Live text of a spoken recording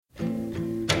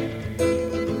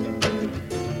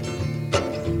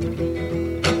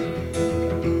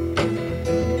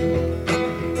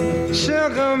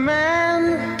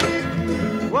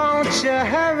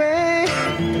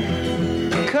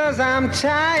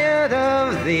tired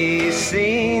of these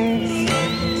scenes.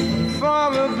 For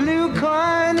a blue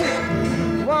coin,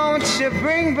 won't you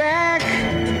bring back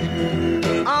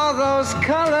all those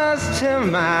colors to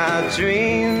my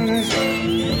dreams?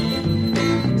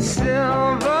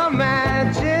 Silver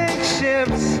magic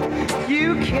ships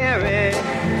you carry,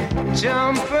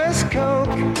 jumpers,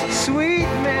 Coke, sweet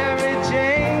Mary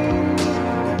Jane.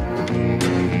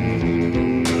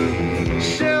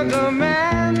 Sugar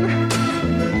man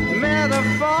met a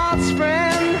false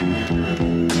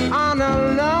friend on a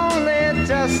lonely,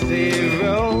 dusty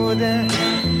road.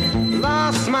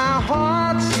 Lost my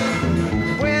heart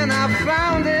when I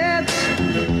found it.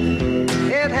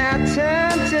 It had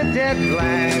turned to dead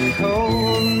black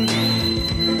coal.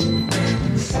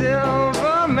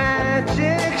 Silver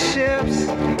magic ships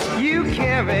you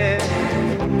carry,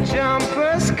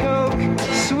 jumpers, Coke,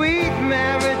 sweet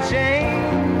Mary Jane.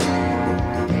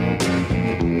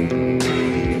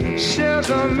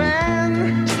 Sugar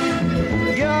man,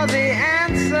 you're the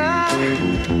answer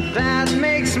that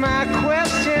makes my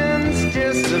questions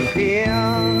disappear.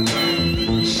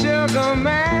 Sugar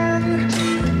man,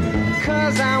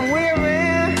 'cause I'm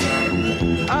weary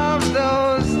of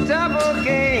those double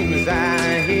games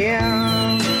I hear.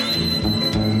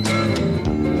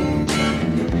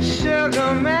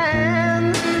 Sugar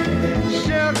man,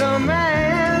 sugar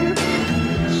man,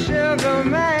 sugar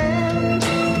man,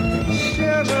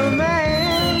 sugar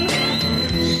man,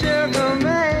 sugar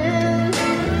man,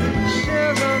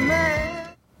 sugar man.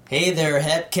 Hey there,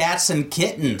 het cats and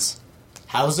kittens.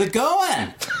 How's it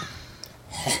going?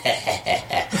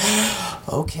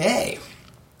 Okay.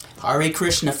 Hare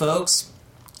Krishna, folks.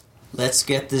 Let's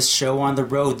get this show on the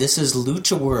road. This is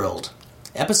Lucha World,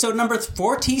 episode number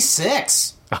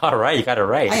 46. All right, you got it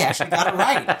right. I actually got it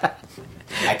right.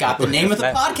 I got the name of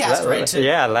the podcast right, too.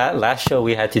 Yeah, last show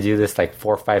we had to do this like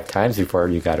 4 or 5 times before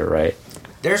you got it right.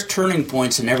 There's turning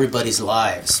points in everybody's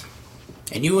lives.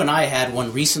 And you and I had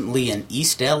one recently in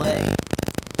East LA.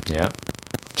 Yeah.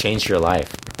 Changed your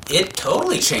life. It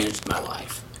totally changed my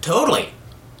life. Totally.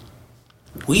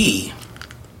 We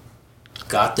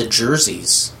got the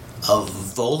jerseys of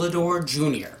Volador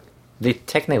Jr. They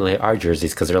technically are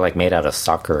jerseys because they're like made out of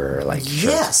soccer or like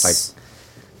yes, shirts,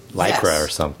 like Lycra yes. or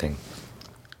something.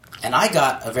 And I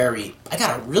got a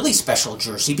really special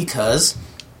jersey because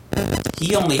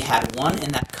he only had one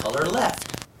in that color left.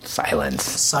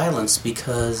 Silence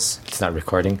because it's not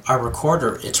recording. Our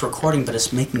recorder, it's recording, but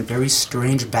it's making very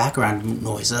strange background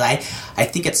noises. I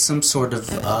think it's some sort of.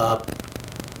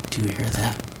 Do you hear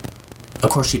that? Of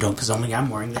course you don't, because only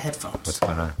I'm wearing the headphones. What's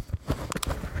going on?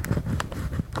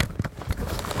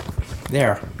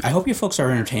 There. I hope you folks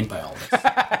are entertained by all this.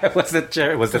 Was it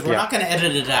we're not going to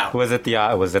edit it out. Was it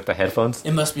the headphones?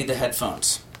 It must be the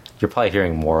headphones. You're probably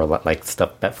hearing more like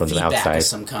stuff from the outside. Feedback of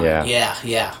some kind.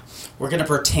 Yeah. We're going to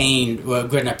pretend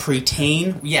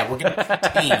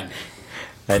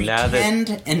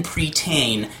and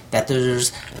pretain that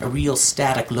there's a real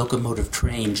static locomotive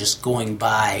train just going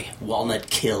by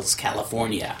Walnut Hills,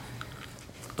 California.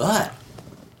 But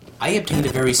I obtained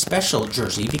a very special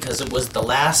jersey because it was the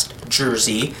last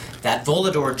jersey that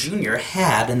Volador Jr.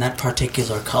 had in that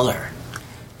particular color.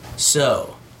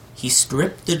 So, he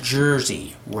stripped the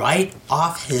jersey right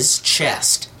off his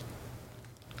chest.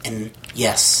 And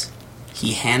yes,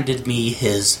 he handed me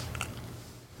his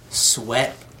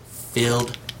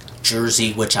sweat-filled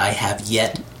jersey, which I have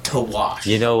yet to wash.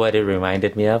 You know what it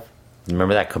reminded me of?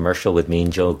 Remember that commercial with Mean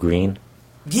Joe Green?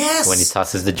 Yes! When he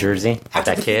tosses the jersey at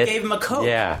that kid? Gave him a Coke.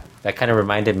 Yeah, that kind of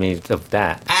reminded me of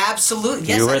that. Absolutely.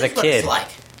 Yes, you were the kid. Like.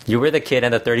 You were the kid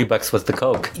and the $30 was the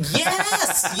Coke.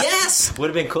 Yes! Would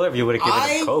have been cooler if you would have given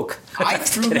him a Coke. I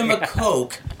threw him a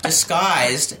Coke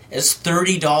disguised as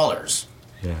 $30.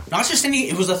 Yeah. Not just any,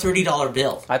 it was a $30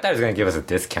 bill. I thought he was going to give us a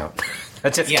discount.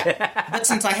 But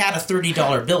since I had a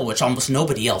 $30 bill, which almost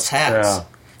nobody else has,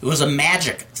 it was a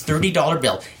magic $30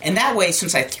 bill. And that way,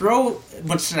 since I threw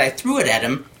it at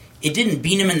him, it didn't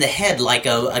beat him in the head like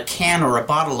a can or a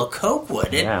bottle of Coke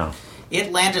would.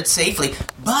 It landed safely.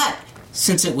 But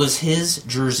since it was his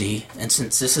jersey, and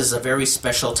since this is a very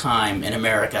special time in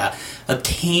America,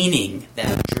 obtaining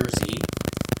that jersey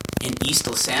in East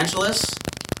Los Angeles,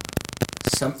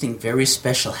 something very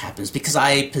special happens because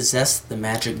I possess the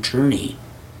magic jersey.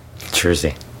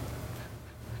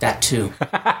 That too.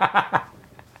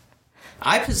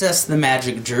 I possess the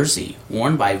magic jersey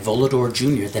worn by Volador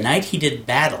Jr. the night he did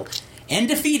battle and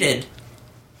defeated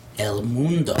El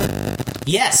Mundo.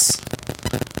 Yes!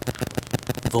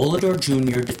 Volador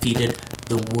Jr. defeated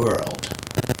the world.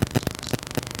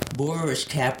 Boorish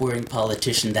cap-wearing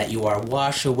politician that you are,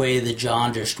 wash away the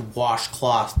jaundiced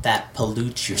washcloth that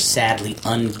pollutes your sadly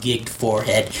ungigged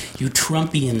forehead, you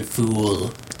Trumpian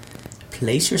fool.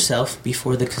 Place yourself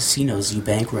before the casinos you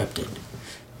bankrupted.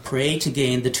 Pray to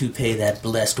gain the toupee that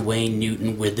blessed Wayne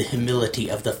Newton with the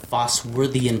humility of the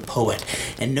Fosworthian poet,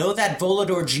 and know that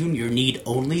Volador Jr. need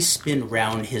only spin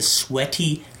round his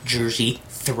sweaty jersey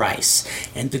thrice,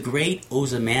 and the great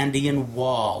Ozymandian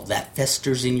wall that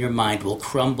festers in your mind will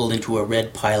crumble into a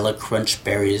red pile of crunch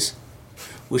berries,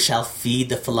 which shall feed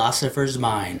the philosophers'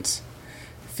 minds.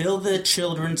 Fill the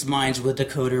children's minds with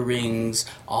Dakota rings,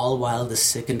 all while the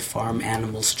sickened farm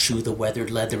animals chew the weathered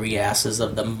leathery asses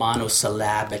of the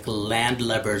monosyllabic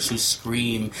landlubbers who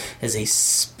scream as they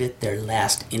spit their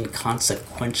last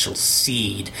inconsequential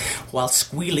seed, while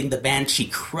squealing the banshee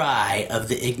cry of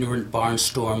the ignorant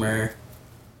barnstormer.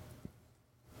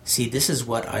 See, this is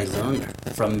what I learned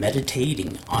from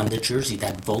meditating on the jersey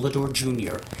that Volador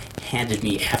Jr. handed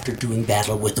me after doing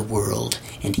battle with the world,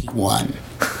 and he won.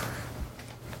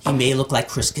 He may look like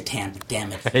Chris Kattan, but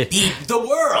damn it, he beat the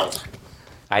world!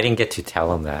 I didn't get to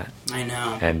tell him that. I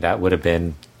know. And that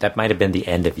might have been the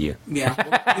end of you. Yeah,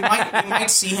 well, we might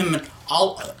see him, and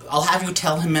I'll have you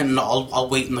tell him, and I'll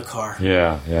wait in the car.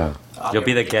 Yeah. You'll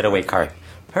be the getaway car.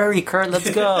 Hurry, Kurt,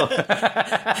 let's go.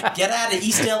 Get out of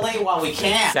East LA while we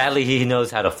can. Sadly, he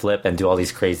knows how to flip and do all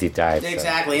these crazy dives.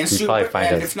 Exactly. So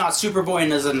and if not, Superboy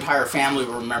and his entire family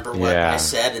will remember what I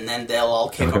said, and then they'll all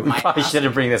kick up my ass. Probably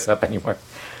shouldn't bring this up anymore.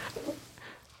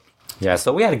 Yeah,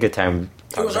 so we had a good time.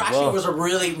 It was a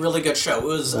really, really good show. It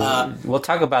was. We'll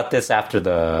talk about this after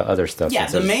the other stuff. Yeah,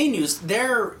 the main news.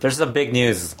 There's some big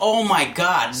news. Oh my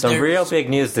God! Some real big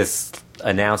news this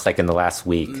announced like in the last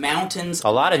week. Mountains. A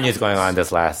lot of news going on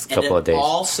this last couple of days. It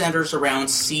all centers around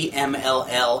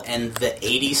CMLL and the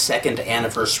 82nd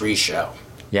anniversary show.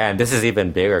 Yeah, and this is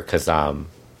even bigger because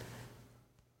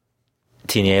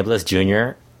Tinieblas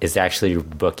Jr. is actually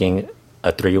booking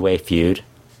a 3-way feud,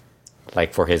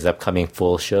 like for his upcoming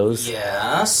full shows.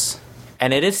 Yes.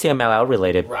 And it is CMLL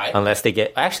related, right? Unless they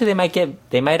get. Actually,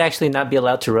 they might actually not be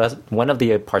allowed to wrestle. One of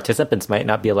the participants might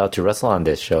not be allowed to wrestle on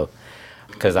this show.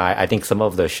 Because I think some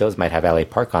of those shows might have LA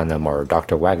Park on them or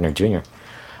Dr. Wagner Jr.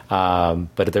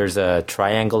 But there's a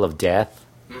Triangle of Death,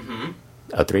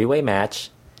 a 3-way match,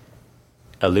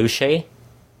 Aluche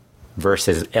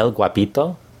versus El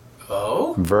Guapito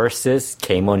versus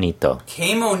Que Monito.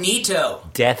 Que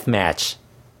Monito. Death match.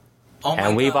 Oh my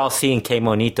and we've God. all seen Que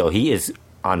Monito. He is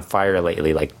on fire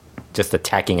lately, like just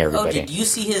attacking everybody. Oh, did you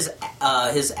see his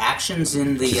actions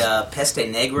in the Peste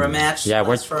Negra match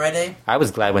last Friday? I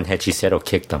was glad when Hechicero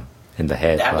kicked him in the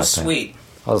head. That was sweet.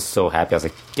 I was so happy. I was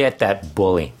like, get that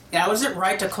bully. Now, is it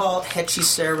right to call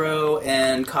Hechicero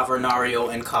and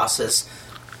Cavernario and Casas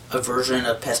a version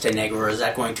of Peste Negra, or is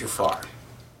that going too far?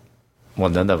 Well,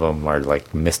 none of them are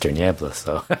like Mr. Niebla,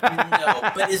 so. No,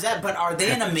 but are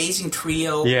they an amazing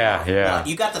trio? Yeah.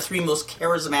 You got the 3 most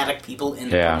charismatic people in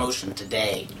the promotion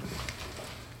today.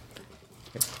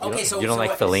 Okay, you don't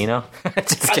like Felino?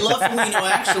 I love Felino,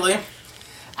 actually.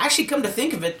 Actually, come to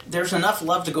think of it, there's enough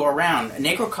love to go around.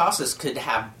 Negro Casas could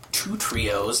have 2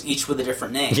 trios, each with a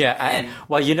different name. Yeah,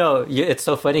 it's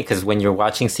so funny because when you're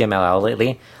watching CMLL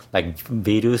lately, like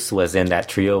Virus was in that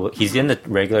trio. He's in the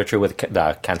regular trio with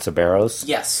the Canceberos.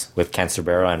 Yes. With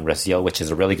Cancebero and Raziel, which is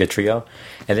a really good trio.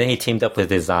 And then he teamed up with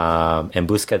his En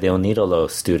Busca de un Ídolo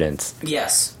students.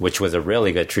 Yes. Which was a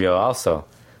really good trio also.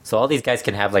 So all these guys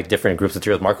can have like different groups of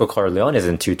trios. Marco Corleone is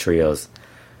in 2 trios.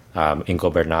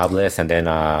 Ingobernables and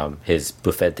then his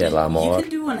Buffet del Amor. You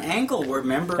could do an angle where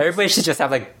members... Everybody should just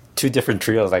have like 2 different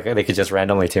trios. Like they could just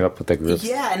randomly team up with the groups.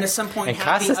 Yeah, and at some point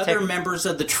have the other members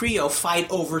of the trio fight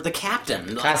over the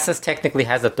captain. Casas technically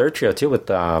has a 3rd trio too with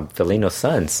Felino's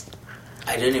sons.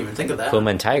 I didn't even think of that. Puma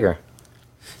and Tiger.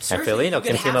 Seriously, and Felino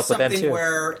can team up with them too.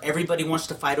 Where everybody wants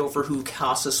to fight over who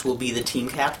Casas will be the team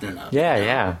captain of.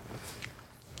 Yeah.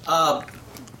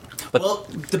 Well,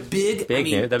 the big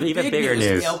news, even bigger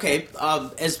news. Okay,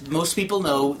 as most people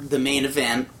know, the main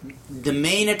event, the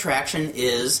main attraction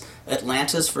is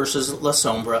Atlantis versus La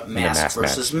Sombra, Mask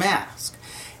versus Mask.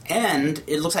 And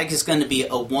it looks like it's going to be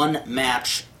a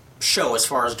 1-match show as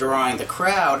far as drawing the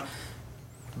crowd.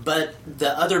 But the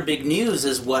other big news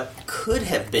is what could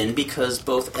have been, because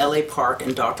both L.A. Park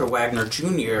and Dr. Wagner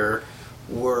Jr.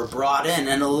 were brought in,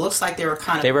 and it looks like they were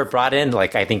They were brought in,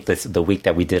 like, I think the week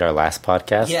that we did our last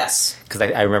podcast. Yes. Because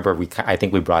I remember I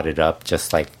think we brought it up,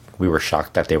 just like we were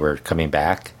shocked that they were coming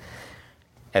back.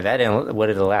 And that didn't, what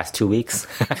did it last, 2 weeks?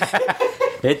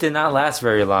 It did not last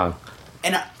very long.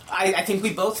 And I think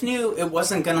we both knew it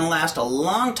wasn't going to last a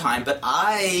long time, but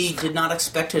I did not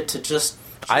expect it to just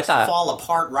just fall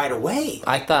apart right away.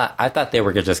 I thought they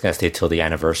were just going to stay till the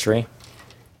anniversary.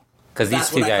 Because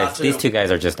these two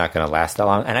guys are just not going to last that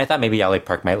long. And I thought maybe LA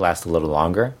Park might last a little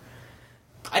longer.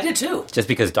 I did too. Just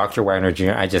because Dr. Wagner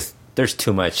Jr., there's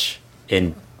too much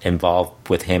involved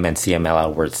with him and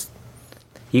CMLL where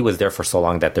he was there for so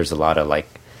long that there's a lot of like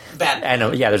bad. I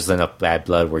know, there's enough bad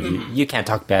blood where you can't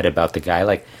talk bad about the guy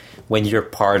like when you're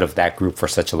part of that group for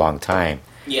such a long time.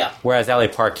 Yeah. Whereas LA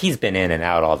Park, he's been in and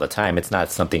out all the time. It's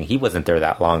not something he wasn't there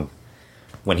that long.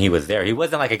 When he was there, he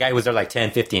wasn't like a guy who was there like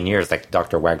 10, 15 years like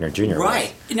Dr. Wagner Jr.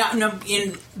 Right. Now,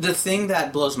 in the thing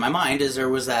that blows my mind is there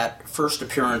was that first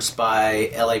appearance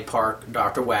by LA Park,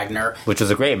 Dr. Wagner. Which was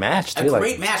a great match, too. A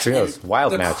great match. Trios,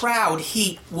 wild match. The crowd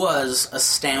heat was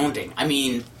astounding. I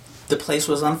mean, the place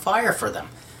was on fire for them.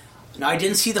 Now, I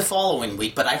didn't see the following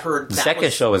week, but I heard the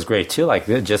second show was great, too. Like,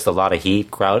 just a lot of heat.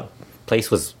 Crowd,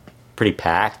 place was pretty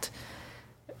packed.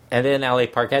 And then LA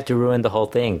Park had to ruin the whole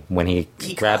thing when he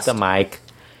grabbed the mic.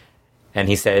 And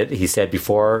he said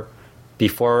before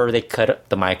they cut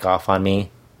the mic off on me,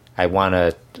 I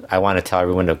wanna tell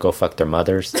everyone to go fuck their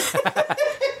mothers.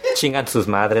 Chingan sus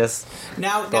madres.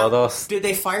 Now, did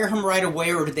they fire him right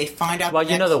away, or did they find out? Well,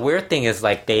 the weird thing is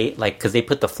because they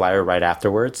put the flyer right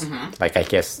afterwards. Mm-hmm. Like, I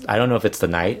guess I don't know if it's the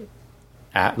night,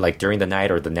 during the night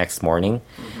or the next morning.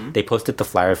 Mm-hmm. They posted the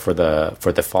flyer for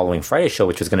the following Friday show,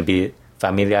 which was going to be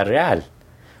Familia Real,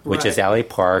 which is LA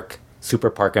Park,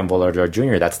 Super Park, and Volador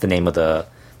Jr. That's the name of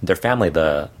their family,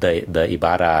 the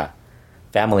Ibarra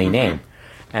family name.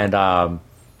 And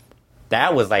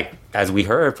that was like, as we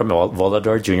heard from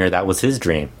Volador Jr., that was his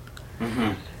dream.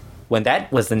 Mm-hmm. When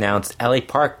that was announced, LA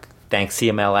Park thanked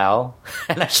CMLL,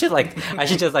 and I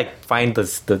should just find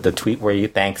the tweet where you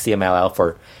thank CMLL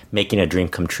for making a dream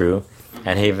come true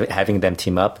and having them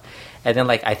team up. And then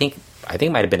I think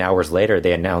it might have been hours later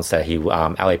they announced that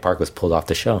LA Park was pulled off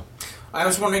the show. I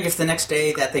was wondering if the next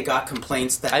day that they got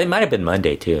complaints that... It might have been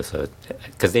Monday, too,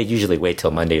 because they usually wait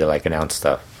till Monday to, announce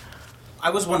stuff. I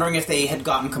was wondering if they had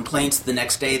gotten complaints the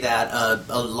next day that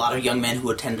a lot of young men who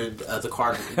attended the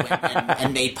card went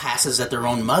and made passes at their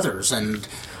own mothers, and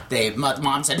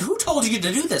mom said, "Who told you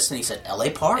to do this?" And he said,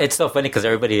 "LA Park." It's so funny because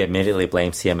everybody immediately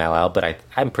blamed CMLL, but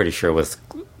I'm pretty sure it was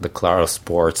the Claro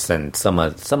Sports and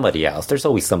somebody else. There's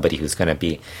always somebody who's going to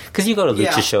be... Because you go to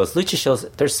lucha shows,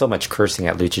 there's so much cursing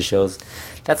at lucha shows.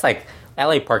 That's like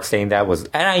LA Park saying that was...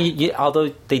 And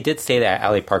although they did say that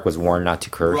LA Park was warned not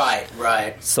to curse.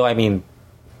 Right. So, I mean,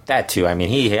 that too. I mean,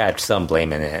 he had some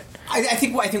blame in it. I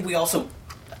think we also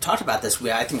talked about this.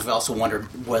 I think we also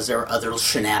wondered, was there other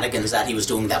shenanigans that he was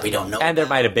doing that we don't know And there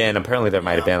might have been. Apparently there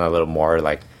might have been a little more,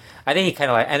 I think he kind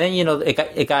of and then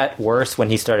it got worse when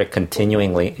he started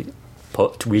continually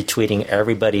retweeting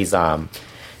everybody's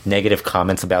negative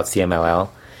comments about CMLL,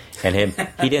 and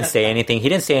he didn't say anything. He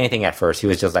didn't say anything at first. He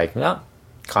was just like, "No,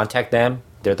 contact them.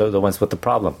 They're the ones with the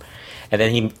problem." And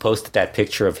then he posted that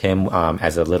picture of him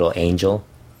as a little angel.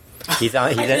 He's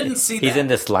in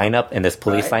this lineup, in this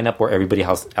police lineup where everybody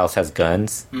else has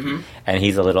guns, and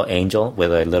he's a little angel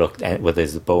with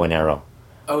his bow and arrow.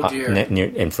 Oh dear!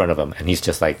 In front of him, and he's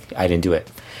just like, "I didn't do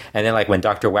it." And then, when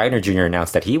Dr. Wagner Jr.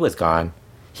 announced that he was gone,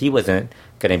 he wasn't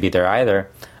going to be there either.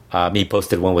 He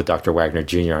posted one with Dr. Wagner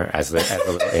Jr. as a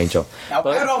little angel. Now,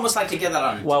 I would almost like to get that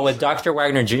on. Well, with Dr.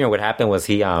 Wagner Jr., what happened was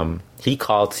he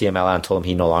called CMLL and told him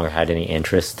he no longer had any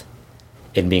interest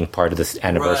in being part of this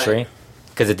anniversary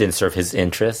because it didn't serve his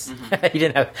interests. Mm-hmm. He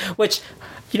didn't have which.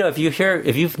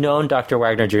 If you've known Dr.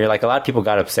 Wagner Jr., a lot of people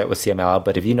got upset with CMLL,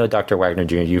 but if you know Dr. Wagner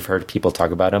Jr., you've heard people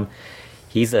talk about him.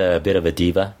 He's a bit of a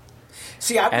diva.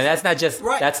 And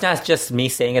that's not just me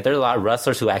saying it. There's a lot of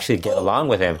wrestlers who actually get along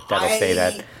with him that'll say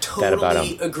that about him.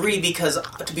 I totally agree because,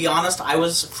 to be honest, I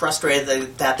was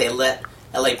frustrated that they let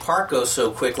LA Park go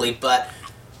so quickly, but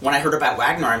when I heard about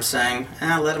Wagner, I'm saying,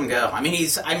 let him go. I mean,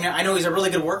 I know he's a really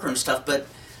good worker and stuff, but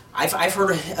I've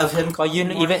heard of him causing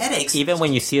more headaches. Even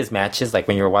when you see his matches,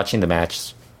 when you were watching the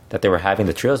match that they were having,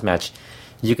 the trios match,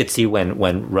 you could see when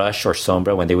Rush or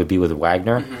Sombra, when they would be with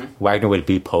Wagner, Wagner would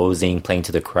be posing, playing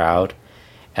to the crowd,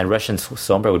 and Rush and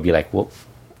Sombra would be like, well,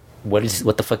 what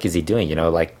the fuck is he doing?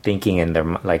 Thinking in their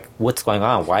what's going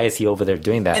on? Why is he over there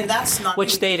doing that? And that's not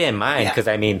which they didn't mind because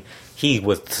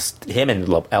him and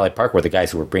LA Park were the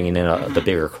guys who were bringing in the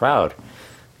bigger crowd.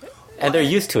 And they're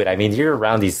used to it. I mean, you're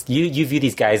around these... You view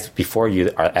these guys before you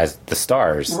are as the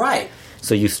stars. Right.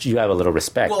 So you have a little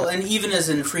respect. Well, and even as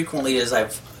infrequently as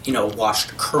I've,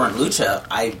 watched current lucha,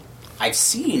 I've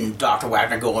seen Dr.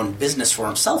 Wagner go on business for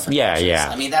himself. Yeah.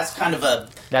 I mean, that's kind of a...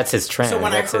 That's his trend. So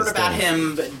when I heard about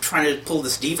him trying to pull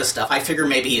this diva stuff, I figured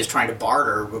maybe he was trying to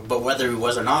barter, but whether he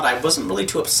was or not, I wasn't really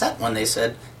too upset when they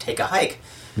said, take a hike.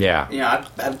 Yeah.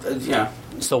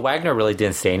 So Wagner really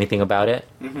didn't say anything about it.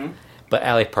 Mm-hmm. But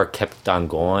LA Park kept on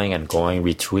going and going,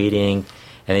 retweeting,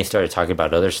 and they started talking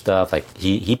about other stuff. Like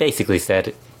he basically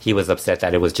said he was upset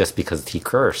that it was just because he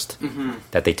cursed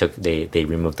that they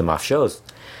removed him off shows.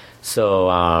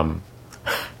 So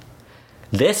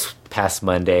this past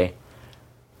Monday,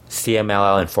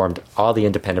 CMLL informed all the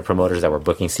independent promoters that were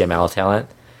booking CMLL talent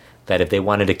that if they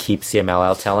wanted to keep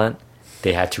CMLL talent,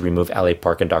 they had to remove LA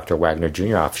Park and Dr. Wagner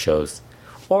Jr. off shows,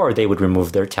 or they would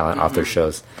remove their talent off their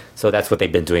shows. So that's what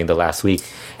they've been doing the last week.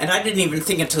 And I didn't even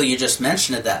think until you just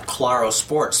mentioned it that Claro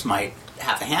Sports might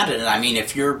have a hand in it. I mean,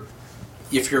 if you're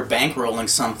bankrolling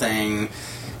something,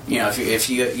 if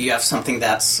you have something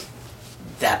that's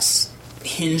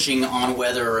hinging on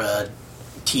whether a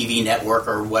TV network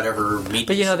or whatever media.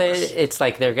 But it's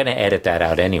like they're going to edit that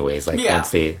out anyways. Like once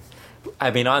they.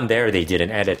 I mean, on there they didn't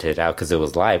edit it out because it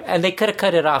was live, and they could have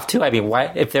cut it off too. I mean,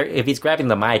 why if he's grabbing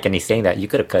the mic and he's saying that, you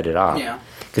could have cut it off. Yeah.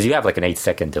 Because you have like an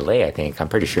 8-second delay. I think I'm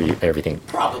pretty sure everything.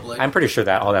 Probably. I'm pretty sure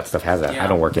that all that stuff has that. Yeah. I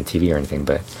don't work in TV or anything,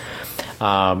 but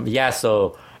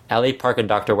So LA Park and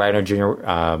Dr. Wagner Jr.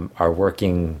 Are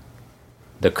working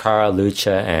the Cara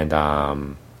Lucha and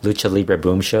Lucha Libre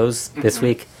Boom shows this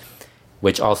week,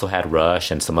 which also had Rush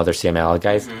and some other CMLL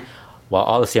guys. While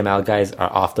all the CMLL guys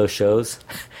are off those shows.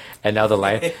 And now the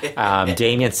line,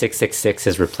 Damien 666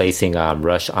 is replacing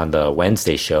Rush on the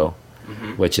Wednesday show,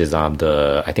 which is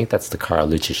I think that's the Cara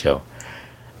Lucha show,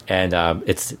 and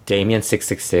it's Damien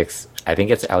 666. I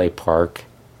think it's LA Park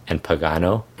and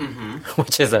Pagano,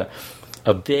 which is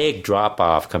a big drop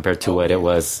off compared to what it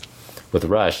was with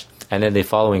Rush. And then the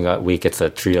following week, it's a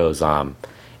trios. I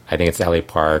think it's LA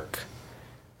Park,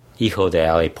 Hijo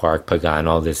de LA Park,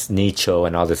 Pagano, this Nicho,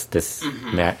 and all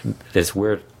this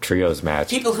weird trios match.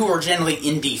 People who are generally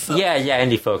indie folks. Yeah,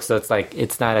 indie folks. So it's like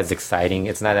it's not as exciting.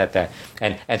 It's not at that.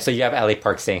 And so you have LA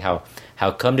Park saying how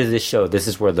come to this show? This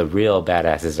is where the real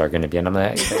badasses are going to be. And I'm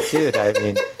like, dude, I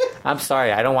mean, I'm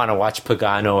sorry, I don't want to watch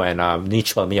Pagano and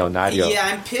Nicho Millonario. Yeah,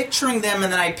 I'm picturing them,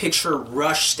 and then I picture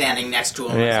Rush standing next to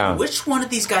him. Yeah. Like, which one of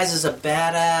these guys is a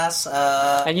badass?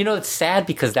 And it's sad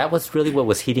because that was really what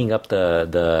was heating up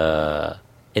the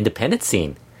independent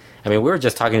scene. I mean, we were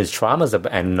just talking to Traumas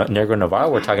and Negro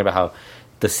Navarro. We're talking about how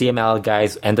the CML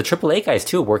guys and the AAA guys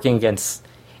too, working against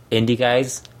indie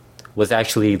guys, was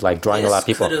actually like drawing a lot of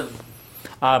people.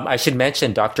 I should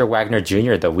mention Dr. Wagner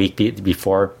Jr. the week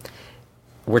before.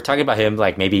 We're talking about him,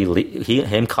 like maybe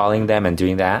him calling them and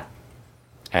doing that,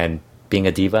 and being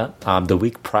a diva. The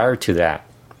week prior to that,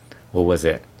 what was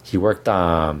it? He worked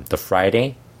the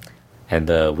Friday, and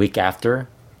the week after,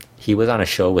 he was on a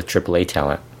show with AAA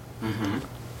talent.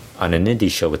 On an indie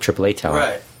show with AAA talent.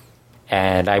 Right.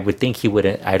 And I would think he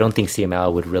wouldn't. I don't think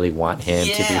CML would really want him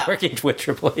to be working with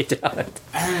AAA talent.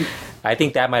 I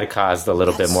think that might have caused a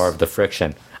little bit more of the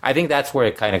friction. I think that's where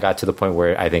it kind of got to the point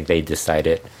where I think they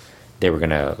decided they were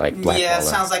gonna blackball it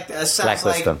sounds like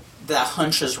the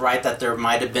hunch is right that there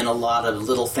might have been a lot of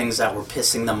little things that were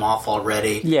pissing them off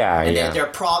already.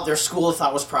 Their school of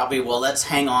thought was probably, well, let's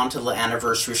hang on to the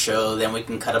anniversary show, then we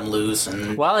can cut them loose.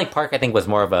 And LA Park, I think, was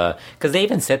more of a because they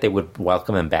even said they would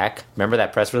welcome him back. Remember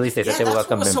that press release? They said they would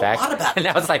welcome him back, and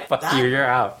I was like, "Fuck you, you're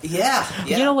out." Yeah.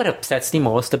 You know what upsets me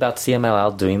most about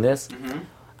CMLL doing this?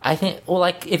 I think,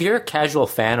 if you're a casual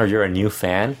fan or you're a new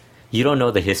fan. You don't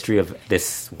know the history of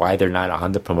this, why they're not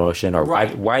on the promotion, or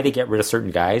why they get rid of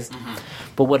certain guys.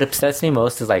 But what upsets me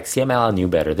most is like CMLL knew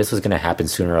better. This was going to happen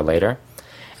sooner or later,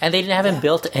 and they haven't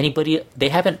built anybody. They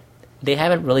haven't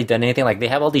really done anything. Like they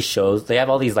have all these shows, they have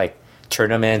all these like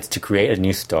tournaments to create a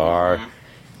new star.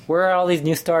 Where are all these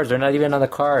new stars? They're not even on the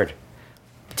card.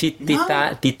 Titan,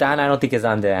 I don't think is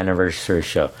on the anniversary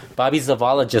show. Bobby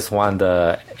Zavala just won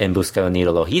the En Busca de un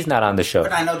Ídolo. He's not on the show.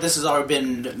 But I know this has already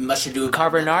been much ado.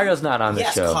 Carvernario's not on the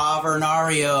show. Yes,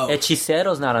 Carvernario.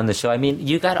 Hechicero's not on the show. I mean,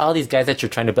 you got all these guys that you're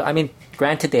trying to build. I mean,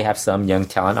 granted, they have some young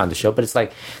talent on the show, but it's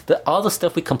like all the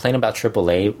stuff we complain about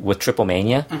AAA with Triple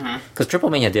Mania, because Triple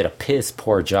Mania did a piss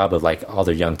poor job of like all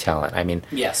their young talent. I mean,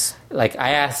 yes. Like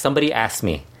somebody asked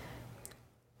me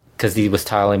because he was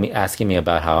asking me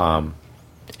about how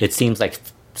it seems like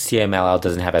CMLL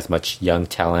doesn't have as much young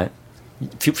talent,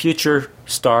 future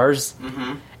stars,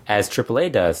 as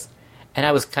AAA does. And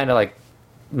I was kind of like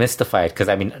mystified because,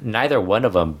 I mean, neither one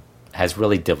of them has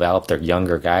really developed their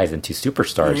younger guys into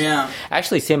superstars. Yeah.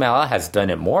 Actually, CMLL has done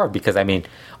it more because, I mean,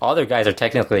 all their guys are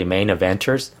technically main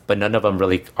eventers, but none of them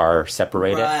really are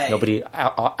separated. Right. Nobody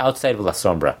outside of La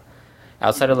Sombra.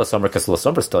 Outside of La Sombra, because La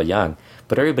Sombra's still young,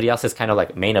 but everybody else is kind of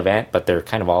like main event, but they're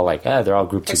kind of all like, they're all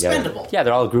grouped Expendable. together. Yeah,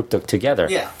 they're all grouped together.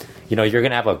 Yeah. You're going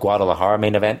to have a Guadalajara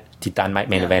main event, Titan might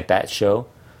main event that show,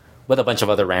 with a bunch of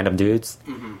other random dudes,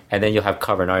 and then you'll have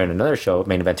Cavernario in another show,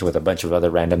 main eventing with a bunch of other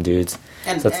random dudes.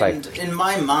 And, so it's in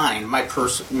my mind,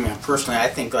 personally, I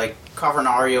think like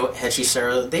Cavernario,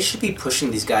 Hechicero, they should be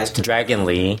pushing these guys to Dragon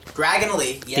Lee,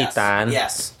 yes, Titan.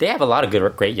 yes. They have a lot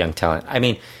of great young talent. I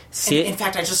mean, In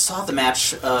fact, I just saw the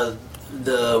match,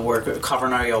 where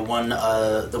Cavernario won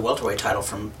the welterweight title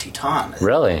from Titan.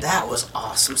 Really? That was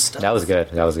awesome stuff. That was good.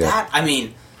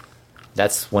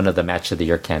 That's one of the match of the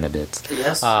year candidates.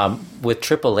 Yes. With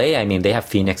AAA, I mean, they have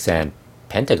Phoenix and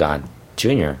Pentagon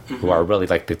Jr., who are really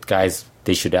like the guys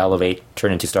they should elevate,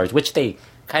 turn into stars, which they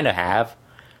kind of have,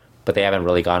 but they haven't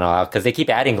really gone all out because they keep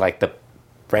adding like the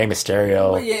Rey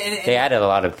Mysterio. Well, yeah, they added a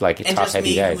lot of like top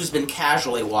heavy guys. Who's been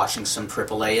casually watching some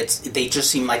AAA? They just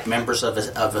seem like members of a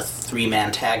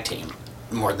 3-man tag team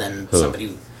more than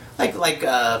somebody like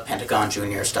Pentagon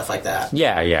Jr. stuff like that.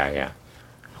 Yeah.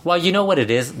 Well, you know what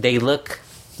it is? They look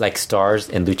like stars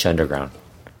in Lucha Underground.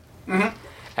 Mm-hmm.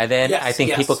 And then I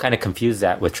think people kind of confuse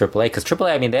that with AAA, because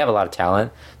AAA, I mean, they have a lot of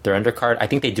talent. Their undercard, I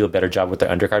think they do a better job with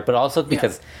their undercard, but also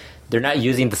because they're not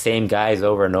using the same guys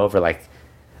over and over. Like,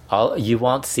 you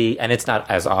won't see, and it's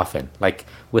not as often. Like,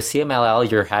 with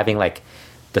CMLL, you're having, like,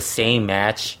 the same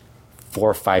match 4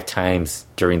 or 5 times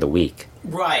during the week.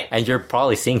 Right. And you're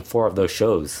probably seeing 4 of those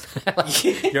shows.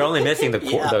 You're only missing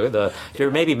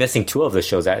you're maybe missing 2 of the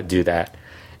shows that do that.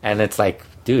 And it's like,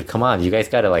 dude, come on, you guys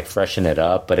got to like freshen it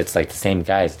up, but it's like the same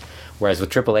guys. Whereas with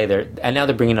AAA, and now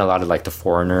they're bringing a lot of like the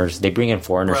foreigners. They bring in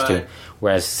foreigners too.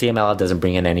 Whereas CMLL doesn't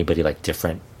bring in anybody like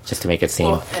different just to make it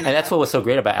seem. Well, and that's what was so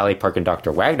great about LA Park and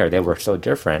Dr. Wagner. They were so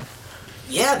different.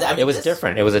 Yeah, I mean, it was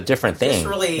different. It was a different thing.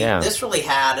 This really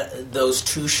had those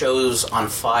 2 shows on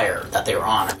fire that they were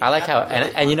on. I mean, I like how,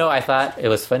 and you know, I thought it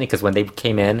was funny because when they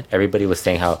came in, everybody was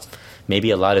saying how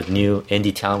maybe a lot of new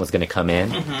indie talent was going to come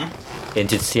in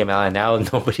into CML, and now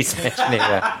nobody's mentioning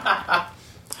that.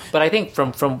 But I think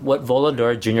from what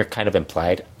Volador Jr. kind of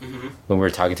implied when we were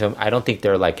talking to him, I don't think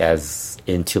they're like as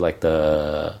into like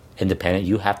the independent.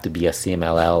 You have to be a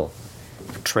CMLL.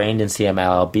 Trained in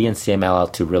CMLL, be in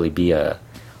CMLL to really be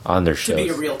on their shows. To be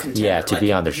a real contender. Yeah, to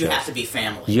be on their shows. You have to be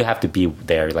family. You have to be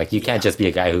there. Like, you can't just be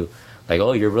a guy who, like,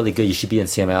 oh, you're really good, you should be in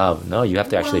CMLL. No, you have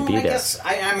to actually be there.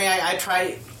 I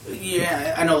try,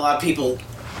 I know a lot of people,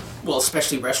 well,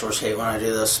 especially wrestlers hate when I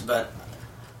do this, but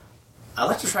I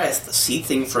like to try to see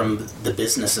things from the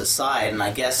business side, and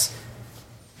I guess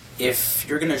if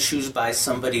you're going to choose by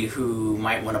somebody who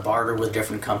might want to barter with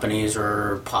different companies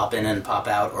or pop in and pop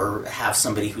out or have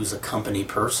somebody who's a company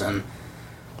person,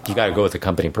 you got to go with a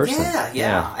company person.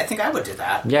 Yeah. I think I would do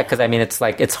that. Yeah, because I mean, it's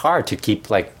like it's hard to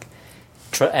keep like,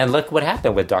 and look what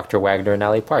happened with Dr. Wagner and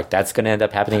LA Park. That's going to end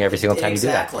up happening every single time you do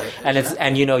that.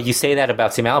 And you know, you say that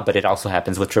about CML, but it also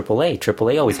happens with AAA.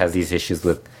 AAA always has these issues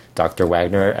with Dr.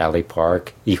 Wagner, LA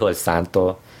Park, Hijo del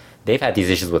Santo. They've had these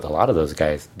issues with a lot of those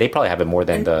guys. They probably have it more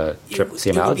than the CMLL guys.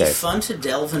 It would be fun to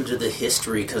delve into the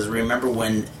history, because remember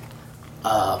when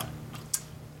the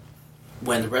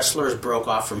wrestlers broke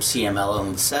off from CMLL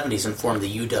in the 70s and formed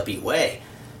the UWA,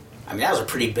 I mean, that was a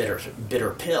pretty bitter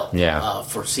pill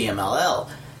for CMLL.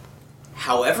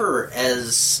 However,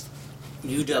 as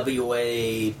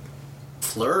UWA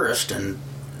flourished, and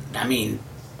I mean,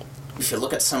 if you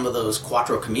look at some of those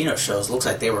Cuatro Camino shows, it looks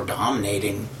like they were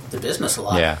dominating the business a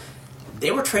lot. Yeah. They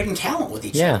were trading talent with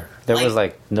each other. There was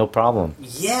like no problem.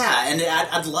 Yeah, and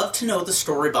I'd love to know the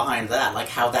story behind that, like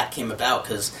how that came about,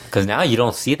 because now you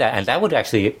don't see that, and that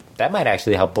might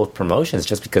actually help both promotions,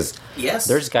 just because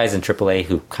there's guys in AAA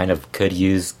who kind of could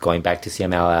use going back to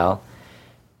CMLL,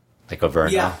 like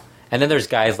Averna, and then there's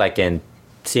guys like in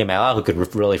CMLL who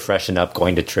could really freshen up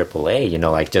going to AAA, you know,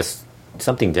 like just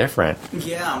something different.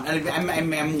 Yeah, and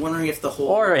I'm wondering if the whole...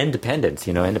 Or independent.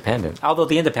 Although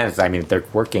the independents, I mean, they're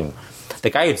working... The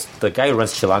guy who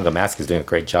runs Chilanga Mask is doing a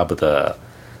great job with the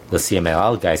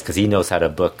CMLL guys, because he knows how to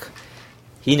book.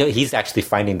 He's actually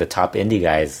finding the top indie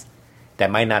guys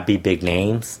that might not be big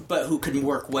names, but who can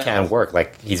work well.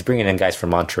 Like, he's bringing in guys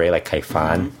from Monterey, like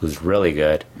Kaifan, who's really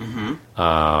good.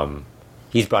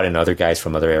 He's brought in other guys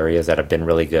from other areas that have been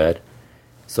really good.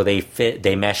 So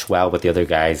they mesh well with the other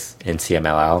guys in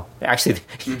CMLL. Actually,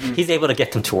 he's able to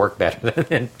get them to work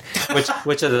better,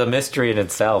 which is a mystery in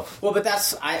itself. Well, but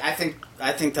I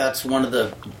think that's one of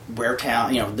the rare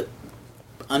talent, you know, the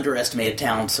underestimated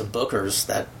talents of bookers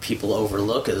that people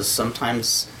overlook is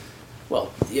sometimes.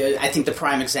 Well, I think the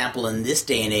prime example in this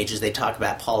day and age is they talk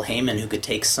about Paul Heyman, who could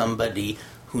take somebody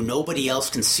who nobody else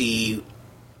can see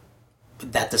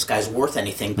that this guy's worth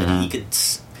anything, but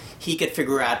he could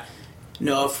figure out.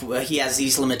 No, if he has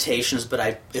these limitations,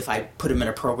 but if I put him in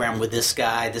a program with this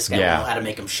guy will know how to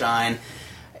make him shine.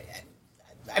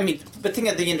 I mean, but think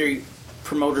of the indie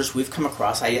promoters we've come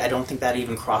across, I don't think that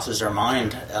even crosses their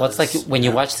mind. Well, it's like when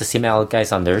you watch the CMLL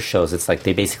guys on their shows, it's like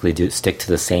they basically do stick to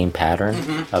the same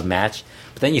pattern of match.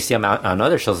 But then you see them out on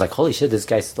other shows, like, holy shit, this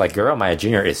guy's like Goro Maya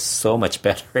Jr. is so much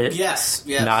better. Yes.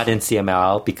 Not in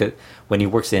CMLL, because when he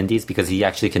works indies, because he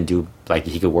actually can do, like,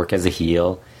 he could work as a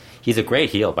heel. He's a great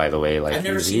heel, by the way. Like, I've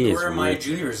never seen Goro Maya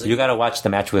Jr. You got to watch the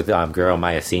match with Goro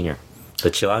Maya Sr. The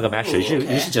Chilanga match show.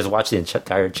 You should just watch the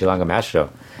entire Chilanga match show.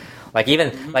 Like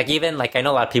even I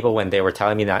know a lot of people, when they were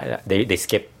telling me that they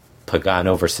skipped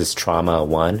Pagano versus Trauma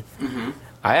 1.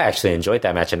 I actually enjoyed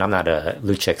that match, and I'm not a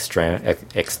Lucha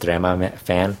Extrema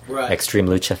fan, Extreme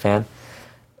Lucha fan.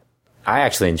 I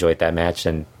actually enjoyed that match,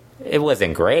 and it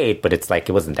wasn't great, but it's like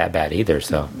it wasn't that bad either.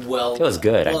 So it was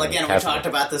good. Well, again, we talked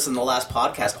about this in the last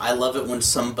podcast. I love it when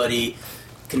somebody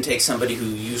can take somebody who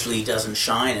usually doesn't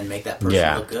shine and make that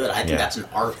person look good. I think that's an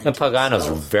art. And Pagano's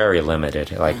very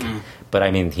limited, like, but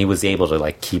I mean, he was able to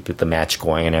like keep the match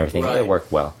going and everything. It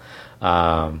worked well.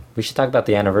 We should talk about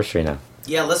the anniversary now.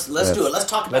 Yeah, let's do it. Let's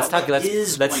talk about what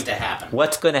is going to happen.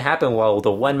 What's going to happen? Well,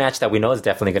 the one match that we know is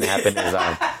definitely going to happen is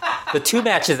the two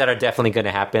matches that are definitely going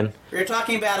to happen. We're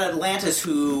talking about Atlantis,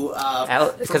 who,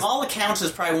 from all accounts,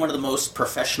 is probably one of the most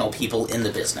professional people in the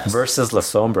business. Versus La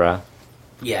Sombra.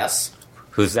 Yes.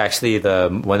 Who's actually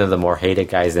one of the more hated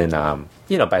guys in,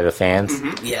 by the fans.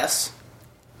 Yes.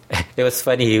 It was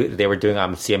funny. They were doing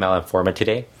CML Informa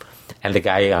today, and the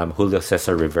guy Julio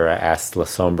Cesar Rivera asked La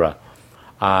Sombra,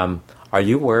 "Are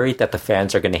you worried that the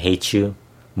fans are going to hate you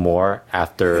more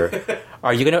after?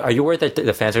 Are you worried that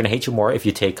the fans are going to hate you more if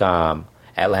you take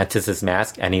Atlantis'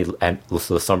 mask?" And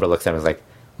La Sombra looks at him and is like,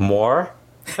 "More?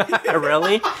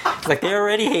 Really? It's like, they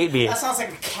already hate me." That sounds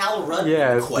like a Cal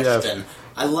Rudman question. Yeah.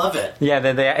 I love it. Yeah,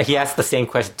 then he asked the same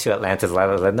question to Atlantis. I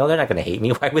was like, no, they're not going to hate me.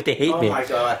 Why would they hate me? Oh, my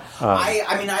God.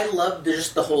 I mean, I love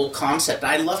just the whole concept.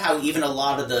 I love how even a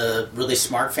lot of the really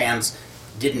smart fans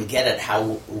didn't get it,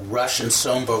 how Rush and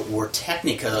Sombra were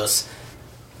technicos,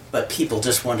 but people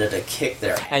just wanted to kick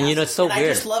their ass. And, it's so weird. I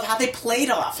just love how they played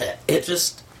off it.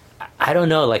 I don't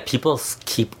know. Like, people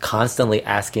keep constantly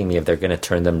asking me if they're going to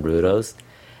turn them Rudos.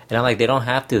 And I'm like, they don't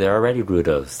have to. They're already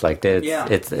Rudos. Like, they're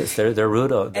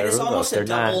Rudo. And it's almost a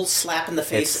double slap in the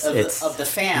face of the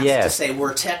fans to say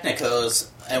we're technicos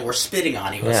and we're spitting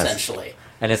on you, essentially.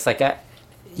 And it's like,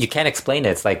 you can't explain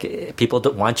it. It's like, people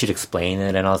don't want you to explain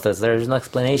it and all this. There's no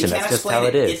explanation. That's just how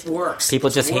it is. It works. People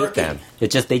just hate them. They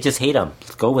just hate them.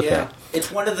 Let's go with it.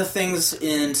 It's one of the things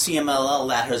in CMLL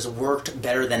that has worked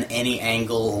better than any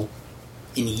angle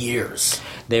in years.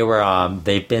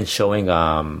 They've been showing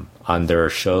on their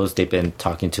shows, they've been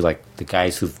talking to like the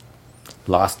guys who've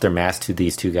lost their mask to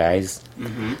these two guys.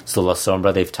 So La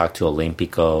Sombra, they've talked to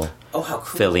Olympico, how cool.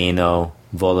 Felino,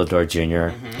 Volador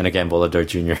Jr. And again, Volador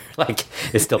Jr. like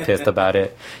is still pissed about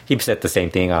it. He said the same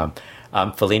thing.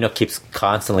 Felino keeps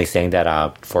constantly saying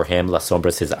that for him, La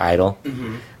Sombra's his idol.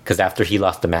 Because after he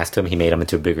lost the mask to him, he made him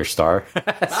into a bigger star.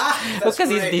 Because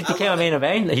he became a main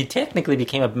event. He technically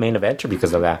became a main eventer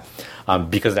because of that.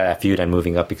 Because of that feud and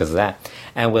moving up because of that.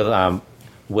 And with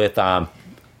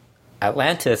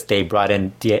Atlantis, they brought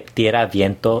in Tierra,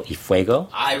 Viento y Fuego.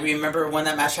 I remember when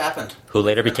that match happened. Who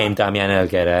later became Damian El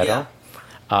Guerrero.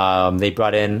 Yeah. They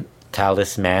brought in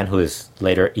Talisman, who is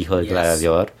later Hijo de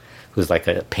Gladiador. Who's like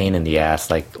a pain in the ass,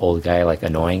 like old guy, like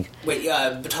annoying. Wait,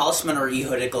 Talisman or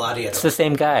Hijo de Gladiador? It's the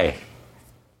same guy.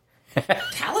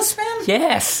 Talisman?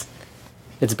 Yes.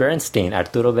 It's Bernstein,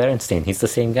 Arturo Bernstein. He's the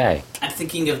same guy. I'm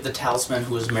thinking of the Talisman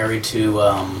who was married to,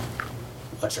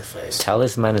 what's her face?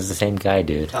 Talisman is the same guy,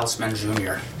 dude. Talisman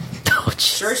Jr. Oh,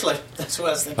 seriously, that's what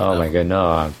I was thinking of. My God,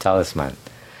 no, Talisman.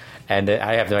 And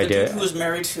I have no idea. Who was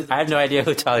married to? I have no idea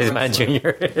who Talisman Jr.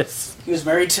 is. He was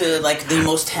married to like the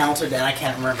most talented, and I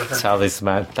can't remember her.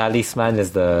 Talisman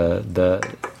is the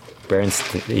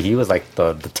Bernstein. He was like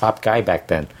the top guy back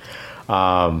then.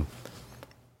 And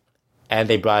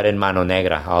they brought in Mano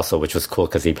Negra also, which was cool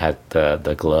because he had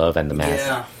the glove and the mask.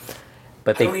 Yeah.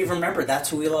 But I don't even remember. That's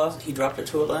who he lost. He dropped it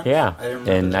to Atlanta. Yeah.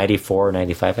 In 94,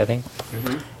 95, I think.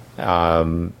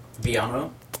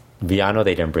 Viano,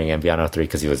 they didn't bring in Viano 3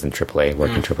 because he was in AAA,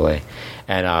 working AAA.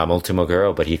 And Ultimo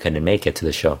Guerrero, but he couldn't make it to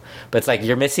the show. But it's like,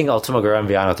 you're missing Ultimo Guerrero and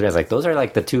Viano 3. I was like, those are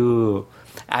like the two...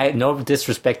 no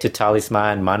disrespect to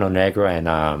Talisman, Mano Negra,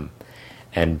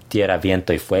 and Tierra,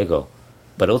 Viento y Fuego.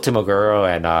 But Ultimo Guerrero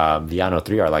and Viano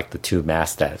 3 are like the two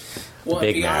masks that... Well,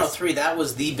 Viano 3, that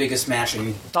was the biggest match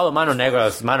in... Oh, Mano Negra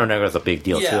is a big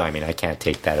deal, too. I mean, I can't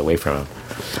take that away from him.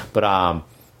 But,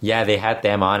 yeah, they had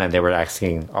them on, and they were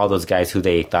asking all those guys who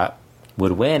they thought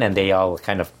would win, and they all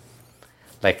kind of...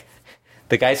 Like,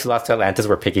 the guys who lost to Atlantis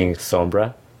were picking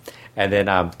Sombra, And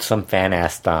then some fan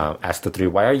asked the three,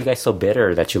 "Why are you guys so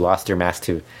bitter that you lost your mask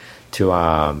to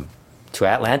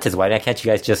Atlantis? Why can't you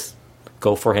guys just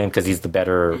go for him because he's the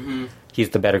better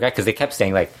guy?" Because they kept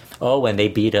saying like, "Oh, when they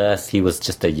beat us, he was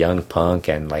just a young punk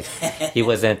and like he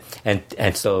wasn't."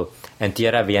 And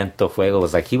Tierra Viento Fuego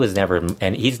was like he's never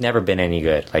been any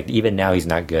good. Like even now he's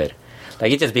not good.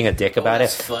 Like he's just being a dick about it.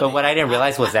 Funny. But what I didn't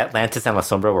realize was Atlantis and La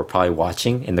Sombra were probably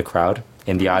watching in the crowd,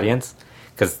 in the audience,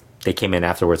 because they came in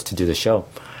afterwards to do the show,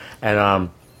 and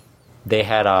they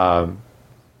had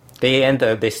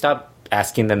they stopped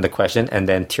asking them the question, and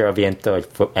then Tierra Viento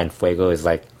and Fuego is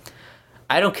like,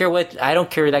 I don't care.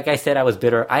 That guy said I was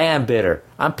bitter. I am bitter.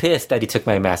 I'm pissed that he took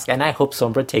my mask, and I hope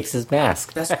Sombra takes his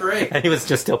mask. That's great. And he was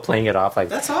just still playing it off like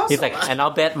that's awesome. He's like, and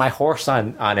I'll bet my horse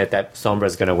on it that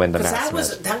Sombra's going to win the mask.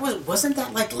 Wasn't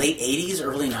that like late '80s,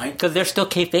 early '90s? Because they're still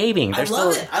kayfabing.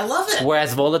 I love it.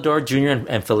 Whereas Volador Jr.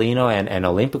 and Felino and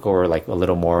Olympico were like a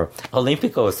little more.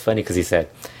 Olympico was funny because he's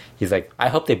like, I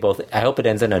hope it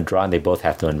ends in a draw and they both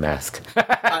have to unmask.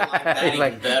 I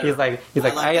like that even better. He's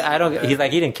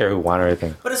like, he didn't care who won or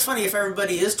anything. But it's funny, if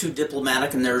everybody is too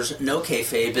diplomatic and there's no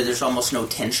kayfabe, but there's almost no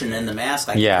tension in the mask.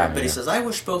 Like everybody says, I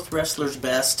wish both wrestlers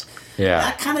best. Yeah.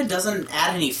 That kind of doesn't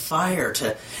add any fire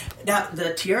to. Now,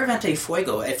 the Tierra Viento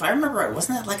Fuego, if I remember right,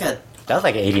 wasn't that like a. That was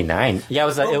like '89. Yeah, it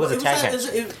was a tag match.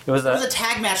 It was a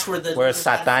tag match where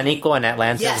Satanico and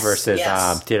Atlantis versus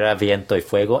Tierra Viento y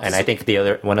Fuego, and I think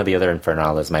one of the other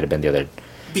Infernales might have been the other.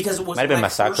 Because it was might have been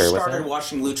Massacre. When I first started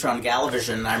watching Lucha on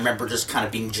Galavision, and I remember just kind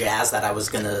of being jazzed that I was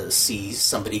going to see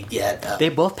somebody get. They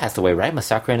both passed away, right?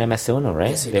 Massacre and MS1, right?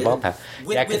 Yes, they both passed.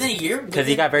 Within a year, because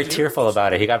he got very tearful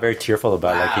about it. He got very tearful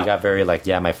about it. Like he got very like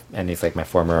and he's like my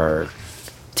former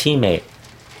teammate,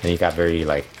 and he got very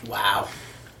like wow.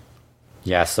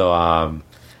 Yeah, so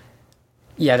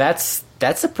that's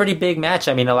a pretty big match.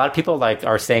 I mean, a lot of people like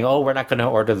are saying, "Oh, we're not going to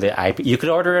order the IP." You could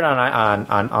order it on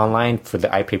online for the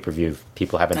iPay-per-view.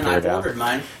 People haven't figured it out. I've ordered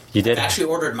mine. You did? I've actually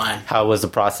ordered mine. How was the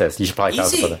process? You should probably tell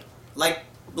us about it.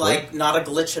 Like not a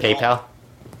glitch at PayPal? all.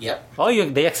 Yep. Oh,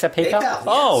 they accept PayPal? Yes.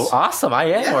 Oh, awesome! I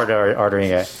am ordering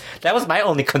it. That was my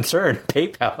only concern.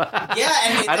 PayPal. Yeah,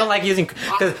 I don't like using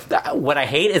because what I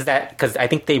hate is that because I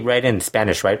think they read in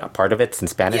Spanish, right? Part of it's in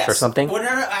Spanish or something. Well, no,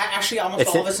 actually, almost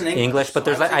all of it's in English. But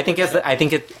there's I think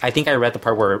I read the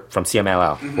part where from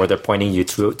CMLL where they're pointing you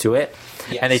to it,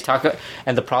 and they talk.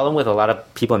 And the problem with a lot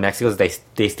of people in Mexico is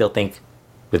they still think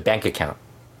with bank account.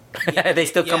 They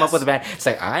still come up with a bank. It's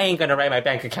like I ain't gonna write my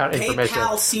bank account information.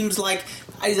 PayPal seems like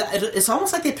it's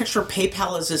almost like they picture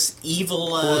PayPal as this evil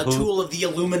tool of the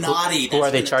Illuminati. Who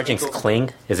are they charging?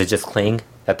 Kling? Is it just Kling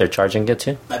that they're charging it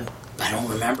to? I don't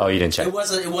remember. Oh, you didn't check. It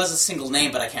was a single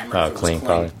name, but I can't remember. Oh, Kling,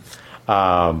 probably.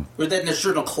 Or then there's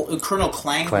Colonel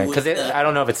Klang. Because I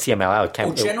don't know if it's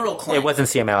CMLL. General Klang. It wasn't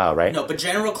CMLL, right? No, but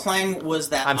General Klang was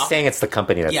that. I'm saying it's the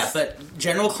company that's. Yeah, but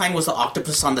General Klang was the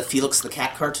octopus on the Felix the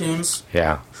Cat cartoons.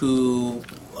 Yeah. Who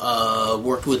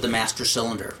worked with the Master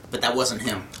Cylinder, but that wasn't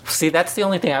him. See, that's the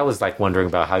only thing I was like wondering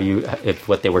about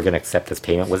what they were going to accept as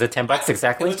payment. Was it $10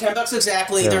 exactly? It was $10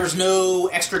 exactly. Yeah. There was no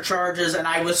extra charges, and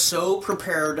I was so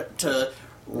prepared to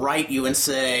write you and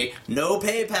say no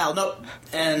PayPal, no,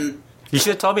 and. You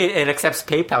should have told me it accepts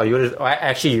PayPal.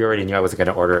 You already knew I wasn't going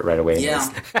to order it right away. Yeah.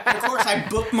 Of course, I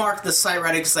bookmarked the site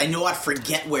right because I know I'd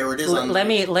forget where it is. Let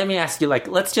me ask you, like,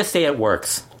 let's just say it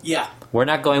works. Yeah. We're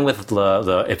not going with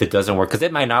the if it doesn't work, because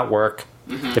it might not work.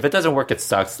 Mm-hmm. If it doesn't work, it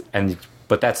sucks.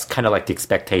 But that's kind of like the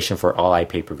expectation for all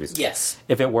iPay-per-views. Yes.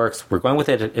 If it works, we're going with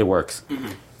it. It works. Mm-hmm.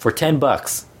 For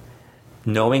 $10,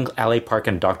 knowing LA Park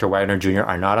and Dr. Wagner Jr.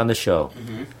 are not on the show,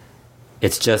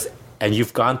 it's just. And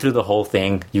you've gone through the whole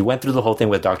thing. You went through the whole thing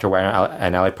with Dr. Wagner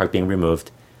and LA Park being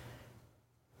removed.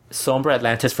 Sombra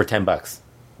Atlantis for $10.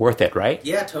 Worth it, right?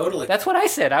 Yeah, totally. That's what I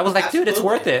said. I was like, dude, it's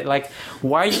worth it. Like,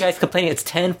 why are you guys complaining? It's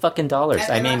 $10 fucking dollars.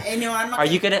 I'm not are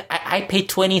you gonna? I paid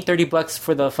 $20-$30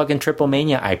 for the fucking Triple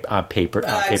Mania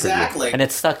pay-per-view. Exactly. And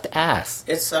it sucked ass.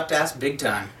 It sucked ass big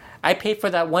time. I paid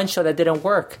for that one show that didn't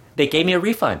work. They gave me a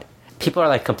refund. People are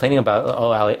like complaining about,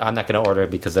 I'm not going to order it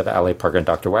because of LA Park and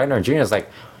Dr. Wagner and Jr. It's like,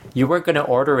 you weren't going to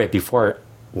order it before.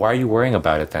 Why are you worrying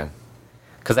about it then?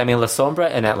 Because, I mean, La Sombra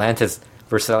and Atlantis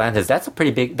versus Atlantis, that's a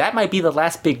pretty big... That might be the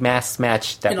last big mass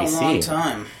match that we see. In a long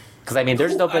time. Because, I mean,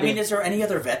 there's nobody... I mean, is there any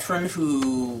other veteran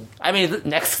who... I mean,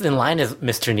 next in line is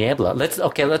Mr. Niebla. Let's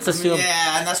assume...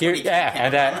 Yeah, and that's what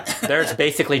he there's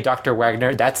basically Dr.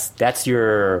 Wagner. That's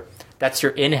your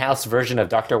in-house version of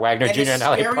Dr. Wagner Jr. and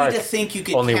LA Park. It's scary to think you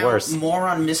could count more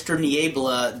on Mr.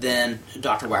 Niebla than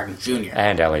Dr. Wagner Jr.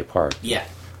 And LA Park. Yeah.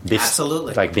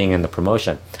 Absolutely. Like being in the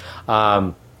promotion.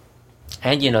 And,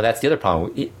 that's the other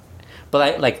problem.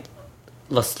 But,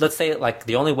 let's say like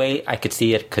the only way I could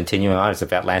see it continuing on is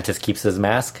if Atlantis keeps his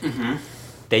mask. Mm-hmm.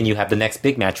 Then you have the next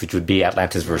big match, which would be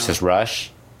Atlantis versus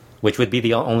Rush, which would be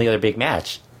the only other big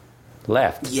match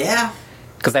left. Yeah.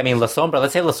 Because, I mean, La Sombra,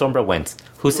 let's say La Sombra wins.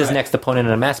 Who's his next opponent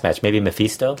in a mask match? Maybe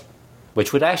Mephisto?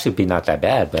 Which would actually be not that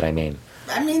bad, but I mean,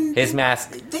 his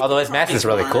mask, although his mask is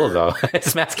really cool, though.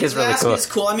 His mask is really cool. His mask is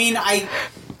cool. I mean,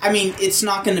 it's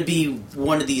not going to be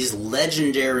one of these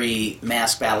legendary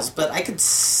mask battles, but I could,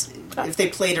 if they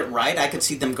played it right, I could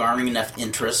see them garnering enough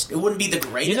interest. It wouldn't be the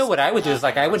greatest. You know what I would do is,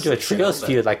 like, I would do a trios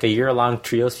feud, like a year-long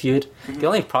trios feud. Mm-hmm. The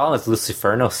only problem is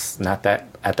Luciferno's not that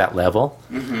at that level.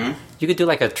 Mm-hmm. You could do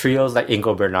like a trios like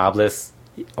Ingo Bernablis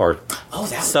or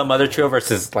some other trio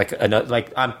versus like another.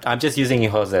 Like I'm just using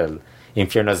Hijos del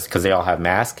Infierno because they all have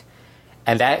mask.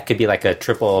 And that could be like a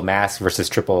triple mask versus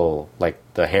triple, like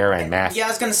the hair and mask. Yeah, I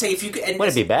was gonna say if you could,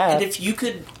 wouldn't be bad. And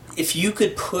if you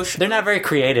could push, they're not very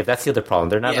creative. That's the other problem.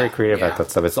 They're not very creative at that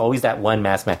stuff. It's always that one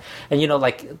mask man. And you know,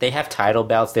 like they have title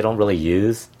belts they don't really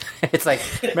use. It's like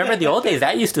remember the old days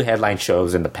that used to headline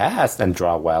shows in the past and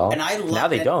draw well. And now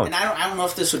they don't. And I don't know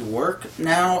if this would work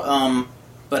now.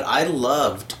 But I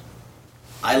loved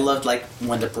like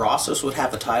when the Brazos would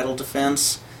have a title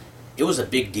defense. It was a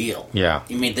big deal. Yeah.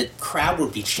 I mean, the crowd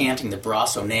would be chanting the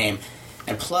Brasso name.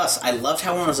 And plus, I loved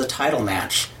how when it was a title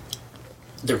match,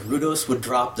 the Rudos would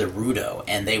drop the Rudo,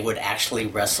 and they would actually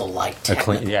wrestle like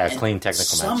technical. Clean technical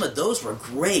Some match. of those were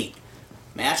great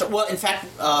matches. Well, in fact,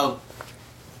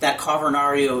 that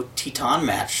Cavernario Titan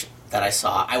match that I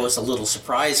saw, I was a little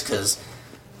surprised because,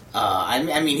 I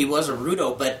mean, he was a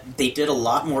Rudo, but they did a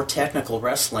lot more technical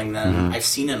wrestling than I've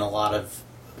seen in a lot of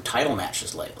title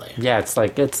matches lately. Yeah, it's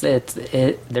like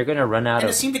they're gonna run out and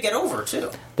it seemed to get over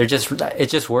too. It just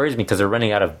worries me because they're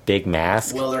running out of big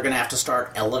masks. Well, they're gonna have to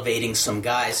start elevating some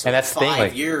guys. So and that's the thing.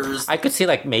 Like, years, I could see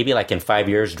like maybe like in 5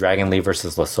 years, Dragon Lee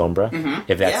versus La Sombra,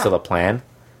 if that's still a plan.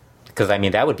 Because I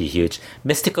mean that would be huge.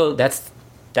 Mystico, that's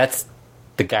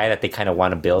the guy that they kind of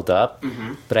want to build up.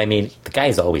 But I mean the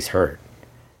guy's always hurt.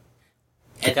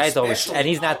 The guy's always, and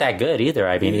he's not that good either.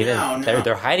 I mean,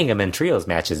 they're hiding him in trios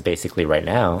matches basically right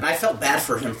now. And I felt bad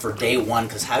for him for day one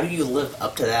because how do you live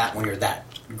up to that when you're that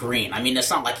green? I mean,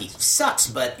 it's not like he sucks,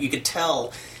 but you could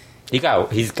tell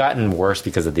he's gotten worse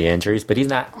because of the injuries, but he's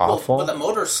not awful. Well, the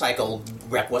motorcycle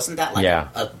wreck wasn't that like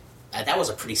that was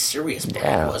a pretty serious break,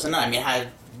 wasn't it? I mean,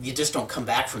 you just don't come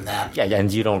back from that. Yeah,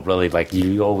 and you don't really like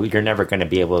you're never going to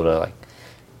be able to like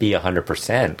be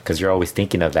 100% because you're always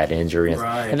thinking of that injury,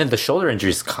 and then the shoulder injury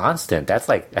is constant. That's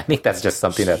like I think that's just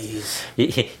something that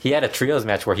he had a trios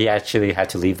match where he actually had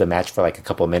to leave the match for like a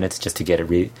couple of minutes just to get it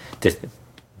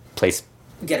pulled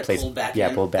back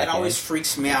in. Pulled back. That always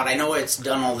freaks me out. I know it's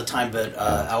done all the time, but it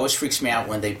always freaks me out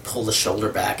when they pull the shoulder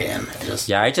back in.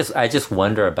 I just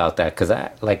wonder about that because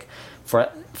I like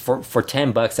for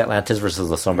 $10 Atlantis versus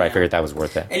La Sombra, I figured that was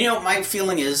worth it. And you know, my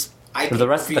feeling is. The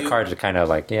rest of the cards are kind of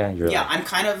like, I'm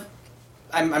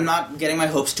not getting my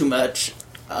hopes too much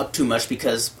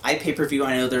because pay-per-view,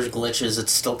 I know there's glitches,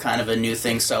 it's still kind of a new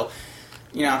thing, so,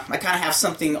 you know, I kind of have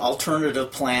something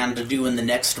alternative planned to do in the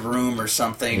next room or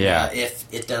something, if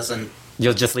it doesn't...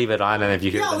 You'll just leave it on, and if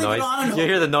you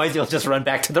hear the noise, you'll just run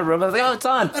back to the room and like, oh, it's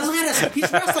on! Atlantis, he's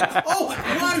wrestling! Oh,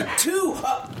 1, 2...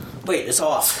 wait, it's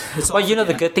off.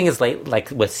 The good thing is,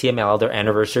 like with CMLL, their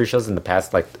anniversary shows in the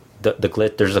past, like, the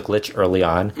glitch, there's a glitch early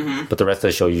on, but the rest of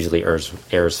the show usually airs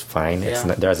fine. There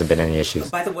hasn't been any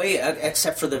issues. By the way,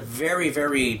 except for the very,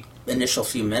 very initial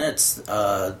few minutes,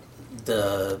 the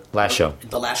last show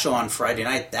on Friday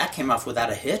night, that came off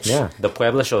without a hitch. Yeah, the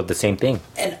Puebla show, the same thing.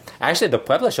 And actually, the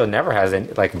Puebla show never has any,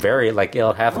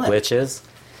 it'll have glitches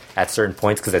at certain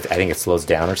points because I think it slows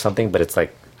down or something, but it's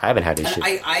like, I haven't had issues.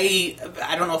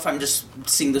 I don't know if I'm just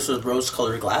seeing this with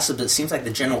rose-colored glasses, but it seems like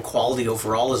the general quality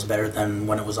overall is better than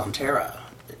when it was on Terra.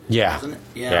 Yeah. Doesn't it?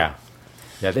 Yeah.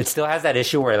 It still has that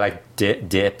issue where it like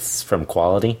dips from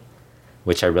quality,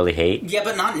 which I really hate. Yeah,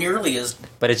 but not nearly as...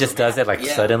 But it just does it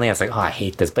suddenly. It's like, oh, I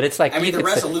hate this. But it's like... I mean, the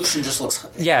resolution just looks...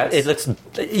 Yeah, it looks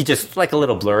just like a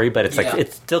little blurry, but it's like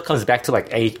it still comes back to like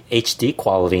HD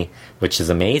quality, which is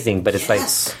amazing. But it's like...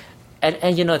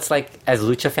 And you know, it's like as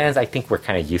Lucha fans, I think we're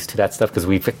kind of used to that stuff because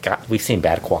we've seen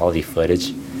bad quality footage.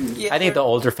 Yeah, I think the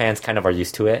older fans kind of are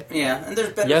used to it. Yeah, and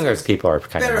there's younger people are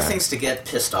kind of better things to get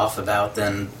pissed off about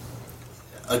than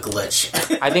a glitch.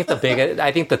 I think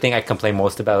the thing I complain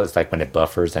most about is like when it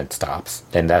buffers and stops.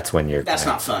 Then that's when you're. That's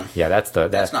not fun. Yeah, that's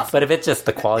not fun. But if it's just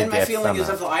the quality, and my feeling is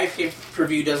if the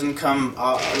pay-per-view doesn't come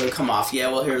off,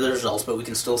 well, here are the results, but we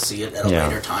can still see it at a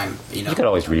later time. You could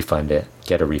always refund it,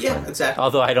 get a refund. Yeah, exactly.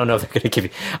 Although I don't know if they're going to give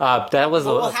you.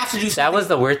 We'll have to do something. That was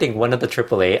the weird thing. One of the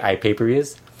AAA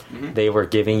pay-per-views, they were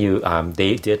giving you.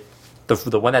 They did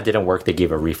the one that didn't work, they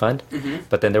gave a refund. Mm-hmm.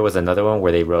 But then there was another one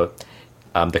where they wrote,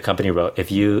 the company wrote,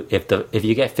 if you get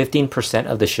 15%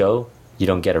 of the show, you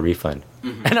don't get a refund.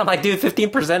 Mm-hmm. And I'm like, dude,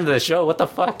 15% of the show, what the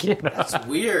fuck? You know? That's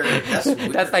weird. That's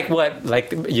weird. That's like what?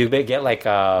 Like you may get like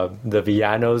the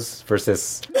Villanos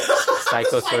versus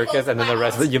Psycho Circus, and then the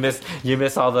rest of it, you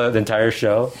miss all the entire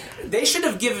show. They should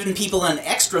have given people an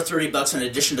extra $30 in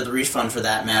addition to the refund for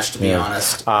that match, to be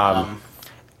honest.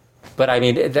 But I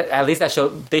mean, at least that show,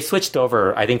 they switched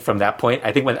over. I think from that point,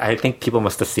 I think people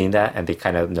must have seen that and they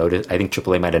kind of noticed. I think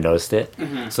AAA might have noticed it,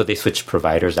 so they switched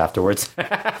providers afterwards.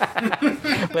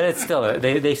 But it's still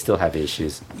they still have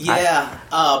issues. Yeah,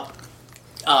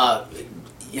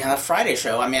 the Friday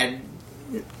show. I mean,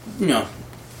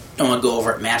 don't want to go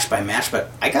over it match by match,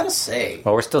 but I gotta say,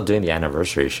 well, we're still doing the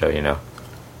anniversary show, you know.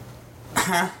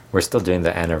 We're still doing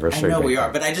the anniversary. I know we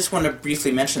are, but I just want to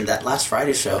briefly mention that last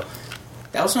Friday show.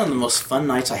 That was one of the most fun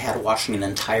nights I had watching an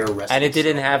entire wrestling. And it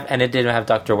didn't have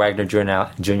Dr. Wagner Jr.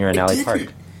 and Alley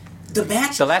Park. The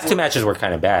last two matches were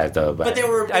kind of bad, though. But they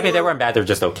weren't bad. They're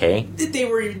just okay.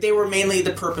 They were mainly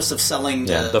the purpose of selling.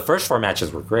 The first 4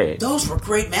 matches were great. Those were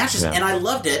great matches, and I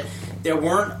loved it. There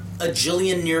weren't a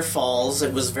jillion near falls.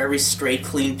 It was very straight,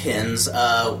 clean pins.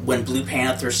 When Blue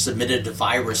Panther submitted to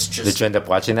Virus, did you end up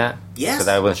watching that? Yes, because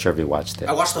I wasn't sure if you watched it.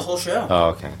 I watched the whole show. Oh,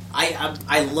 okay.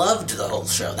 I loved the whole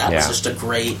show. That was just a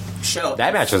great show.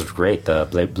 That match was great.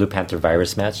 The Blue Panther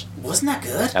Virus match. Wasn't that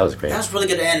good? That was great. That was really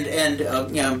good.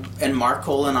 And Mark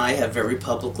Cole and I have very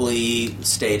publicly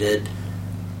stated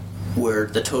we're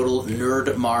the total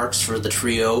nerd marks for the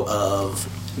trio of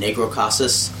Negro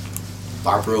Casas,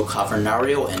 Barbaro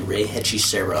Cavernario, and Rey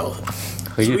Hechicero.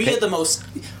 Three of the most...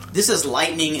 This is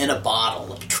lightning in a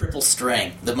bottle, triple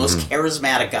strength. The most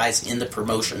charismatic guys in the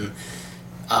promotion.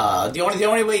 The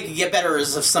only way you could get better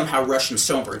is if somehow Russian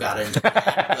Somber got into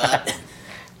that.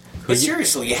 But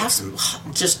seriously, you have some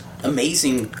just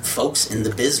amazing folks in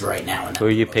the biz right now. Who are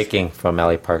you picking from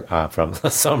LA Park? From La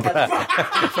Sombra.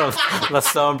 From La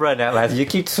Sombra and Atlantis. You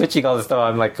keep switching all this stuff.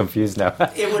 I'm like confused now.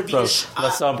 It would be from La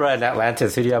Sombra and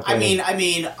Atlantis. Who do you have winning? I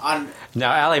mean, on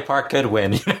now LA Park could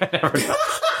win. You never know.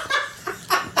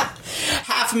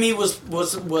 Half of me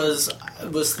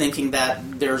was thinking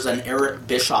that there's an Eric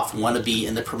Bischoff wannabe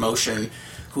in the promotion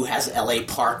who has LA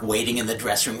Park waiting in the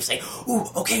dressing room saying, "Ooh,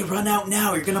 okay, run out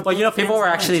now. You're gonna." Well, people were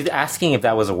actually asking if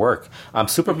that was a work.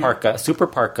 Super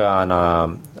Park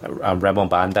on Ramon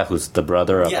Banda, who's the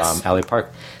brother of LA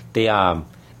Park. They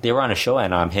were on a show,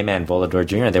 and him and Volador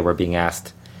Jr. They were being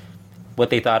asked what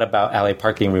they thought about LA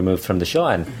Park being removed from the show,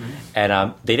 and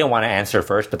they didn't want to answer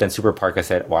first. But then Super Parka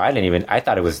said, "Well, I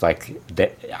thought it was I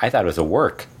thought it was a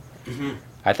work." Mm-hmm.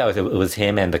 I thought it was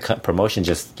him and the promotion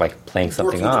just like playing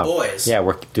something off. The boys. Yeah,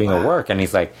 we're doing a work, and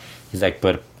he's like,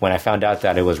 but when I found out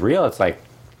that it was real, it's like,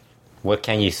 what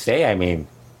can you say? I mean,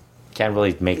 can't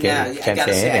really make it. Yeah, can't I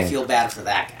gotta say, anything. I feel bad for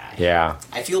that guy. Yeah,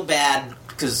 I feel bad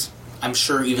because I'm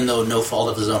sure, even though no fault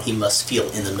of his own, he must feel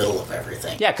in the middle of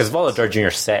everything. Yeah, because Volador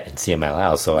Jr. set in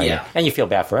CMLL, so I mean, and you feel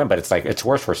bad for him, but it's like it's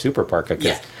worse for Super Parka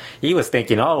because he was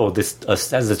thinking, this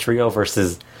as a trio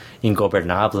versus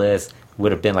Ingobernables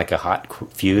would have been like a hot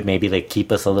feud, maybe they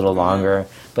keep us a little longer,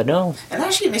 but no. And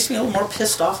actually, it makes me a little more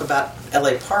pissed off about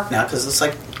LA Park now because it's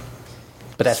like,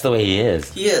 but that's the way he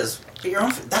is. He is.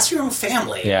 But that's your own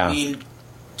family. Yeah. I mean,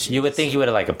 you would think he would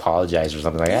have like apologized or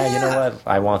something like, you know what?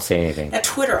 I won't say anything. At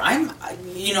Twitter,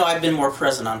 I've been more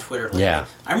present on Twitter lately. Yeah.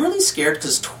 I'm really scared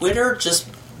because Twitter just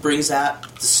brings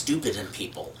out the stupid in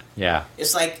people. Yeah.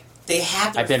 It's like they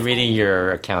have. I've been reading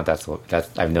your account. That's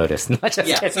I've noticed. Not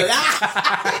just kidding.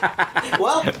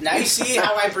 Well, now you see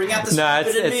how I bring out the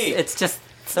stupid in me. It's just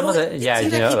some of the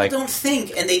people don't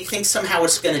think, and they think somehow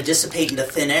it's going to dissipate into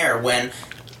thin air when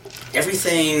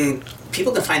everything.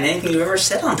 People can find anything you've ever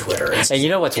said on Twitter. And you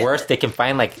know what's worse? They can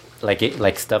find like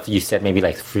stuff you said maybe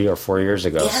like 3 or 4 years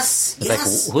ago. Yes, it's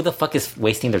like, who the fuck is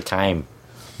wasting their time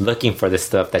looking for this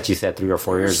stuff that you said 3 or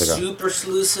 4 years ago? Super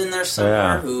sleuths in there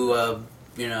somewhere who,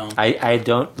 I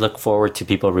don't look forward to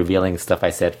people revealing stuff I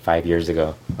said 5 years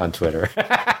ago on Twitter.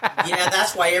 Yeah,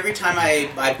 that's why every time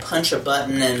I punch a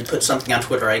button and put something on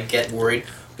Twitter, I get worried.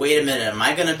 Wait a minute, am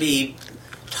I going to be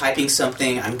typing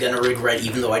something I'm going to regret,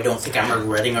 even though I don't think I'm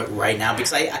regretting it right now?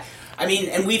 Because I mean,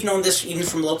 and we've known this even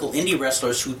from local indie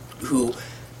wrestlers who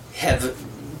have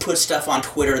put stuff on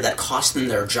Twitter that cost them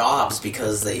their jobs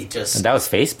because they just... And that was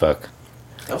Facebook.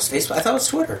 That was Facebook? I thought it was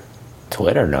Twitter.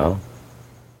 Twitter, no.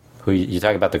 Who, you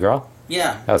talking about the girl?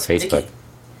 Yeah. That was Facebook. Nikki.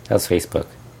 That was Facebook.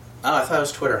 Oh, I thought it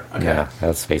was Twitter. Okay. Yeah, that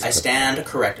was Facebook. I stand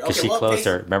corrected. Because she closed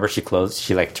her... Remember she closed...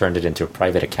 She turned it into a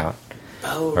private account.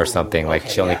 or something. Like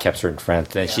she only yeah. kept certain friends.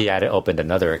 Then she had opened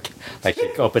another, like she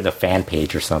opened a fan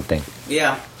page or something.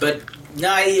 Yeah, but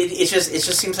no, it just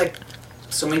seems like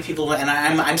so many people, and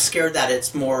I'm scared that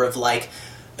it's more of like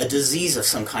a disease of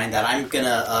some kind that I'm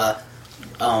gonna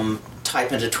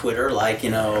type into Twitter, like,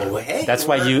 hey,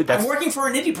 I'm working for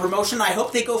an indie promotion. I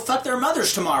hope they go fuck their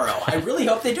mothers tomorrow. I really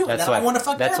hope they do. And then I want to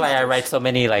fuck. That's why I write so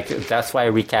many. Like that's why I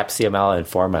recap CML and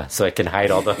Forma, so I can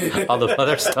hide all the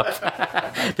other stuff.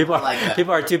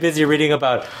 People are too busy reading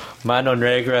about Mano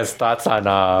Negra's thoughts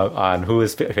on who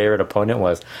his favorite opponent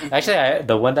was. Actually,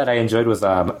 the one that I enjoyed was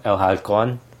El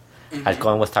Halcon.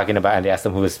 Halcon was talking about, and they asked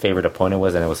him who his favorite opponent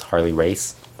was, and it was Harley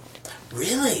Race.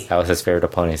 Really? That was his favorite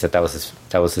opponent. He said that was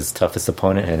his toughest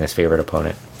opponent and his favorite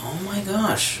opponent. Oh my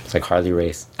gosh! It's like Harley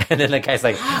Race, and then the guy's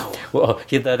like, wow. Well,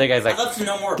 the other guy's like, I'd love to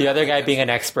know more. The other guy being an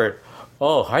expert.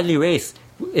 Oh, Harley Race,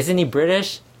 isn't he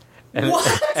British? And,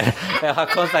 what? And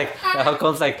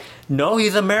Halcon's like, no,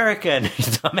 he's American.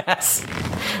 He's dumbass.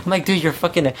 I'm like, dude, you're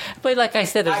fucking. But like I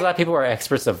said, there's a lot of people who are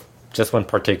experts of just one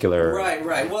particular.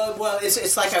 Right. Well,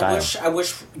 it's like style. I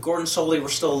wish Gordon Soley were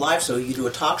still alive so he could do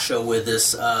a talk show with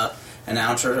this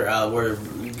announcer where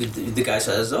the guy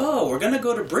says, "Oh, we're going to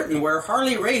go to Britain where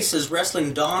Harley Race is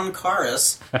wrestling Don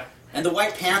Carus and the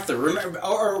White Panther." Remember,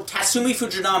 or Tatsumi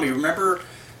Fujinami. Remember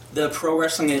the Pro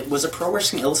Wrestling? Was it Pro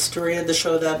Wrestling Illustrated, the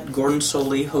show that Gordon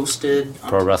Soley hosted?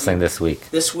 Pro Wrestling This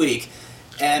Week.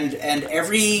 And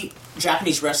every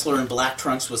Japanese wrestler in black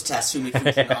trunks was Tatsumi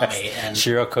Fujinami. And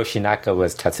Shiro Koshinaka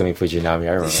was Tatsumi Fujinami.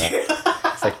 I remember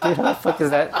that. It's like, dude, how the fuck is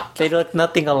that? They look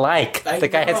nothing alike. The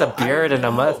guy has a beard and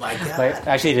a mustache. Oh my God. Like,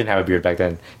 actually, he didn't have a beard back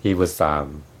then. He was,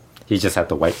 he just had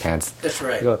the white pants. That's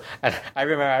right. And I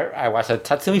remember I watched that.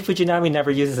 Tatsumi Fujinami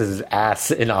never uses his ass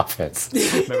in offense.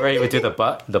 Remember he would do the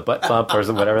butt bump or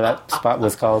whatever that spot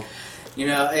was called?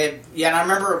 And I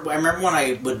remember when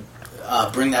I would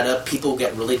bring that up, people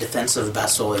get really defensive about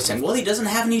Soley, saying, well, he doesn't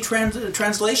have any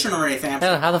translation or anything.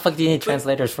 How the fuck do you need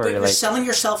translators for? But you're selling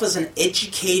yourself as an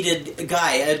educated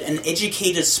guy, an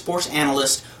educated sports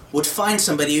analyst would find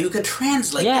somebody who could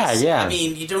translate this. Yeah. I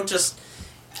mean, you don't just...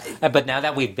 But now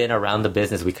that we've been around the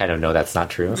business, we kind of know that's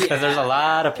not true. Because there's a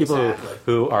lot of people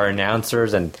who are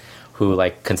announcers and who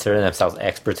like consider themselves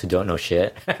experts who don't know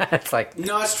shit. It's like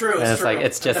no, it's true. It's like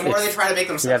it's just the more they try to make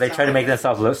themselves they try to make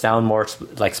themselves sound more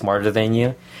like smarter than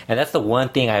you, and that's the one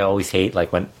thing I always hate.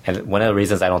 Like one of the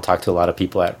reasons I don't talk to a lot of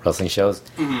people at wrestling shows.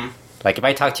 Mm-hmm. Like if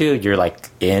I talk to you, you're like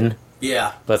in.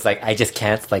 Yeah. But it's like I just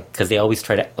can't because they always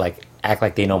try to like act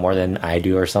like they know more than I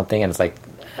do or something, and it's like.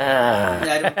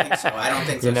 I don't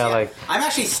think so. Like I'm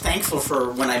actually thankful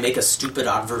for when I make a stupid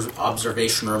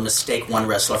observation or mistake one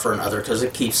wrestler for another because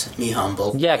it keeps me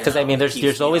humble. Yeah, because I mean,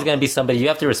 there's always going to be somebody you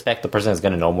have to respect the person that's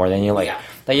going to know more than you. Like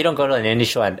you don't go to an indie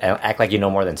show and act like you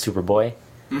know more than Superboy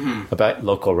about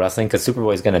local wrestling because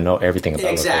Superboy is going to know everything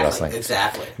about local wrestling.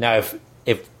 Exactly. Now,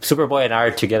 if Superboy and I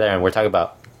are together and we're talking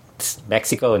about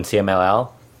Mexico and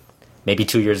CMLL, maybe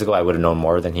 2 years ago I would have known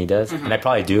more than he does, and I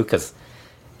probably do because.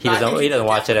 He doesn't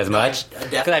watch it as much.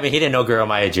 Because, I mean, he didn't know Guru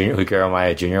Maya Jr., who Guru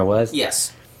Maya Jr. was.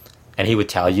 Yes. And he would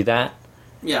tell you that.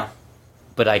 Yeah.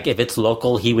 But, like, if it's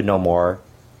local, he would know more.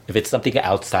 If it's something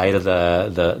outside of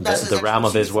the realm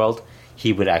of his world,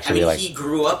 he would actually, he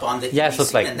grew up on the so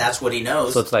it's like, and that's what he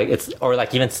knows. So it's like, or,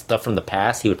 like, even stuff from the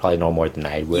past, he would probably know more than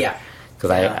I would. Yeah.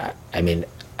 Because, I mean,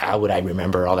 how would I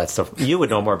remember all that stuff? You would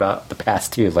know more about the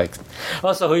past, too. Like,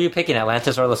 so who are you picking,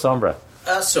 Atlantis or La Sombra?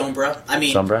 Sombra. I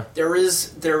mean, Sombra?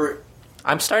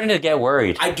 I'm starting to get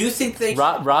worried. I do think they...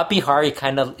 Rob Bihari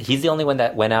he's the only one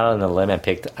that went out on the limb and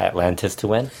picked Atlantis to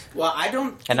win. Well, I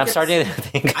don't... And I'm starting to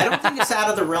think... I don't think it's out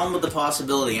of the realm of the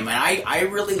possibility. I mean, I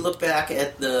really look back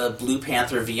at the Blue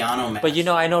Panther Viano match. But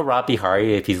I know Rob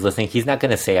Bihari, if he's listening, he's not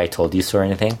going to say I told you so or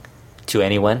anything to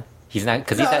anyone. He's not...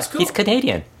 Because he's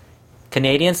Canadian.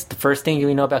 Canadians, the first thing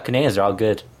you know about Canadians, they're all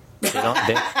good.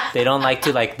 They don't like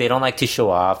to show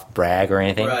off, brag, or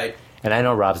anything. Right. And I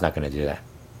know Rob's not going to do that.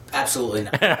 Absolutely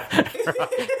not.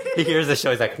 He hears the show,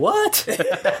 he's like, "What?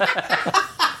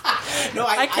 No,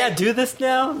 I can't do this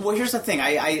now." Well, here's the thing.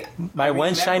 My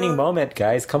one shining moment,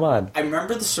 guys. Come on. I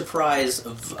remember the surprise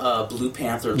of Blue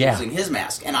Panther losing his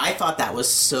mask, and I thought that was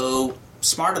so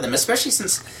smart of them, especially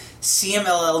since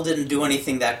CMLL didn't do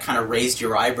anything that kind of raised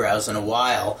your eyebrows in a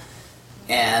while,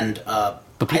 and.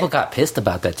 But people got pissed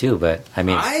about that too. But I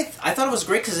mean, I thought it was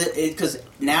great because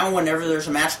now whenever there's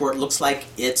a match where it looks like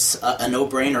it's a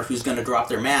no-brainer who's going to drop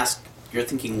their mask, you're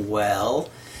thinking,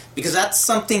 well, because that's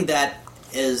something that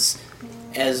is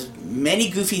as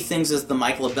many goofy things as the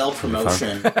Michael Abel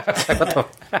promotion.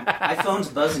 My phone's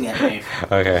buzzing at me.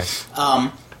 Okay.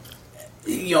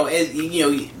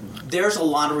 there's a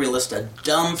laundry list of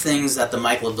dumb things that the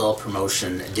Michael Abdul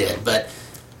promotion did, but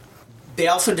they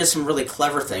also did some really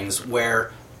clever things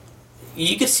where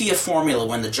you could see a formula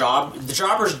when the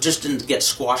jobbers just didn't get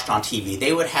squashed on TV.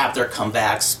 They would have their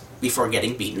comebacks before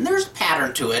getting beaten. There's a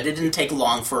pattern to it. It didn't take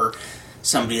long for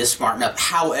somebody to smarten up.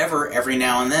 However, every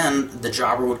now and then, the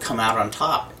jobber would come out on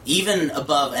top, even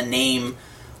above a name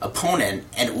opponent,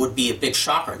 and it would be a big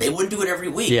shocker. They wouldn't do it every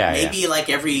week. Maybe like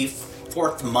every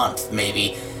fourth month,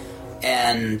 maybe.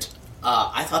 And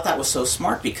I thought that was so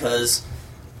smart because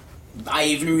I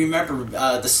even remember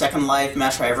the second live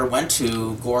match I ever went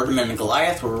to, Gordon and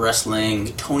Goliath were wrestling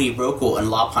Tony Rocco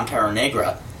and La Pantera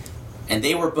Negra. And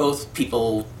they were both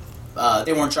people,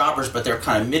 they weren't jobbers, but they were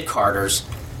kind of mid-carders.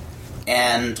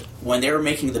 And when they were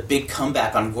making the big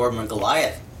comeback on Gordon and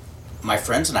Goliath, my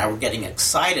friends and I were getting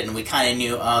excited, and we kind of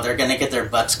knew, they're going to get their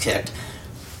butts kicked.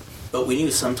 But we knew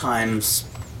sometimes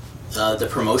the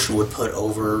promotion would put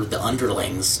over the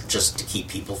underlings just to keep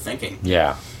people thinking.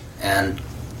 Yeah. And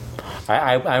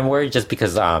I'm worried just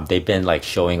because they've been like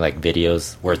showing like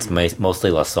videos where it's mostly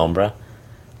La Sombra,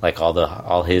 like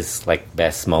all his like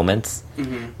best moments,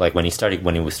 like when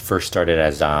he was first started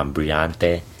as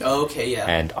Brillante. Oh, okay, yeah.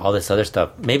 And all this other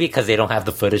stuff. Maybe because they don't have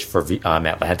the footage for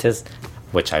Atlantis,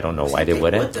 which I don't know why they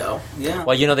wouldn't. Would, though. Yeah.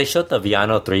 Well, they showed the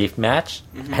Viano 3 match,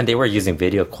 and they were using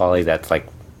video quality that's like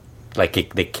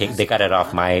they got it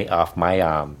off my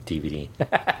DVD.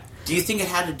 Do you think it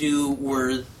had to do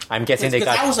with? I'm guessing they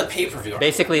got that was a pay-per-view.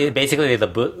 Basically,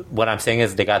 what I'm saying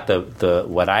is they got the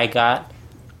what I got.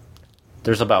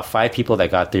 There's about 5 people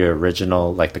that got the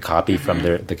original, like the copy from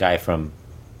the guy from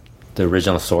the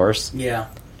original source. Yeah.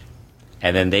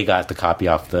 And then they got the copy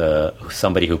off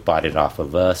somebody who bought it off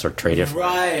of us or traded.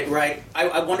 Right.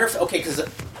 I wonder if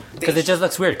because it just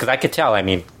looks weird. Because I could tell. I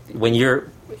mean, when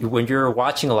you're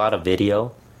watching a lot of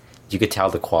video, you could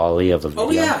tell the quality of the video.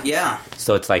 Oh yeah.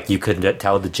 So it's like you could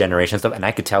tell the generation stuff, and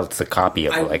I could tell it's a copy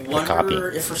of the copy.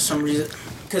 If for some reason,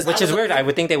 which is weird. I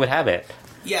would think they would have it.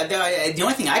 Yeah, the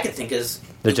only thing I could think is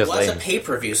it was a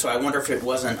pay-per-view, so I wonder if it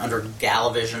wasn't under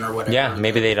Galavision or whatever. Yeah,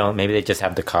 maybe they don't. Maybe they just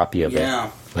have the copy of it.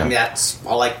 Yeah, I mean that's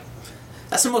all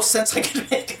that's the most sense I can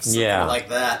make of something like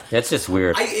that. That's just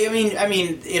weird. I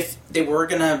mean, if they were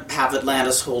gonna have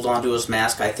Atlantis hold on to his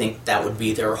mask, I think that would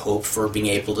be their hope for being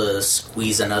able to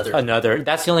squeeze another.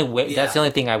 That's the only way. Yeah. That's the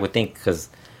only thing I would think because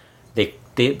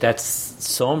that's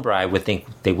Sombra. I would think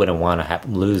they wouldn't want to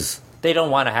lose. They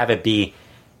don't want to have it be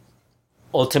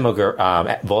Ultimo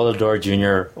Volador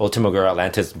Jr., Ultimo Girl,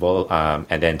 Atlantis,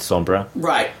 and then Sombra.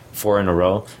 Right. 4 in a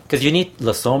row. Because you need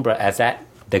La Sombra as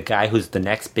the guy who's the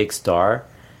next big star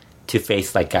to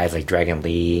face like guys like Dragon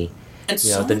Lee. And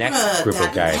Sombra, the next group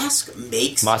of guys. Mask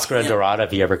makes Mascara Dorada,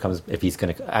 if he's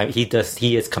gonna,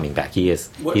 he is coming back. He's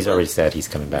already said he's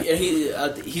coming back. Yeah,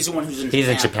 he's the one who's in Japan. He's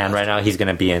in Japan right now. He's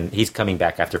gonna be he's coming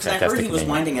back after Fantastic Mania. I heard he was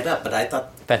winding it up, but I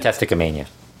thought Fantastic Mania.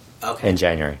 Okay. In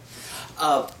January.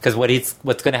 Because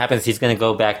what's going to happen is he's going to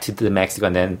go back to Mexico,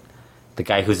 and then the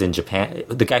guy who's in Japan,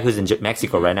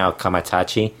 Mexico right now,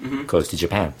 Kamatachi, goes to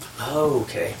Japan. Oh,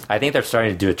 okay. I think they're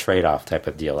starting to do a trade-off type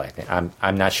of deal. I think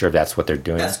I'm not sure if that's what they're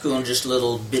doing. That's cool, and just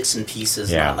little bits and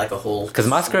pieces, not like a whole. Because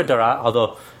Mascara Dorada,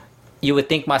 although you would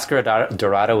think Mascara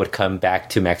Dorada would come back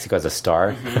to Mexico as a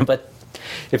star, but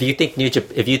if you think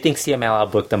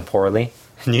CMLL booked them poorly,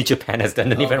 New Japan has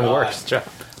done an even worse job.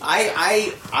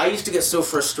 I used to get so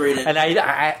frustrated, and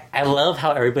I love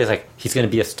how everybody's like he's going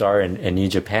to be a star in New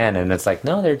Japan, and it's like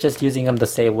no, they're just using him the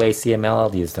same way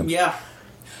CMLL used him. Yeah,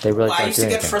 they really. I used to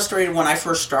get frustrated when I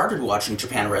first started watching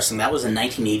Japan wrestling. That was in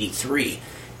 1983,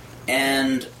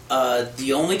 and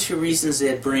the only 2 reasons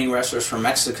they'd bring wrestlers from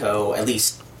Mexico, at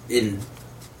least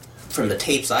from the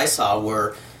tapes I saw,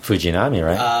 were Fujinami,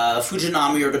 right?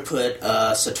 Fujinami, or to put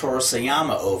Satoru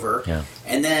Sayama over. Yeah.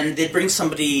 And then they'd bring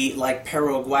somebody like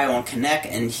Pero Aguayo and Connect,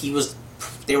 and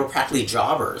they were practically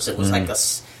jobbers. It was like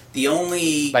the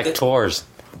only... Like tours.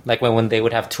 Like when they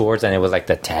would have tours and it was like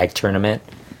the tag tournament.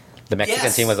 The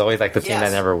Mexican team was always like the team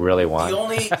that never really won. The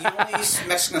only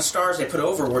Mexican stars they put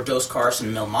over were Dos Carson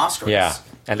and Mil Mascaras. Yeah,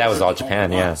 and that was all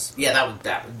Japan, yeah. Yeah,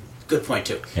 that good point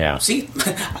too. Yeah. See,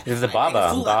 it's the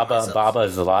Baba. Baba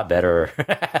is a lot better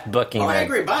booking. Oh, I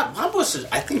agree. Baba was,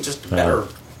 I think, just better.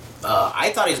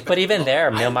 I thought he was better. But even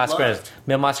there, Mil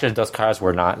Mascaras and Dos Caras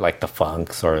were not like the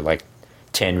Funks or like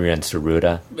Tenryu and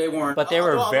Saruta. They weren't. But they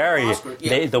were very.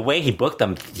 The way he booked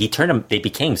them, he turned them. They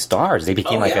became stars. They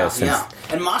became And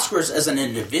Mascaras as an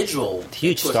individual,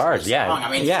 huge stars. Yeah. Strong.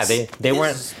 I mean, they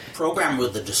weren't. His program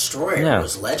with the Destroyer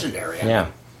was legendary.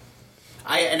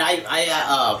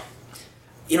 I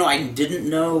didn't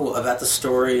know about the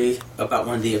story about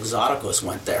when the Exoticos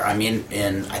went there. I mean,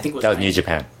 I think it was... That was New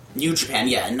Japan. New Japan,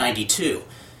 in '92,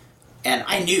 and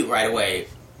I knew right away,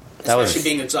 That was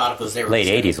especially being Exoticos, they were late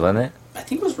 '80s, wasn't it? I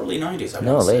think it was early '90s.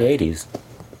 No, late '80s.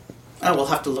 Oh, we'll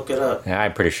have to look it up. Yeah,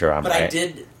 I'm pretty sure I'm But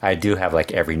right. I do have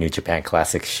like every New Japan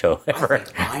Classic show ever.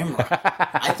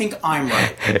 I think I'm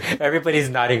right. Everybody's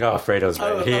nodding off. Fredo's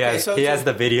right. Oh, he has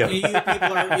the video. You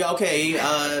people are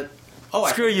okay.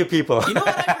 Screw you people. You know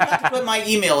what? I forgot to put my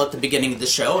email at the beginning of the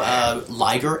show.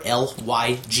 Liger,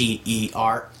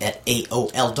 Lyger at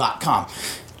AOL.com.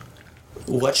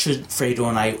 What should Fredo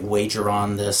and I wager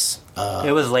on this?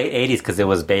 It was late '80s because it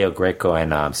was Bayo Greco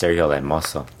and Sergio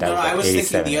Hermoso. I was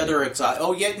thinking the other Exotic.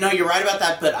 Oh yeah, no, you're right about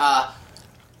that. But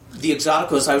the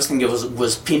Exoticos, I was thinking it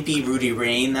was Pimpy, Rudy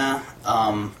Reina.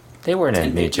 They weren't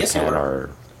in New Japan, or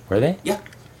were they? Yeah,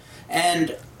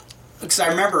 and because I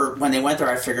remember when they went there,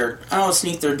 I figured, oh, it's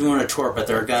neat they're doing a tour, but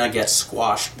they're gonna get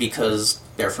squashed because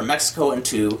they're from Mexico, and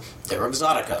two, they're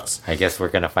Exoticos. I guess we're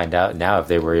gonna find out now if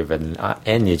they were even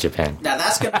in New Japan. Now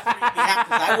that's gonna freak me out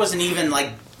because I wasn't even like.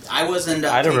 I wasn't.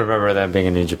 I don't remember them being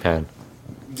in New Japan.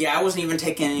 Yeah, I wasn't even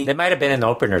taking any. They might have been in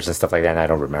openers and stuff like that, and I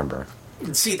don't remember.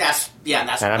 See, that's. And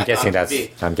I'm guessing that's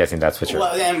what you're.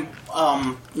 Well, then,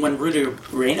 when Rudy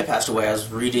Reina passed away, I was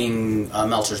reading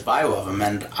Meltzer's bio of him,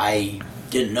 and I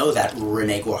didn't know that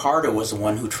Rene Guajardo was the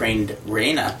one who trained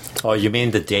Reina. Oh, you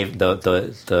mean the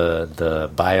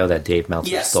bio that Dave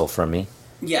Meltzer stole from me?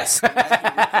 Yes.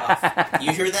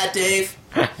 You hear that, Dave?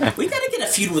 We got to get a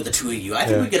feud with the two of you. I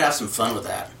think we could have some fun with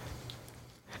that.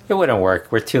 It wouldn't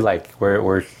work. We're too we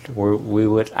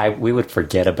would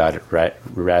forget about it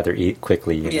rather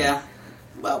quickly. You know?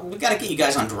 Well, we got to get you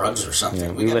guys on drugs or something.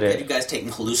 Yeah, we got to get you guys taking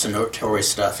hallucinatory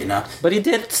stuff, you know. But he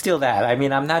did steal that. I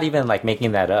mean, I'm not even like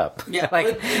making that up. Yeah,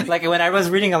 like when I was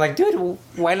reading, I'm like, dude,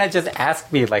 why not just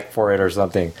ask me like for it or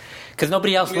something? Because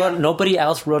nobody else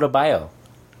wrote a bio.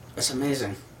 That's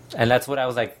amazing. And that's what I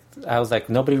was like.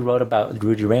 Nobody wrote about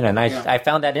Rudy Reina, and I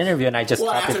found that interview, and I just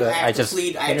copied it. I just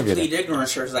plead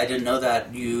ignorance because I didn't know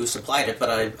that you supplied it,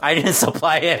 but I didn't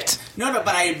supply it. No,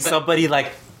 but somebody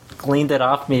like cleaned it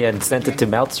off me and sent it to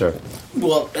Meltzer.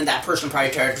 Well, and that person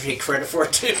probably tried to take credit for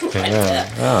it too.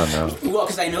 Oh no. Well,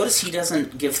 because I noticed he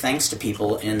doesn't give thanks to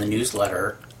people in the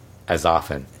newsletter as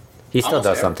often. He still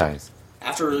does sometimes.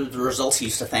 After the results, he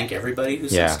used to thank everybody who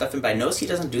sent stuff in, but I noticed he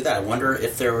doesn't do that. I wonder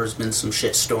if there has been some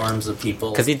shit storms of people.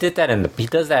 Because he did that he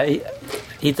does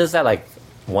that like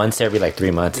once every like 3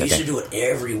 months. He used to do it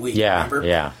every week. Yeah, remember?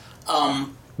 yeah.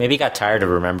 Maybe he got tired of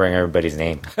remembering everybody's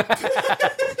name.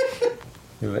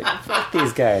 Like, fuck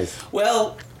these guys.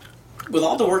 Well, with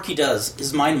all the work he does,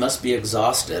 his mind must be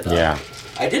exhausted. Yeah.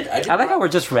 I like how we're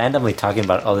just randomly talking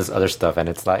about all this other stuff, and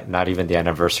it's like not even the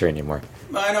anniversary anymore.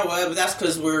 I know, but that's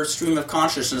because we're stream of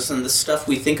consciousness, and the stuff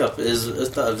we think of is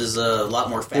a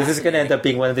lot more fascinating. This is going to end up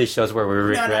being one of these shows where we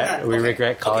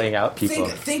regret calling out people.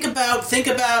 Think about.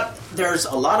 There's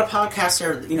a lot of podcasts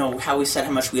there. You know how we said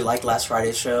how much we liked last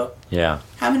Friday's show. Yeah.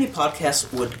 How many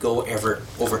podcasts would go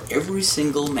over every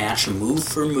single match, move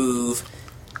for move?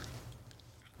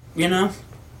 You know.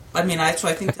 I mean, that's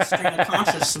why I think the stream of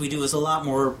consciousness we do is a lot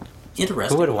more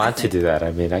interesting. Who would want to do that?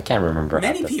 I mean, I can't remember.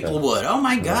 Many people would. Oh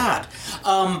my god!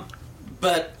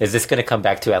 But is this going to come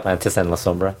back to Atlantis and La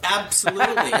Sombra?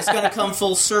 Absolutely, it's going to come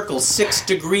full circle. 6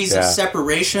 degrees of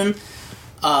separation.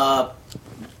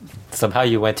 Somehow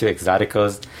you went to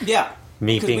Exoticos. Yeah.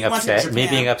 Me being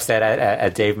upset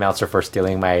at Dave Meltzer for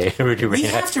stealing my Rudy Reina. We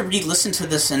have to re-listen to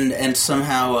this and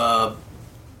somehow.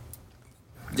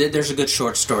 There's a good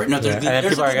short story. No, there's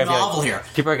a good novel here.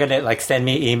 People are going to like send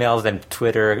me emails and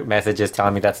Twitter messages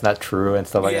telling me that's not true and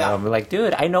stuff like that. I'm like,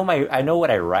 dude, I know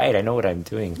what I write. I know what I'm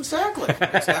doing. Exactly.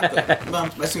 Well, I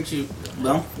think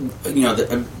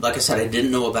like I said, I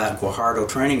didn't know about Guajardo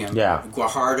training him. Yeah.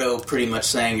 Guajardo pretty much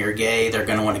saying you're gay, they're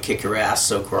going to want to kick your ass,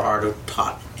 so Guajardo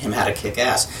taught him how to kick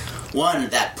ass. I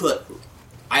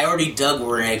already dug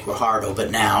Rene Guajardo, but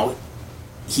now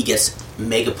he gets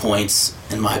mega points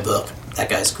in my book. That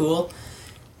guy's cool.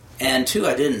 And 2,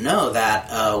 I didn't know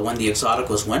that when the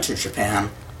Exoticos went to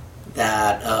Japan,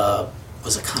 that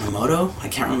was it Kanemoto? I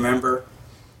can't remember.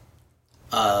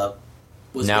 I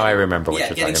remember what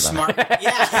you're talking smart. about.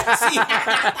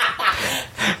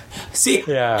 See,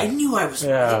 I knew I was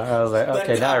right. I was like,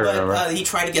 okay, now I remember. He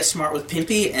tried to get smart with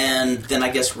Pimpy, and then I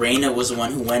guess Reina was the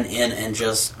one who went in and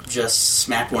just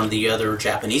smacked one of the other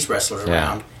Japanese wrestlers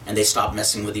around, and they stopped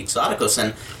messing with the Exoticos.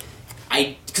 And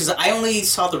because I only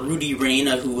saw the Rudy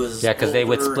Reina who was because they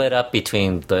would split up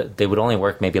between they would only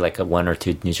work maybe like 1 or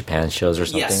 2 New Japan shows or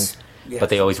something. Yes. But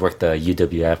they always worked the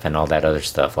UWF and all that other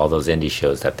stuff, all those indie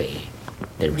shows that they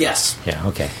They Yes. Yeah.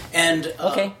 Okay. And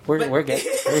Okay. We're good. We're good.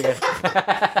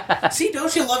 see,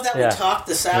 don't you love that Yeah. we talked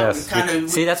this out Yes. and kind of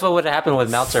See, that's what would happen with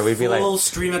Meltzer. We'd be like, full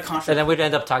stream of consciousness. and then we'd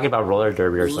end up talking about roller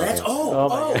derby or something. Let's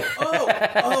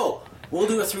we'll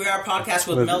do a 3-hour podcast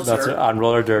with Meltzer Meltzer. on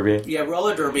roller derby. Yeah,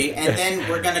 roller derby, and then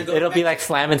we're gonna go. It'll be back- like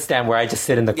Slam and Stam, where I just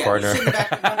sit in the Yeah, corner. you sit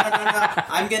back- no.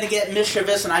 I'm gonna get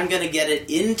mischievous, and I'm gonna get it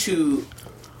into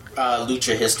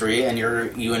lucha history, and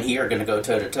you and he are gonna go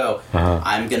toe to toe.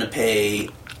 I'm gonna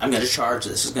charge.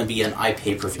 This is gonna be an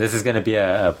iPay-per-view. This is going to be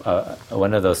a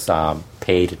one of those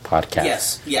paid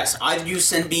podcasts. Yes. You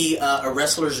send me a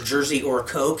wrestler's jersey or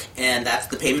Coke, and that's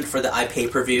the payment for the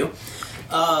iPay-per-view.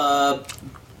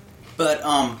 But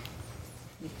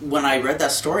when I read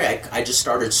that story, I just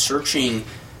started searching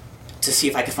to see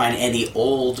if I could find any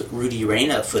old Rudy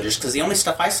Reyna footage, because the only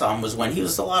stuff I saw him was when he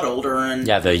was a lot older, and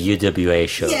Yeah, the UWA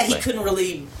show. yeah, he couldn't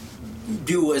really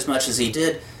do as much as he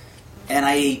did. And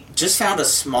I just found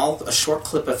a short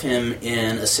clip of him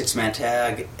in a 6-man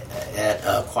tag at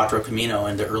Cuatro Camino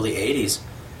in the early 80s.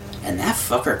 And that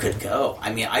fucker could go.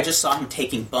 I mean, I just saw him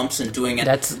taking bumps and doing it.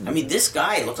 This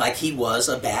guy looked like he was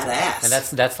a badass.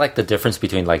 And that's like the difference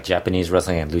between like Japanese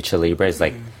wrestling and lucha libre. Is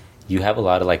like you have a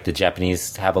lot of like the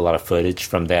Japanese have a lot of footage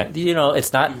from that. You know,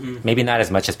 it's not maybe not as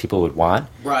much as people would want,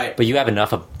 right? But you have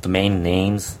enough of the main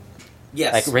names.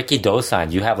 Yes, like Ricky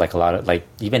Dosan. You have like a lot of like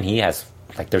even he has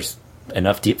like there's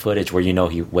enough deep footage where you know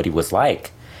what he was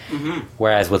like.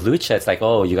 Whereas with lucha, it's like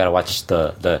you got to watch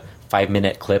the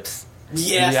 5-minute clips.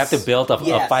 Yes. You have to build a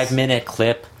 5-minute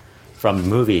clip from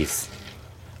movies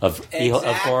of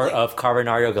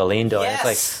Carbonario Galindo. Yes. And it's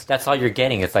like that's all you're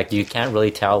getting. It's like you can't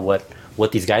really tell what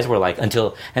these guys were like and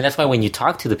that's why when you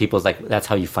talk to the people, it's like that's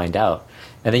how you find out.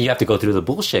 And then you have to go through the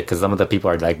bullshit because some of the people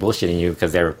are like bullshitting you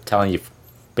because they're telling you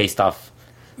based off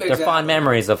their fond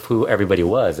memories of who everybody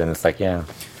was, and it's like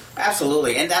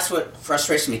Absolutely, and that's what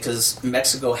frustrates me because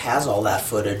Mexico has all that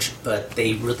footage, but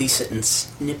they release it in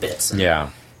snippets. And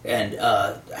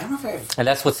I don't know if I've... And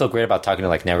that's what's so great about talking to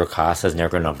like Negro Casas,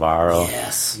 Negro Navarro.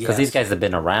 Yes. Because these guys have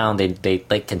been around. They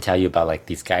like can tell you about like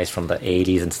these guys from the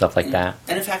 80s and stuff like that.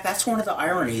 And in fact, that's one of the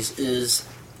ironies is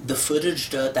the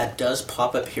footage that does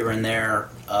pop up here and there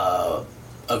of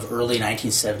early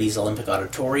 1970s Olympic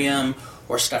Auditorium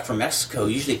or stuff from Mexico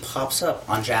usually pops up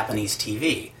on Japanese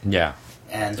TV. Yeah.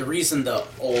 And the reason the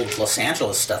old Los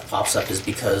Angeles stuff pops up is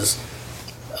because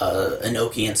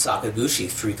Inoki and Sakaguchi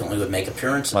frequently would make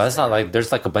appearances. Well, it's not like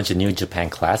there's like a bunch of New Japan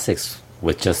classics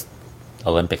with just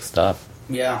Olympic stuff.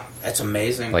 Yeah, that's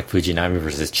amazing. Like Fujinami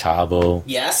versus Chavo.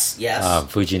 Yes.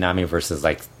 Fujinami versus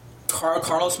like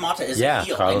Carlos Mata is a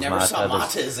heel. I never saw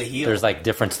Mata as a heel. There's like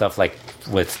different stuff like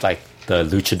with like the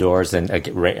luchadors and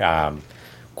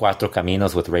Cuatro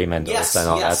Caminos with Rey Mendoza and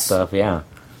all that stuff. Yeah.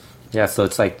 So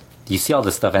it's like you see all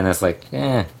this stuff and it's like,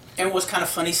 And it was kind of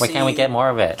funny. Why can't we get more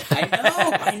of it?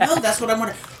 I know. That's what I'm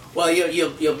wondering. Well,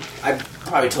 I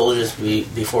probably told you this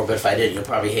before, but if I didn't, you'll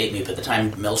probably hate me. But the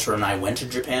time Meltzer and I went to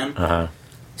Japan,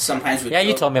 sometimes we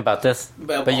you told me about this,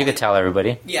 but you could tell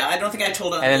everybody. Yeah, I don't think I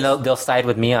told. And then they'll side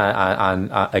with me on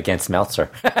against Meltzer.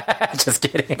 Just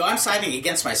kidding. No, I'm siding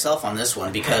against myself on this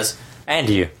one because. And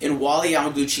you. In Wally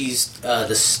Yamaguchi's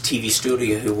this TV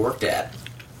studio he worked at.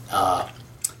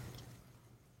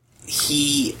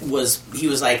 He was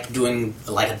like doing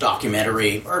like a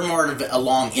documentary or more of a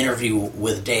long interview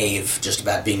with Dave, just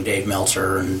about being Dave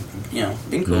Meltzer and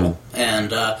being cool,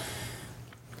 and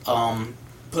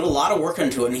put a lot of work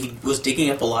into it. And he was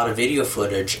digging up a lot of video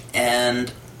footage,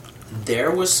 and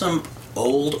there was some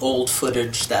old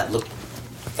footage that looked.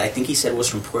 I think he said was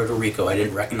from Puerto Rico. I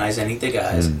didn't recognize any of the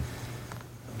guys,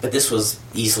 but this was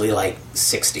easily like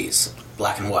 60s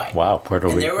black and white. Wow, Puerto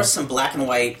Rico. And there was some black and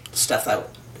white stuff that.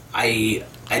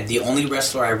 The only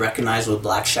wrestler I recognized was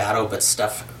Black Shadow, but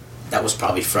stuff that was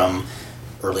probably from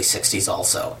early 60s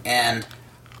also. And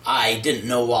I didn't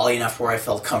know Wally enough where I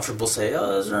felt comfortable saying,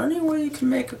 is there any way you can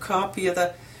make a copy of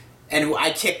that? And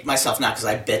I kicked myself now because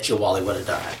I bet you Wally would have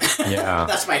done it. Yeah.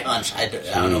 That's my hunch. I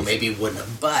don't know, maybe he wouldn't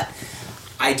have. But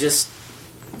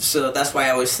so that's why I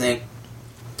always think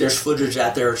there's footage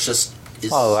out there, it's just,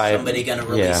 somebody going to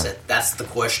release it? That's the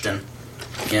question.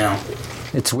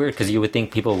 It's weird because you would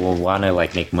think people will want to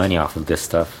like make money off of this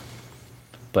stuff,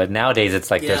 but nowadays it's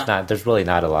like there's really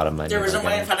not a lot of money. There was no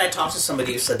way. In fact, I talked to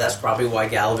somebody who said that's probably why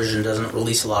Galavision doesn't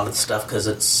release a lot of the stuff because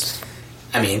it's,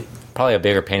 probably a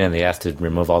bigger pain in the ass to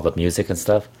remove all the music and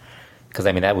stuff. Because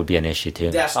that would be an issue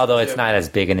too. Although it's not as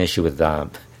big an issue with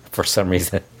for some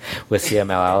reason with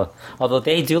CMLL. Although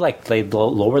they do they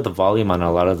lower the volume on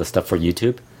a lot of the stuff for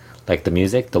YouTube, like the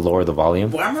music, to lower the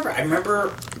volume. Well, I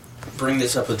remember bring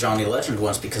this up with Johnny Legend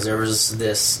once because there was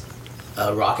this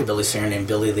a rockabilly singer named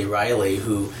Billy Lee Riley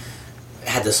who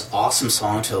had this awesome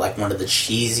song to like one of the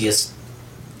cheesiest,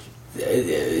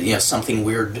 something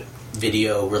weird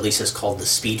video releases called The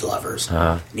Speed Lovers.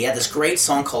 And he had this great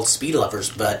song called Speed Lovers,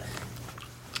 but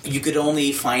you could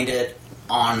only find it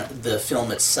on the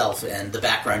film itself, and the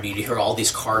background you'd hear all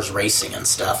these cars racing and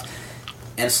stuff.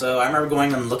 And so I remember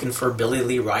going and looking for Billy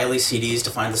Lee Riley CDs to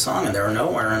find the song, and they were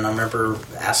nowhere. And I remember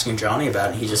asking Johnny about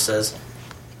it, and he just says,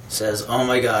 "Oh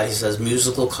my God," he says,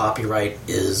 "musical copyright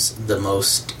is the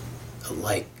most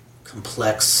like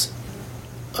complex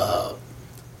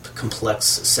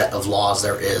set of laws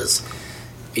there is.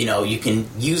 You can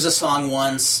use a song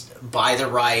once, buy the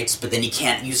rights, but then you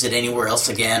can't use it anywhere else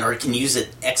again, or you can use it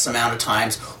X amount of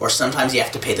times, or sometimes you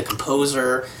have to pay the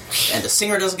composer, and the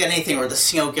singer doesn't get anything, or the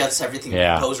singer gets everything, the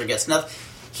composer gets nothing."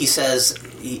 He says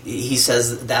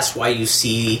that's why you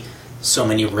see so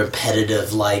many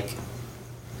repetitive, like,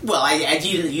 well, I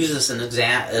didn't use this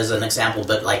as an example,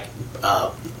 but like,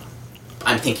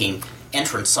 I'm thinking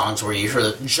entrance songs where you hear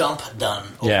the jump done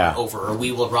over and over, or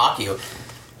We Will Rock You.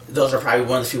 Those are probably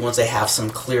one of the few ones they have some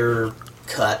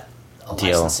clear-cut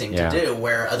licensing to do,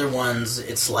 where other ones,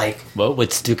 it's like... What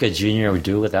would Stuka Jr.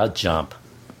 do without Jump?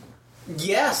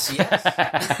 Yes.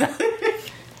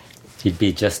 He'd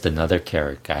be just another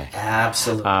carrot guy.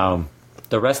 Absolutely.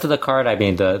 The rest of the card, I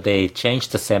mean, they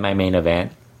changed the semi-main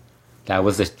event. That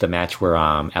was the match where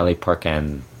LA Park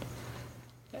and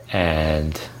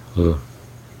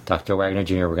Dr. Wagner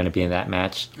Jr. were going to be in that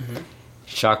match. Mm-hmm.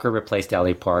 Shocker replaced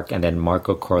LA Park, and then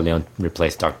Marco Corleone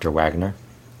replaced Dr. Wagner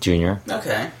Jr.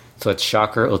 Okay. So it's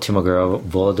Shocker, Ultimo Guerrero,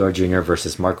 Volador Jr.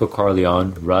 versus Marco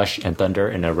Corleone, Rush, and Thunder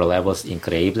in a Relevos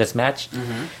Increíbles match.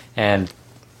 Mm-hmm. And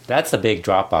that's a big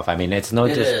drop-off. I mean, it's no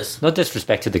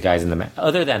disrespect to the guys in the match,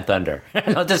 other than Thunder.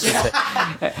 No disrespect.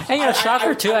 And,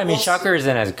 Shocker, too. I mean, Shocker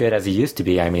isn't as good as he used to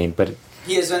be. I mean, but...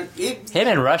 He isn't. Him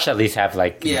and Rush at least have,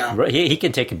 like... Yeah. He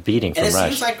can take a beating from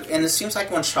Rush. It seems like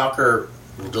when Shocker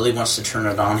really wants to turn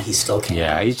it on, he still can.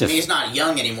 Yeah, he's not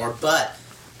young anymore, but...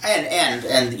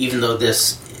 And even though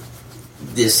this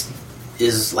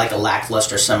is like a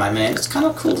lackluster semi-main, it's kind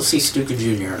of cool to see Stuka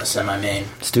Jr. in a semi-main.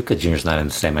 Stuka Jr.'s not in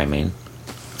the semi-main.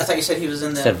 I thought you said he was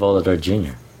in the... I said Volador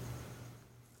Jr.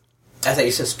 I thought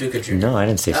you said Stuka Jr. No, I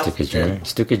didn't say Stuka Jr. Yeah.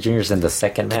 Stuka Jr.'s in the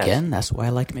second match. Again, that's why I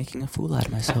like making a fool out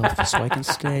of myself, so I can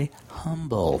stay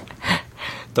humble.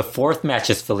 The fourth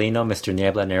match is Felino, Mr.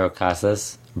 Niebla, Nero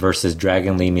Casas versus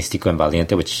Dragon Lee, Místico, and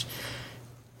Valiente, which...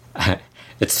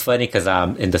 It's funny because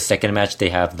in the second match they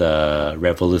have the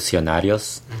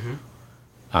Revolucionarios,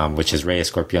 which is Rey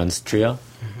Escorpion's trio,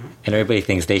 and everybody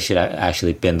thinks they should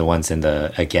actually been the ones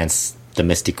against the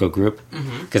Mystico group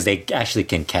because they actually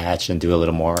can catch and do a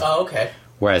little more. Oh, okay.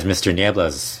 Whereas Mr.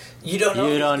 Niebla's, you don't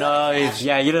know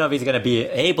if he's going to be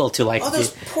able to like. Oh,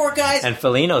 those poor guys. And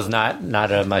Felino's not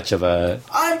much of a.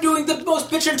 I'm doing the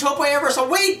most bitchin' tope ever. So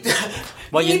wait.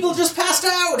 Well, People just passed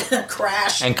out.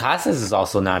 Crash. And Casas is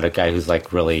also not a guy who's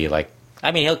like really like.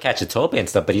 I mean, he'll catch a tope and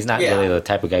stuff, but he's not really the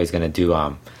type of guy who's going to do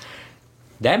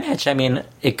that match. I mean,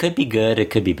 it could be good,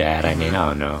 it could be bad. I mean, I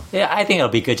don't know. Yeah, I think it'll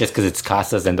be good just because it's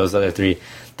Casas and those other three.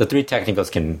 The three technicals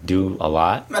can do a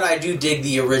lot. But I do dig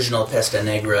the original Pesta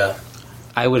Negra.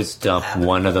 I would dump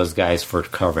one of those guys for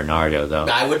Carbonario, though.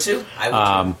 I would too.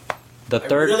 I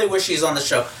really wish he's on the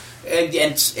show.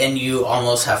 And you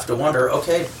almost have to wonder,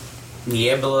 okay,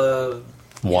 Niebla,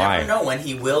 why? You never know when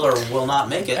he will or will not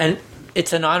make it. And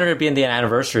it's an honor to be in the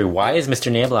anniversary. Why is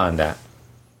Mr. Niebla on that?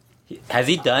 Has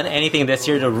he done anything this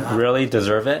year to really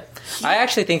deserve it? I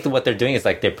actually think that what they're doing is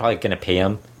like they're probably going to pay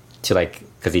him to like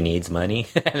because he needs money,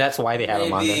 and that's why they have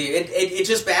him on there. It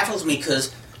just baffles me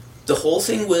because the whole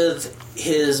thing with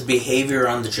his behavior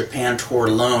on the Japan tour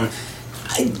alone.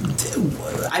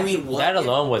 I mean, what? That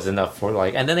alone was enough for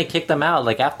like, and then they kicked him out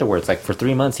like afterwards. Like for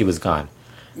 3 months, he was gone.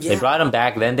 Yeah. They brought him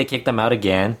back, then they kicked him out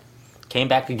again. Came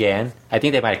back again. I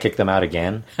think they might have kicked them out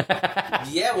again.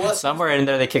 Yeah, well, somewhere in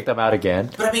there they kicked them out again.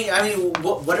 But I mean,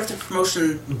 what if the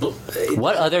promotion?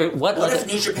 What if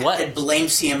New Japan had blamed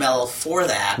CML for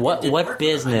that? What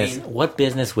business? I mean, what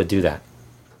business would do that?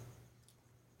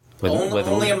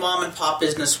 Only a mom and pop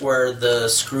business where the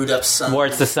screwed up son. Where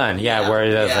it's the son, where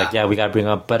it's like, we got to bring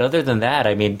up. But other than that,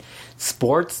 I mean,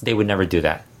 sports they would never do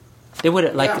that. They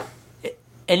would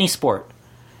any sport,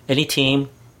 any team.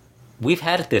 We've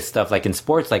had this stuff like in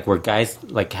sports, like where guys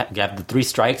like have the 3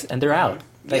 strikes and they're out.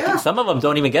 Like some of them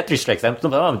don't even get 3 strikes. Some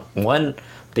of them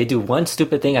they do one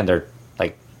stupid thing and they're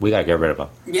like, we gotta get rid of them.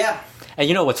 Yeah. And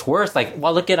you know what's worse? Like,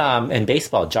 well, look at in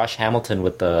baseball, Josh Hamilton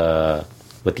with the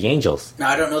Angels. No,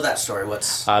 I don't know that story.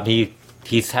 What's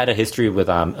he's had a history with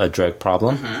a drug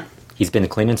problem. Mm-hmm. He's been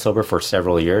clean and sober for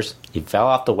several years. He fell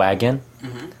off the wagon.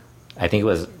 Mm-hmm. I think it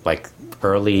was like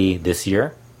early this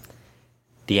year.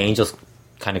 The Angels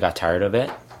kind of got tired of it.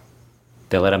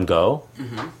 They let him go.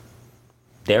 Mm-hmm.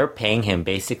 They're paying him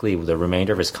basically the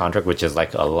remainder of his contract, which is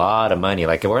like a lot of money.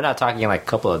 Like we're not talking like a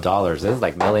couple of dollars. This is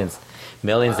like millions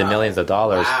and millions of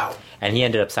dollars. Wow. And he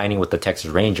ended up signing with the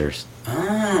Texas Rangers.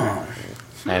 Oh.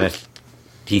 And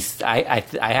I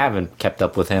haven't kept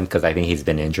up with him because I think he's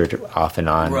been injured off and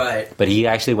on. Right. But he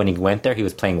actually, when he went there, he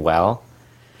was playing well.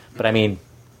 But I mean,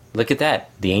 look at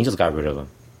that. The Angels got rid of him.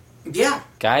 Yeah.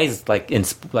 Guys, like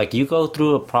you go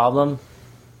through a problem.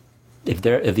 If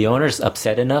the owner's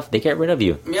upset enough, they get rid of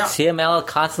you. Yeah. CML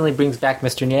constantly brings back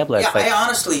Mr. Niebla. Yeah, I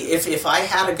honestly, if I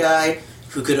had a guy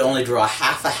who could only draw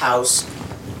half a house,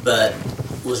 but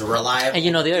was reliable.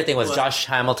 And the other thing was Josh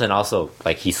Hamilton also,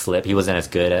 like, he slipped. He wasn't as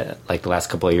good at like the last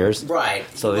couple of years. Right.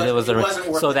 So it wasn't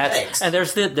worth so that's takes. And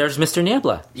there's Mr.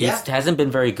 Niebla. Yeah. He hasn't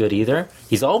been very good either.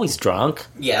 He's always drunk.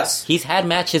 Yes. He's had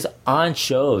matches on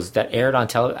shows that aired on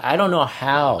television. I don't know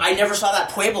how. I never saw that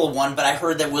Puebla one, but I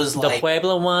heard that was like the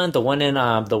Puebla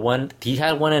one, he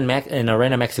had one in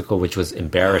Arena, Mexico, which was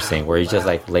embarrassing, where he just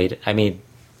like laid. I mean,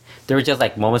 there were just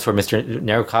like moments where Mr.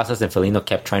 Nero Casas and Felino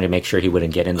kept trying to make sure he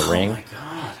wouldn't get in the ring. Oh my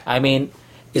god! I mean,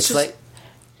 it's just, like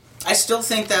I still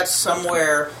think that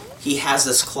somewhere he has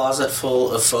this closet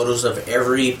full of photos of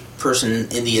every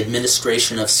person in the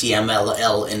administration of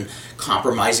CMLL in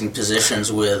compromising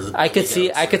positions with. I could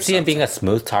see him being a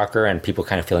smooth talker and people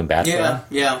kind of feeling bad for him.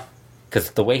 Yeah.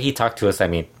 Because the way he talked to us, I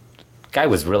mean, guy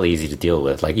was really easy to deal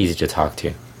with, like easy to talk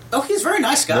to. Oh, he's a very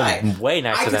nice guy. Way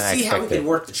nicer than I expected. I could see how he could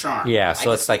work the charm. Yeah,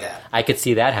 so it's like I could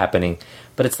see that happening,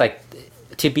 but it's like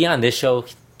to be on this show,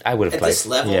 I would have at this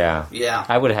level. Yeah,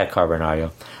 I would have had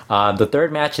Carbonario. The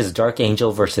third match is Dark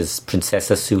Angel versus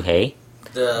Princesa Suhei.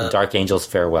 The Dark Angel's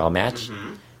farewell match,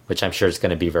 which I'm sure is going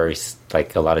to be very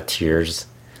like a lot of tears,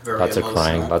 lots of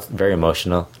crying, very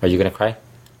emotional. Are you going to cry?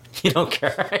 You don't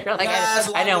care. You're like,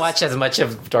 I didn't watch as much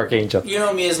of Dark Angel. You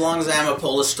know me, as long as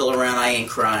Amapola's still around, I ain't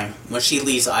crying. When she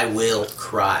leaves, I will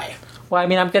cry. Well, I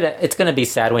mean, it's gonna be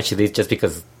sad when she leaves, just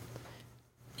because,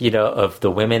 of the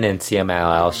women in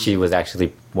CMLL, she was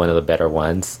actually one of the better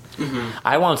ones. Mm-hmm.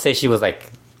 I won't say she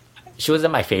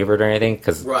wasn't my favorite or anything,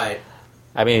 because, right.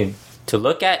 I mean, to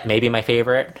look at, maybe my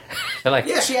favorite. Like,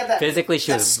 yeah, she had that. Physically,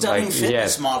 she was stunning like,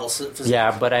 fitness model. Physique.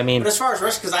 Yeah, but I mean, but as far as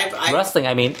wrestling, because wrestling,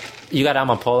 I mean, you got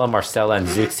Amapola, Marcella, and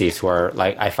Zeuxis, who are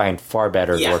like I find far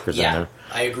better workers than her.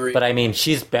 I agree. But I mean,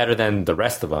 she's better than the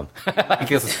rest of them.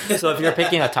 So if you're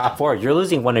picking a top four, you're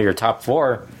losing one of your top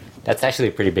four. That's actually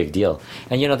a pretty big deal.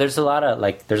 And there's a lot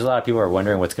of people who are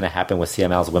wondering what's going to happen with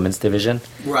CML's women's division,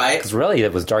 right? Because really,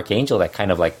 it was Dark Angel that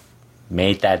kind of like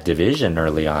made that division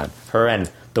early on. Her and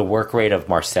the work rate of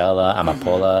Marcella,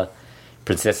 Amapola,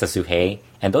 Princesa Suhei,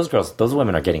 and those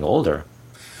women are getting older.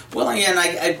 Well, yeah,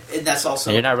 and that's also...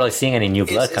 And you're not really seeing any new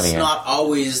blood coming in. It's not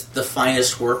always the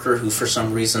finest worker who, for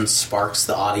some reason, sparks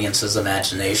the audience's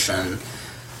imagination.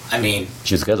 I mean...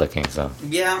 She was good looking, so...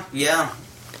 Yeah.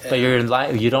 But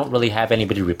you don't really have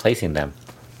anybody replacing them.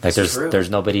 Like, there's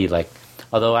nobody, like...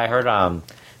 Although I heard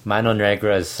Mano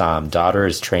Negra's daughter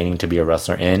is training to be a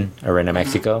wrestler in Arena,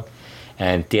 Mexico.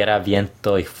 And Tierra,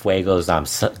 Viento y Fuego's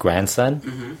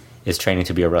grandson is training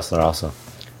to be a wrestler also.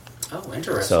 Oh,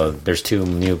 interesting. So there's two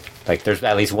new, like there's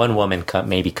at least one woman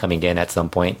maybe coming in at some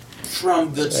point.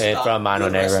 From good stock. From Mano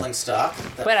Negra. Wrestling stock.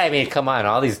 But I mean, come on,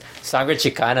 all these Sangre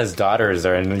Chicana's daughters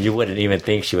are, and you wouldn't even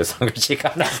think she was Sangre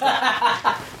Chicana.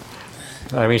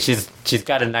 I mean, she's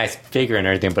got a nice figure and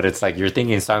everything, but it's like you're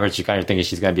thinking Sangre Chicana, you're thinking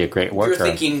she's going to be a great worker.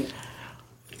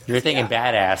 You're thinking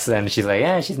badass, and she's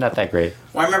like, she's not that great.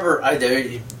 Well, I remember, I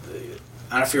don't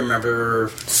know if you remember...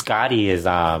 Scotty is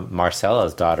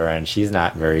Marcella's daughter, and she's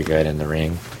not very good in the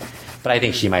ring. But I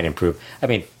think she might improve. I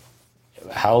mean,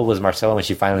 how old was Marcella when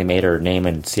she finally made her name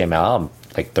in CMLL?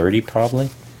 Like 30,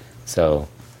 probably? So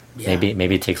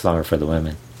maybe it takes longer for the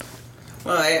women.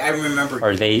 Well, I remember...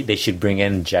 Or they should bring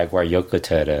in Jaguar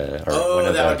Yokota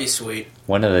that would be sweet.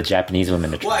 One of the Japanese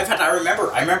women to try. Well, in fact,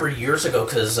 I remember years ago,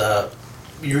 because...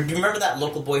 do you remember that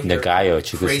local boy here?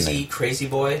 Nagayo, Crazy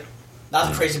boy?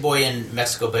 Not the Crazy Boy in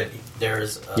Mexico, but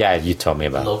there's... you told me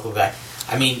about a local guy.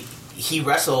 I mean, he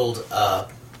wrestled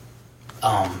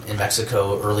in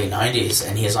Mexico early 90s,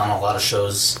 and he is on a lot of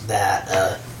shows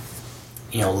that,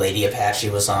 Lady Apache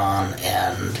was on,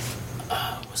 and...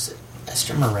 was it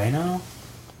Esther Moreno?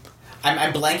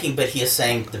 I'm blanking, but he is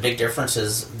saying the big difference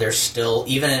is there's still...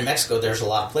 Even in Mexico, there's a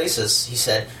lot of places, he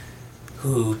said,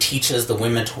 who teaches the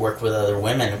women to work with other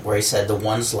women, where he said the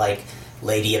ones like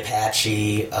Lady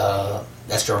Apache,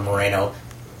 Esther Moreno,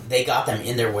 they got them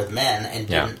in there with men and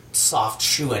didn't soft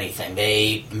shoe anything.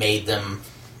 They made them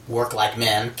work like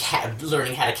men,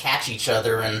 learning how to catch each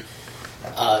other and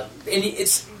And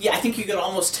it's I think you could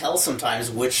almost tell sometimes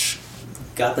which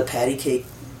got the patty cake.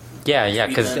 Yeah,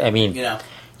 because I mean,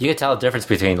 you could tell the difference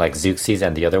between like Zeuxis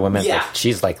and the other women. Yeah. Like,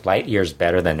 she's like light years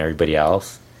better than everybody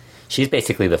else. She's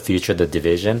basically the future of the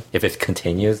division if it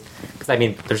continues. Because I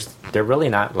mean, they're really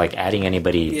not like adding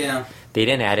anybody. Yeah. They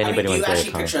didn't add anybody. Do you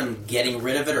actually picture them getting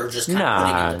rid of it, or just kind of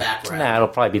putting it in the background? Nah, it'll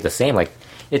probably be the same. Like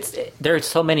there's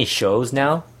so many shows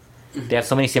now. Mm-hmm. They have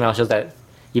so many female shows that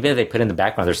even if they put it in the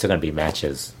background, there's still going to be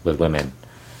matches with women.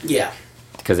 Yeah.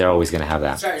 Because they're always going to have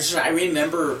that. Sorry, I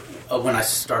remember when I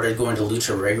started going to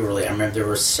Lucha regularly, I remember there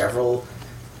were several.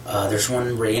 There's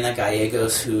one, Reina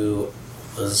Gallegos, who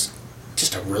was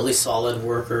just a really solid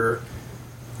worker.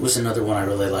 Who was another one I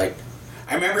really liked?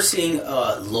 I remember seeing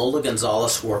Lola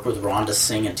Gonzalez work with Rhonda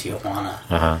Singh in Tijuana.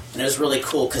 Uh-huh. And it was really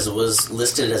cool because it was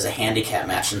listed as a handicap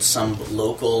match, and some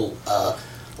local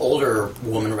older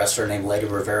woman wrestler named Lady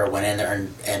Rivera went in there,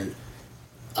 and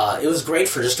it was great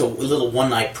for just a little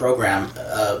one-night program.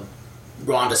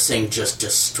 Rhonda Singh just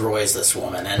destroys this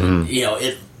woman, and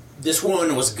this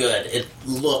woman was good. It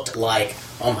looked like,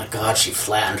 oh my god, she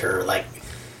flattened her, like.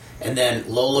 And then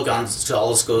Lola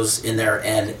Gonzalez goes in there,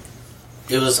 and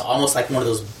it was almost like one of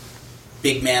those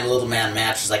big man, little man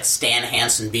matches, like Stan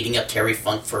Hansen beating up Terry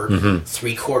Funk for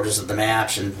 3/4 of the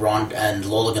match, and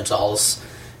Lola Gonzalez,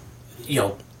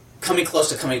 coming close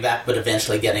to coming back, but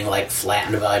eventually getting like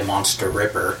flattened by Monster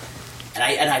Ripper. And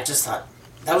I just thought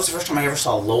that was the first time I ever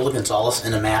saw Lola Gonzalez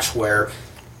in a match where,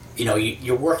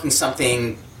 you're working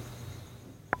something,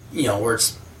 where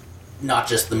it's not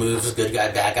just the moves, good guy,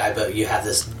 bad guy, but you have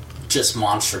this just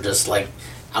monster just like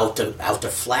out to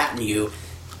flatten you.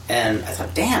 And I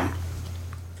thought, damn,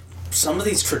 some of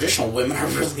these traditional women are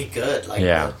really good. Like,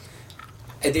 yeah.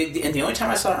 And the only time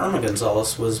I saw Irma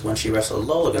Gonzalez was when she wrestled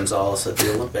Lola Gonzalez at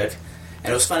the Olympic.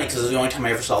 And it was funny because it was the only time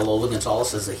I ever saw Lola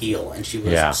Gonzalez as a heel, and she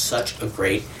was such a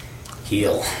great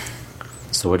heel.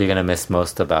 So what are you going to miss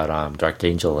most about Dark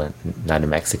Angel and not in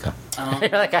Mexico? You're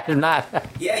like, I'm not.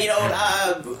 Yeah,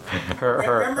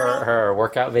 her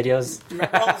workout videos?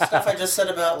 Remember all the stuff I just said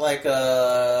about, like,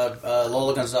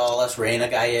 Lola Gonzalez, Reina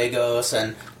Gallegos,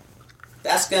 and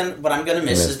what I'm going to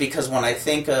miss is because when I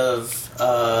think of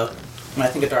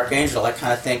Dark Angel, I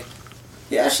kind of think,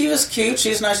 yeah, she was cute,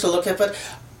 she's nice to look at, but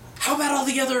how about all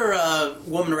the other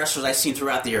woman wrestlers I've seen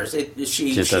throughout the years?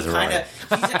 She's a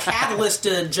catalyst.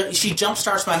 She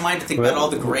jumpstarts my mind to think about all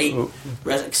the great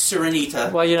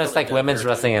Serenita. Well, it's like women's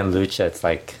wrestling and lucha. It's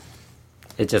like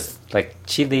it just like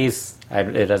she leaves.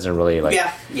 It doesn't really like.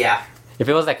 Yeah. If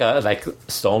it was like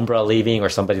Sombra leaving or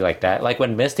somebody like that, like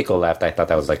when Mystical left, I thought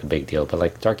that was like a big deal. But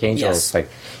like Dark Angel, it's like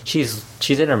she's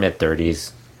in her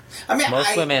mid-30s. I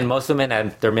mean, most women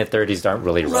at their mid-30s aren't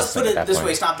really wrestling. Let's put it this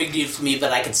way: it's not a big deal for me,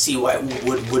 but I can see why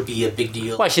it would be a big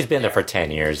deal. Well, she's been there for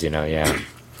 10 years, yeah.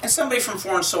 And somebody from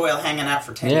foreign soil hanging out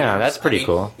for 10 years. Yeah, that's pretty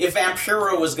cool. If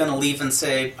Vampiro was going to leave and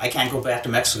say, I can't go back to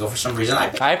Mexico for some reason,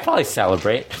 I'd probably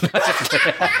celebrate.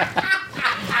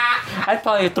 I'd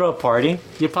probably throw a party.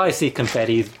 You'd probably see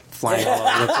confetti flying all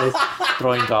over the place,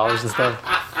 throwing dollars and stuff.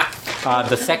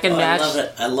 The second match...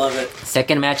 I love it.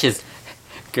 Second match is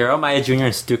Guerrero Maya Jr.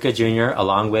 and Stuka Jr.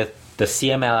 along with the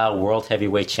CMLL World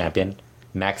Heavyweight Champion,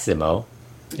 Maximo.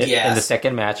 In the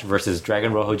second match versus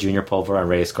Dragon Rojo Jr., Pulver, and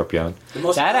Rey Escorpion.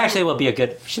 That actually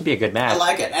should be a good match. I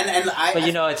like it. But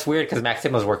it's weird because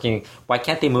Maximo's working. Why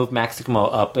can't they move Maximo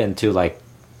up into like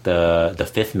the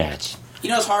fifth match?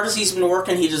 As hard as he's been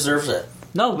working, he deserves it.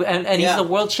 No, and he's a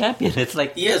world champion. It's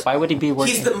like, he is. Why would he be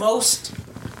working? He's the most.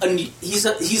 He's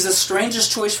the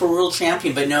strangest choice for world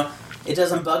champion, but no, it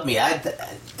doesn't bug me. Am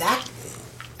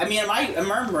I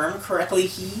remembering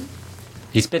correctly?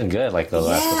 He's been good like the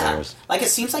last couple years. Like it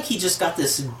seems like he just got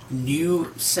this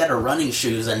new set of running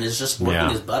shoes and is just working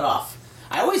his butt off.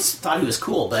 I always thought he was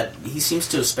cool, but he seems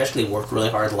to especially work really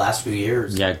hard the last few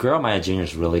years. Yeah, Guerrero Maya Jr.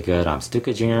 is really good.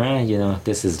 Stuka Jr.,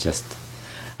 this is just...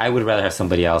 I would rather have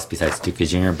somebody else besides Stuka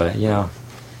Jr., but,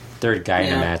 third guy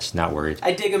in the match, not worried.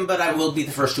 I dig him, but I will be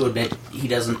the first to admit he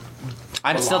doesn't...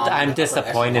 I'm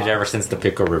disappointed ever since the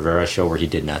Pico Rivera show where he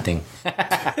did nothing. But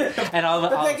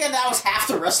again, that was half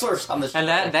the wrestlers on the show. And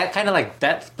that kind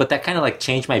of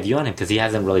changed my view on him because he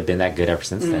hasn't really been that good ever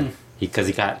since then. Because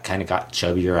he got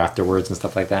chubbier afterwards and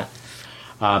stuff like that.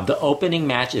 The opening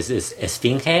match is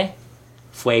Esfinge,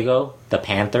 Fuego, the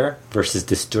Panther versus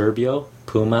Disturbio,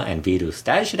 Puma, and Virus.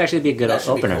 That should actually be a good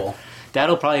opener. Cool.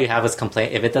 That'll probably have us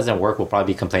complain. If it doesn't work, we'll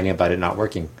probably be complaining about it not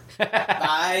working.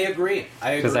 I agree.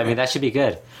 Because, that should be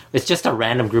good. It's just a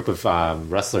random group of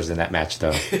wrestlers in that match,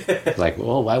 though. Like,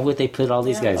 why would they put all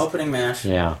these guys? Opening match.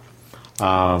 Yeah.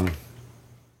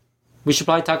 We should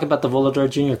probably talk about the Volador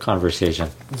Jr. conversation.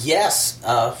 Yes.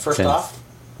 First off,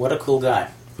 What a cool guy.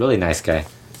 Really nice guy.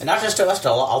 And not just to us, to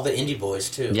all the indie boys,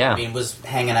 too. Yeah. I mean, was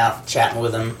hanging out, chatting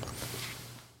with him.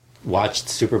 Watched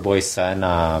Superboy's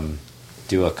son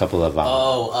do a couple of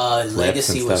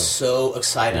Legacy was stuff. so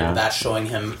excited about showing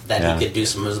him that he could do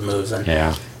some of his moves.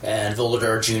 And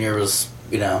Volador Jr. was,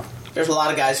 there's a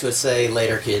lot of guys who would say,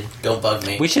 later, kid, don't bug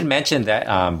me. We should mention that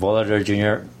Volador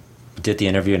Jr. did the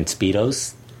interview in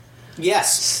Speedos.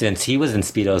 Yes. Since he was in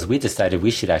Speedos, we decided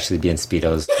we should actually be in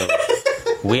Speedos. So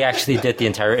we actually did the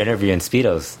entire interview in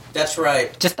Speedos. That's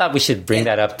right. Just thought we should bring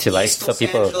that up to East so Los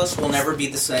people. Angeles will never be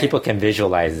the same. People can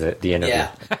visualize the interview.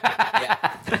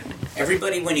 Yeah.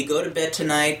 Everybody, when you go to bed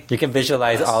tonight, You can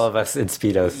visualize all of us in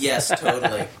Speedos. yes,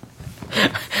 totally.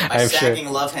 My I'm sagging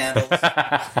sure. love handles.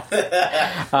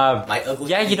 My ugly.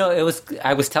 Yeah, it was.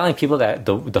 I was telling people that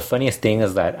the funniest thing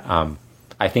is that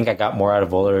I think I got more out of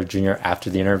Volador Jr. after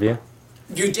the interview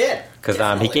You did. because he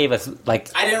Definitely. gave us like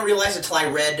I didn't realize it until I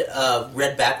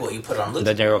read back what you put on Luke.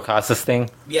 the Nero Casas thing.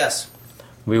 Yes.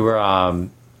 We were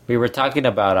talking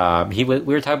about we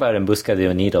were talking about En Busca de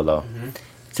un Ídolo,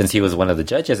 since he was one of the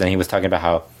judges, and he was talking about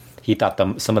how he thought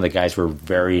some of the guys were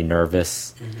very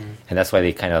nervous, and that's why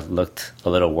they kind of looked a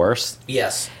little worse.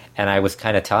 Yes. And I was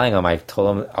kind of telling him, I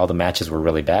told him all the matches were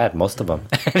really bad, most of them,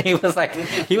 and he was like,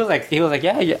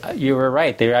 yeah, you were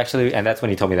right. They were actually, and that's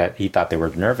when he told me that he thought they were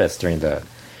nervous during the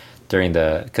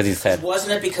because he said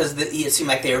Wasn't it because it seemed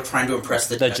like they were trying to impress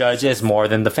the judges more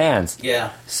than the fans.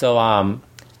 Yeah. So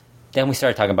then we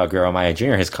started talking about Guerrero Maya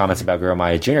Jr., his comments about Guerrero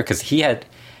Maya Jr., because he had,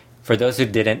 for those who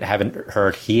haven't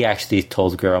heard, he actually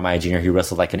told Guerrero Maya Jr. he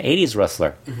wrestled like an 80s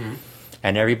wrestler.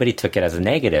 And everybody took it as a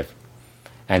negative.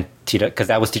 And because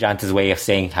that was Tirante's way of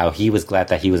saying how he was glad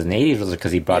that he was an 80s wrestler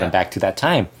because he brought him back to that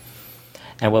time.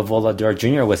 And what Volador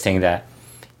Jr. was saying that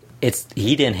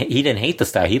he didn't hate the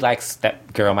style. He likes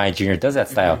that Guerrero Maya Jr. does that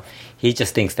style. He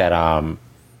just thinks that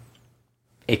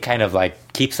it kind of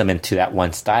like keeps him into that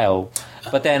one style.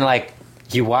 But then like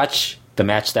you watch the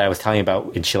match that I was telling you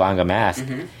about in Chilanga Mask,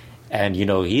 and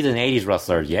he's an 80s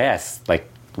wrestler, yes, like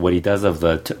what he does of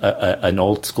an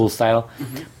old school style,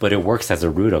 but it works as a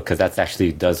Rudo because that's actually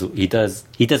he does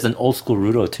an old school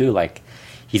Rudo too, like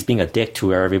he's being a dick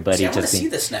to everybody. See, I want to see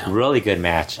this now. Really good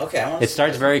match. Okay, I want to it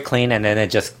starts very clean and then it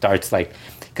just starts like,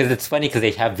 because it's funny because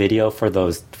they have video for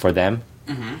them,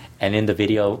 and in the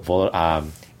video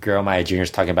Guerrero Maya Jr.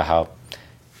 is talking about how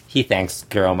he thanks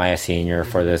Guerrero Maya Sr.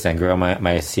 for this, and Guerrero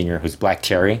Maya Sr., who's Black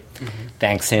Cherry,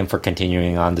 thanks him for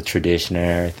continuing on the tradition and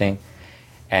everything.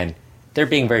 And they're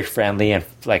being very friendly and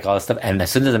like all this stuff. And as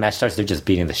soon as the match starts, they're just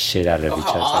beating the shit out of each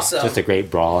other. Awesome. It's just a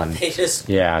great brawl. And They just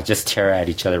tear at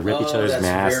each other, rip each other's that's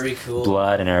masks, very cool.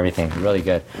 blood and everything. Really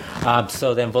good.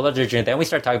 So then Volador Jr., then we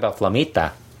start talking about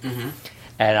Flamita.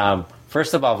 And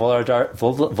first of all,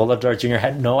 Volador Jr.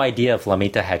 had no idea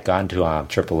Flamita had gone to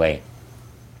AAA.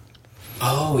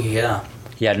 Oh yeah.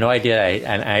 He had no idea,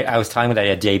 I was telling him that he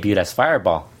had debuted as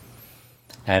Fireball.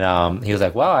 And he was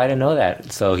like, wow, I didn't know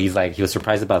that. So he was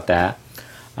surprised about that.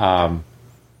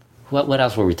 What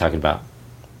else were we talking about?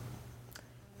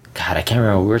 God, I can't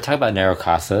remember. We were talking about Nero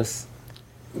Casas.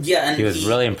 Yeah, and He was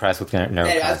really impressed with Nero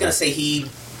Casas. I was gonna say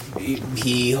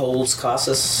he holds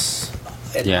Casas.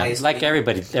 At Yeah, highest like league.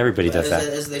 everybody does that.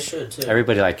 As they should too.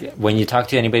 Everybody, like, when you talk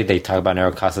to anybody, they talk about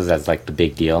Nero Casas as, like, the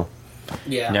big deal.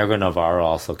 Yeah. Negro Navarro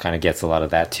also kind of gets a lot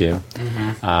of that, too.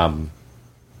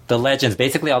 The legends,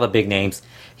 basically all the big names.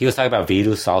 He was talking about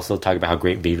Virus, also talking about how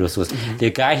great Virus was. The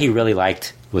guy he really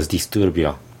liked was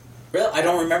Disturbio. Really? I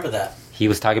don't remember that. He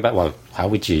was talking about, well, how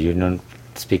would you? You don't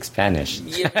speak Spanish.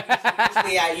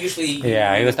 Yeah, usually.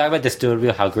 Yeah, he was talking about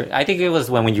Disturbio, how great. I think it was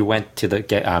when you went to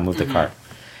move the cart.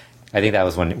 I think that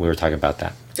was when we were talking about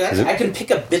that. I can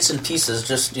pick up bits and pieces,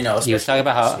 just He was talking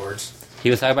about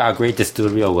how great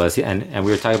Disturbio was, and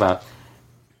we were talking about,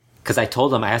 because I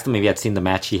asked him if he had seen the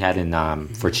match he had in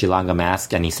for Chilanga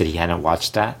Mask, and he said he hadn't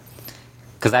watched that.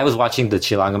 Because I was watching the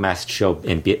Chilanga Mask show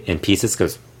in pieces,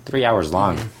 because 3 hours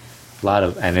long,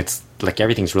 and it's like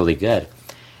everything's really good.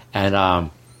 And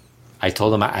I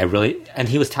told him and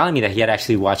he was telling me that he had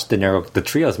actually watched the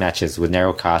trios matches with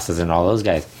Nero Casas and all those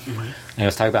guys. And he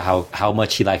was talking about how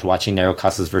much he liked watching Nero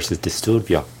Casas versus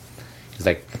Disturbio. He's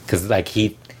like, because like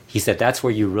he said that's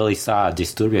where you really saw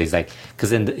Disturbio. He's like,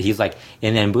 because he's like,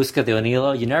 in En Busca de un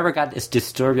Ídolo, you never got this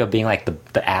Disturbio being like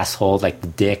the asshole, like the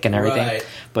dick and everything. Right.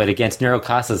 But against Nero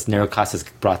Casas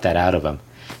brought that out of him.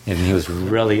 And he was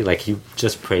really, like, he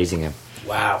just praising him.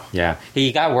 Wow. Yeah.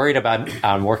 He got worried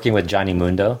about working with Johnny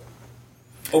Mundo.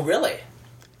 Oh, really?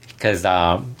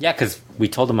 Because we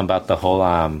told him about the whole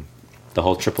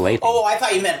AAA thing. Oh, I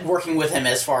thought you meant working with him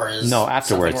as far as... No,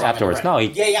 afterwards. something wrong. No,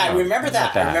 I remember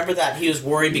that. I remember that. He was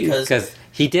worried because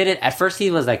he did it. At first,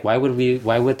 he was like, "Why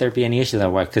would there be any issue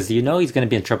then? Why? Because you know he's going to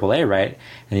be in AAA, right?"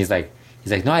 And he's like,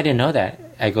 "No, I didn't know that."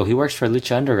 I go, "He works for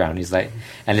Lucha Underground." He's like,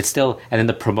 and it's still. And then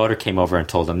the promoter came over and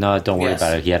told him, "No, don't worry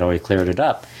about it. He had already cleared it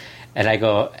up." And I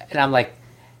go, and I'm like,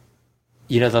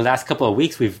 you know, the last couple of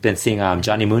weeks we've been seeing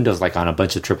Johnny Mundo's like on a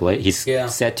bunch of AAA. He's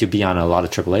set to be on a lot of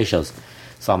AAA shows.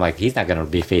 So I'm like, he's not going to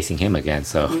be facing him again.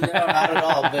 So no, not at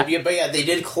all. But yeah, they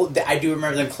did. I do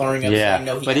remember them clearing up. Yeah, saying,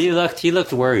 no, but he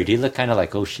looked worried. He looked kind of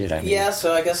like, oh shit. I mean, yeah,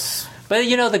 so I guess. But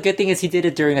you know, the good thing is he did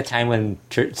it during a time when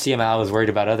CMLL was worried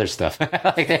about other stuff.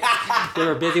 Like they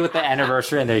were busy with the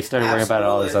anniversary, and they started worrying about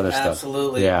all this other stuff.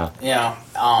 Absolutely. Yeah. Yeah.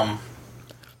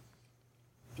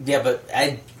 Yeah, but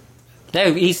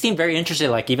No, he seemed very interested.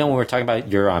 Like even when we were talking about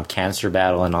your cancer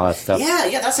battle and all that stuff.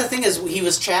 Yeah. That's the thing is he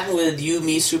was chatting with you,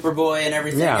 me, Superboy, and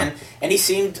everything, and he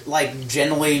seemed like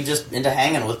genuinely just into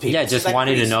hanging with people. Yeah, just like,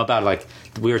 wanting to know about like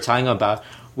we were telling Volador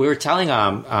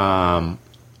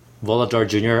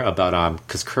Jr. about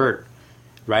because Kurt,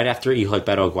 right after Hijo de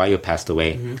Perro Aguayo passed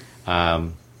away,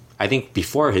 I think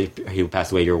before he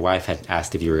passed away, your wife had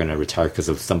asked if you were going to retire because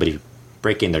of somebody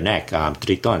breaking their neck.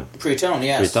 Triton,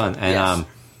 yes. Triton, and yes.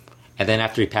 And then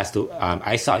after he passed,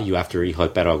 I saw you after Hijo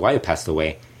de Perro Aguayo passed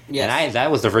away. Yes. And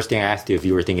that was the first thing I asked you if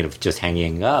you were thinking of just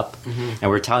hanging up. And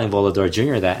we're telling Volador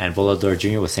Jr. that, and Volador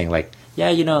Jr. was saying like, yeah,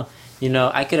 you know,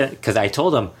 I could, because I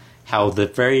told him how the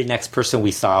very next person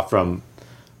we saw from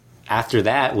after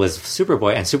that was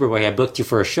Superboy, and Superboy had booked you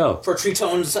for a show. For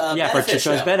Triton's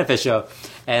benefit show.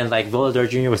 And like Volador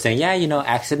Jr. was saying, yeah, you know,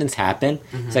 accidents happen.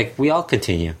 It's like, we all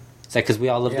continue. It's like, because we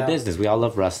all love the business. We all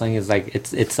love wrestling. It's like,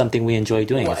 it's something we enjoy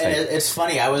doing. Well, it's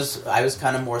funny. I was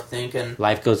kind of more thinking...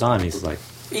 Life goes on, he's like...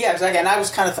 Yeah, exactly. And I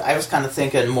was kind of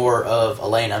thinking more of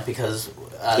Elena because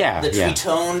the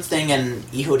Triton thing and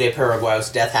Hijo de Perro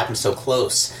Aguayo's death happened so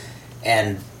close.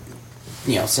 And,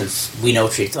 you know, since we know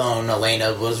Triton,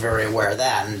 Elena was very aware of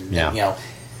that. And, you know,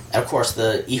 and of course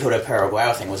the Hijo de Perro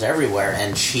Aguayo thing was everywhere.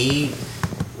 And she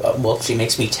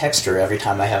makes me text her every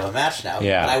time I have a match now.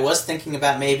 Yeah. And I was thinking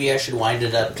about maybe I should wind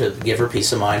it up to give her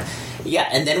peace of mind. Yeah,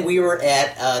 and then we were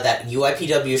at that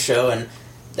UIPW show, and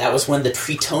that was when the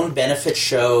Triton benefit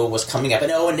show was coming up.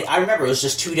 And I remember it was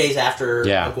just 2 days after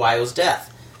Aguayo's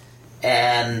death.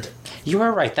 And... You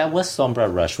were right, that was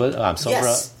Sombra Rush. Sombra...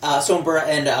 Yes, Sombra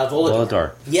and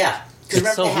Volador. Yeah.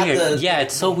 It's so weird.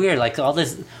 It's so weird. Like, all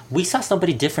this... We saw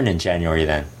somebody different in January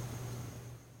then.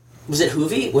 Was it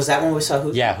Hoovy? Was that when we saw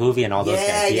Hoovy? Yeah, Hoovy and all those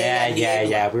guys.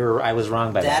 Yeah. I was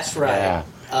wrong by that. That's right.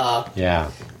 Yeah.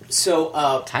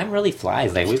 So time really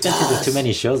flies. Like we've been to too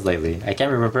many shows lately. I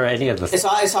can't remember any of this. It's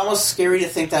almost scary to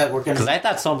think that we're going to. Because I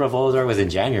thought Sombra Volador was in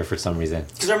January for some reason.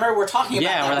 Because I remember we're talking about.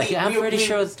 Yeah, that. we're like, I'm pretty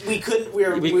sure we couldn't.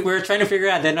 We were trying to figure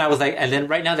out. Then I was like, and then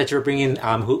right now that you're bringing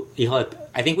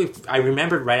I think I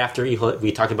remembered right after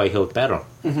we talked about Hijo de Perro.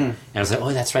 And I was like,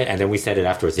 oh, that's right. And then we said it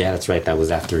afterwards. Yeah, that's right. That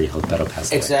was after Hijo de Perro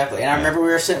passed away. Exactly. And I remember we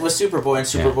were sitting with Superboy, and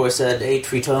Superboy said, hey,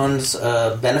 Triton's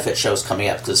benefit show's coming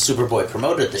up, because Superboy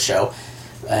promoted the show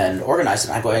and organized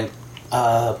it. And I'm going,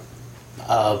 I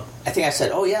think I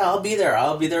said, oh, yeah, I'll be there.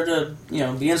 I'll be there to,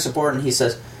 be in support. And he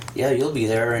says, yeah, you'll be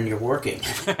there, and you're working.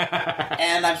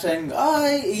 And I'm saying,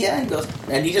 oh, yeah. And he goes,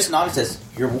 and he just nods and says,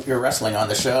 you're wrestling on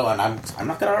the show, and I'm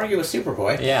not going to argue with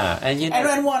Superboy. Yeah, and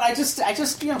and one, I just not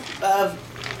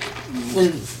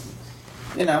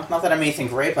that I'm anything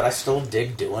great, but I still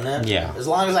dig doing it. Yeah. As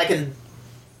long as I can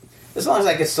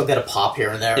still get a pop here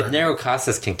and there. If Nero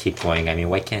Casas can keep going, I mean,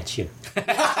 why can't you?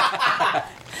 Because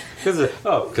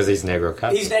he's Negro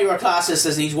Casas. He's Negro Casas,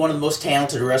 as he's one of the most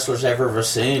talented wrestlers I've ever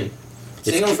seen.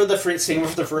 Seeing him for the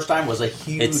first time was a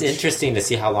huge... It's interesting to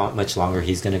see how much longer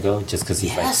he's going to go, just because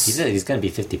he's going to be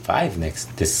 55 in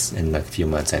a few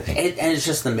months, I think. And it's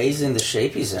just amazing the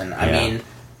shape he's in. I mean,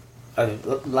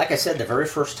 like I said, the very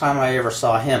first time I ever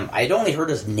saw him, I'd only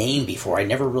heard his name before. I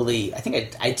never really... I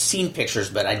think I'd seen pictures,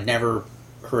 but I'd never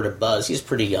heard a buzz. He was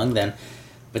pretty young then.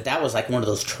 But that was like one of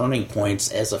those turning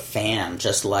points as a fan,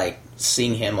 just like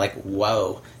seeing him like,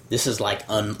 whoa, this is like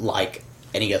unlike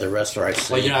any other wrestler I've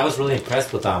seen. Well, I was really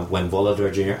impressed with when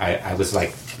Volador Jr. I was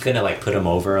like gonna like put him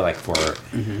over like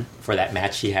for that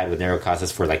match he had with Nero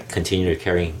Casas for like continue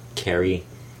going with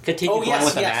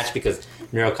the match because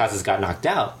Nero Casas got knocked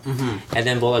out, and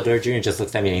then Volador Jr. just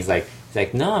looks at me and he's like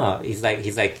no, he's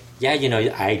like yeah,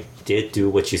 I did do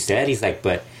what you said. He's like,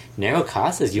 but Nero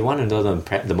Casas, you want to know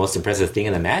the most impressive thing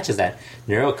in the match is that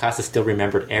Nero Casas still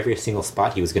remembered every single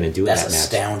spot he was going to do in that match. That's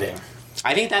astounding.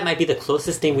 I think that might be the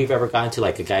closest thing we've ever gotten to,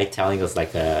 like, a guy telling us,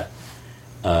 like,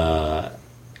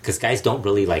 because guys don't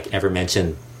really, like, ever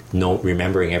mention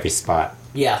remembering every spot.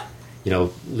 Yeah.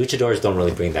 Luchadors don't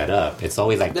really bring that up. It's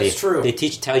always like That's true. They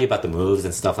tell you about the moves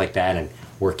and stuff like that, and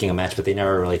working a match, but they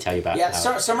never really tell you about. Yeah,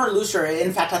 some are looser.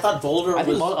 In fact, I thought Volador I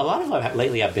think was a lot of them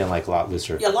lately have been like a lot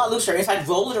looser. a lot looser. In fact,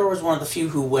 Volador was one of the few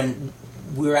who, when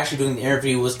we were actually doing the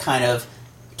interview, was kind of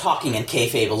talking in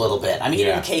kayfabe a little bit. I mean, he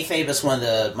didn't kayfabe us when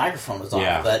the microphone was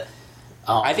on, but.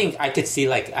 I think I could see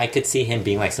him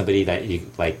being like somebody that you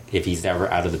like if he's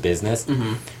ever out of the business,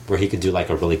 where he could do like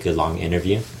a really good long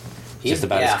interview, just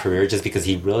about his career, just because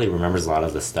he really remembers a lot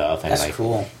of the stuff and that's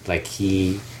cool. Like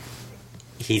he's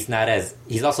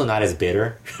also not as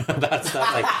bitter about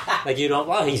stuff like you don't.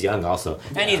 Well, he's young also,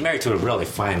 and he's married to a really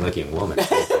fine looking woman.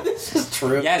 This is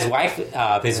true.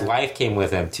 Yeah, his wife came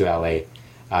with him to LA.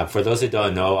 For those who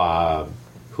don't know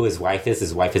who his wife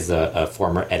is a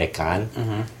former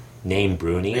Edecon. Named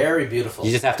Bruni. Very beautiful.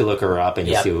 You just have to look her up and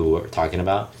you'll see who we're talking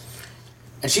about.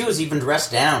 And she was even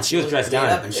dressed down. She was dressed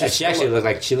down. And she actually looked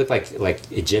like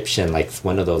Egyptian, like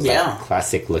one of those like,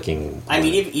 classic looking. I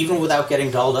mean, even without getting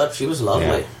dolled up, she was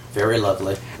lovely. Yeah. Very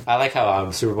lovely. I like how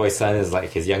Superboy's son is like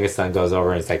his youngest son goes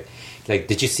over and it's like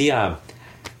did you see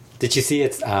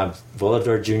it's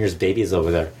Volador Jr.'s baby is over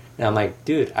there? And I'm like,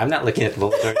 dude, I'm not looking at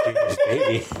Volador Jr.'s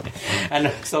baby.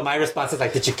 And so my response is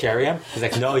like, did you carry him? He's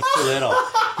like, no, he's too little.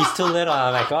 He's too little.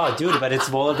 I'm like, oh, dude, but it's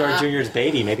Volador Jr.'s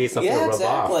baby. Maybe it's something to rub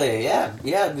off. Yeah.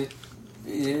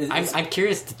 I'm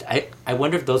curious. I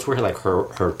wonder if those were like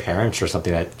her parents or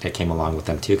something that came along with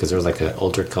them too, because there was like an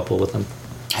older couple with them.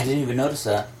 I didn't even notice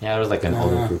that. Yeah, there was like an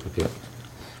older group of people.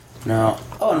 No.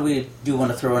 Oh, and we do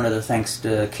want to throw another thanks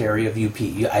to Carrie of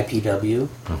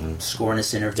IPW, scoring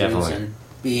us interviews and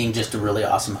being just a really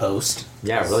awesome host.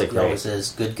 Yeah, really great. He always is.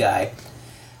 Good guy.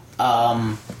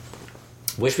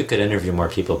 Wish we could interview more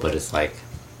people, but it's like,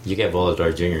 you get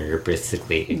Volador Jr., you're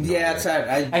basically ignoring. Yeah, it's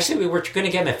actually, we were going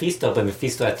to get Mephisto, but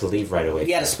Mephisto had to leave right away.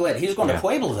 He had to split. He was going to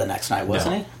Puebla the next night,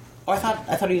 wasn't he? Oh, I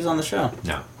thought he was on the show.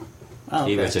 No. Oh,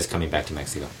 okay. He was just coming back to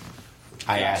Mexico.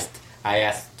 I asked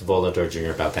Volador Jr.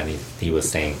 about that, and he was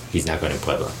saying he's not going to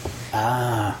Puebla.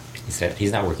 He said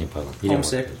he's not working Puebla.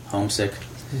 Homesick.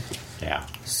 Yeah.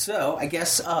 So, I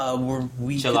guess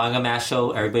Chilanga Mass Show,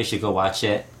 everybody should go watch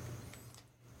it.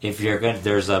 If you're good,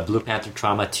 there's a Blue Panther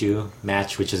Trauma 2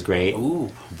 match, which is great. Ooh.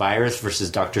 Virus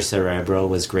versus Dr. Cerebro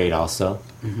was great also.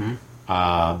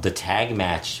 The tag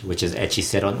match, which is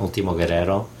Hechicero and Ultimo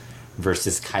Guerrero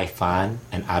versus Kaifan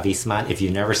and Avisman. If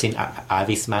you've never seen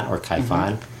Avisman or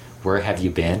Kaifan, where have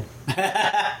you been?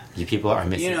 You people are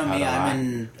missing out a lot.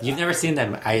 You've never seen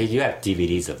them. You have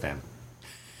DVDs of them.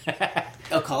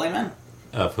 Kaliman?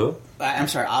 Of who? I'm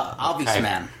sorry,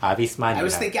 Avisman. Avisman. I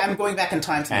was thinking, I'm going back in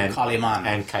time to Kaliman.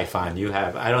 And Kaifan. You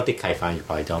have, I don't think Kaifan you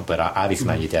probably don't, but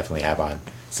Avisman you definitely have on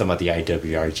some of the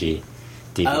IWRG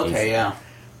DVDs. Okay, yeah.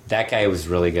 That guy was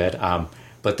really good.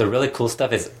 But the really cool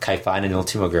stuff is Kaifan and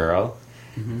Ultimo Guerrero.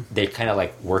 They kind of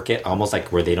like work it almost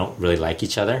like where they don't really like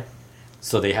each other.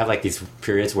 So they have like these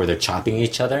periods where they're chopping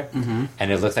each other,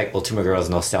 and it looks like Ultimo Guerrero is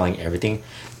no selling everything.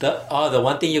 The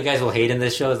one thing you guys will hate in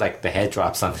this show is like the head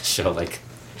drops on the show. Like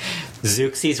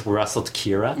Zeuxis wrestled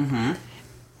Kira.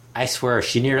 I swear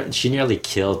she nearly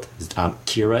killed.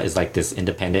 Kira is like this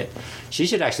independent. She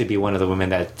should actually be one of the women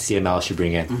that CML should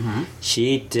bring in.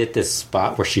 She did this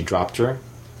spot where she dropped her,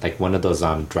 like one of those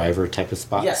driver type of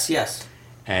spots. Yes.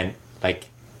 And like.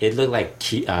 It looked like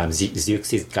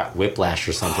Zeuxis got whiplash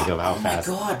or something of how fast.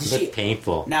 Oh my god! It looked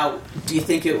painful. Now, do you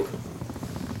think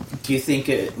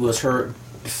it was her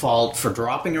fault for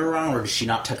dropping her wrong, or did she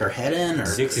not tuck her head in? Or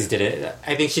Zeuxis did it.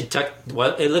 I think she tucked.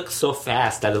 Well, it looked so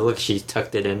fast that she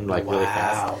tucked it in like really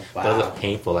fast. Wow. But it looked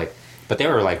painful. Like, but they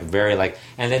were like very like.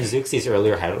 And then Zeuxis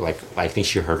earlier had like I think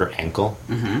she hurt her ankle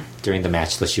during the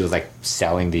match, so she was like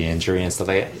selling the injury and stuff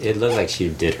like that. It looked like she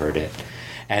did hurt it.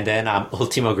 And then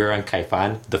Ultimo Guerrero and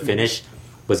Kaifan, the finish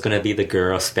was going to be the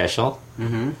Guerrero special.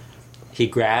 He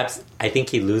grabs, I think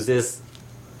he loses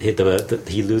his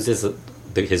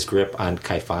grip on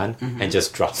Kaifan and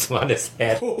just drops him on his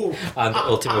head on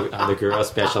the Guerrero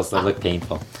special, so it looked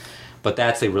painful. But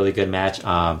that's a really good match.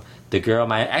 The Guerrero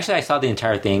match, actually I saw the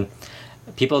entire thing.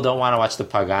 People don't want to watch the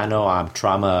Pagano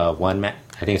Trauma 1 match.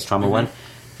 I think it's Trauma 1.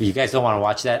 If you guys don't want to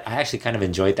watch that, I actually kind of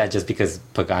enjoyed that just because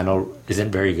Pagano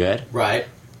isn't very good. Right.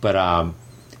 But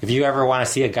if you ever want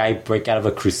to see a guy break out of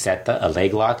a cruceta, a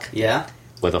leg lock,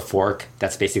 with a fork,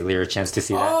 that's basically your chance to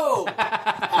see that. Oh,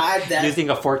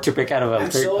 using a fork to break out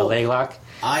of a leg lock.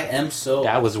 I am so.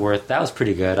 That was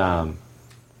pretty good.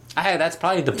 That's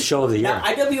probably the show of the year. Now,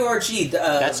 IWRG.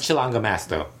 That's Chilanga Mask,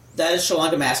 though. That is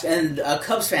Chilanga Mask, and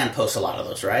Cubs fan posts a lot of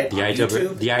those, right? The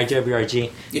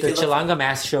IWRG. The Chilanga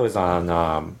Mask show is on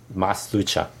Mas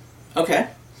Lucha. Okay.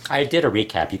 I did a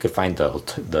recap. You could find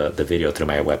the video through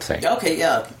my website. Okay,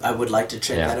 yeah. I would like to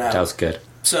check that out. That was good.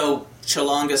 So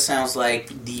Chalanga sounds like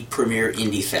the premier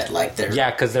indie fed. Like they're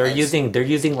because they're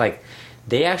using like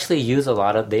they actually use a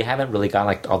lot of. They haven't really got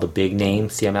like all the big name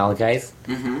CML guys,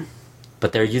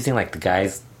 but they're using like the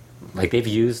guys like they've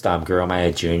used Guru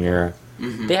Maya Jr.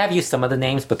 They have used some of the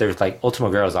names, but there's like Ultimo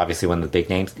Guerrero is obviously one of the big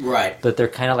names, right? But they're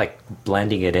kind of like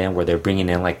blending it in where they're bringing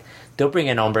in like they'll bring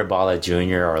in Hombre Bala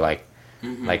Jr. or like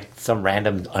some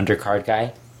random undercard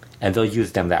guy, and they'll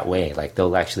use them that way. Like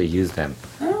they'll actually use them.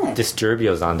 Oh,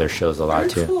 Disturbio's on their shows a lot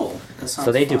too. Cool.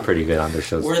 So they do pretty good on their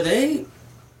shows. Were they?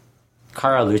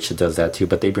 Cara Lucha does that too,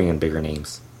 but they bring in bigger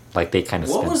names. Like they kind of.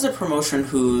 What was the promotion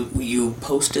who you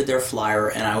posted their flyer,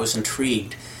 and I was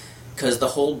intrigued because the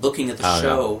whole booking of the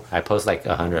show. No. I post like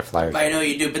 100 flyers. I know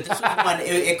you do, but this was one.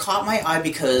 It caught my eye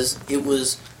because it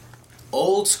was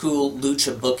old school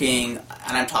lucha booking,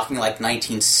 and I'm talking like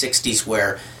 1960s,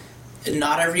 where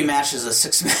not every match is a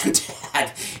 6-man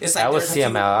tag. It's like that was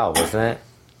CMLL, wasn't it?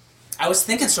 I was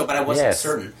thinking so, but I wasn't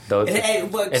certain.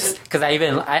 Because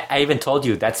I even told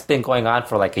you that's been going on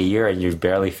for like a year, and you've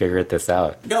barely figured this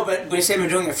out. No, but when you say I've been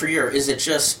doing it for a year, is it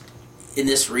just in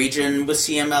this region with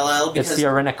CMLL? Because it's the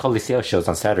Arena Coliseo shows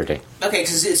on Saturday. Okay,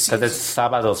 because it's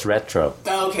Sábados Retro.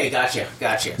 Okay, gotcha.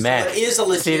 Man, so it is a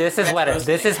legit. See, this is what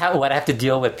I have to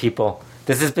deal with, people.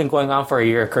 This has been going on for a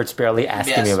year. Kurt's barely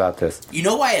asking me about this. You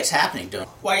know why it's happening, don't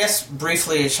you? Well, I guess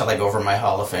briefly, shall I go over my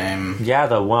Hall of Fame? Yeah,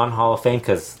 the one Hall of Fame,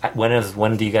 because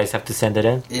when do you guys have to send it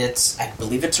in? I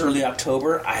believe it's early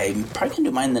October. I'm probably going to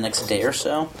do mine the next day or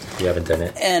so. You haven't done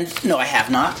it? And, no, I have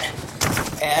not.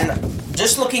 And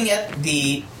just looking at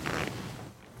the...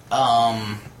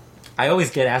 I always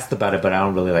get asked about it, but I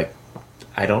don't really,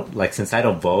 since I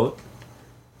don't vote...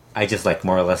 I just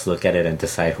more or less look at it and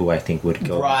decide who I think would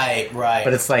go. Right.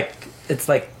 But it's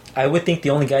like I would think the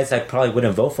only guys I probably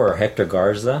wouldn't vote for are Hector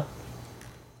Garza,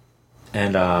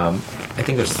 and I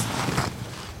think there's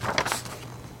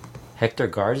Hector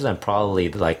Garza and probably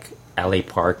L.A.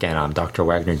 Park and Dr.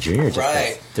 Wagner Jr.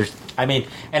 Right.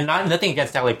 And nothing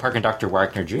against L.A. Park and Dr.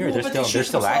 Wagner Jr. Well, they're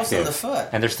still active,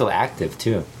 and they're still active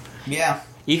too. Yeah.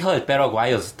 Hijo de Perro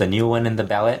Aguayo's the new one in the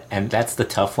ballot, and that's the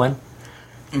tough one.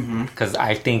 Because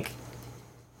I think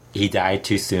he died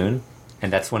too soon,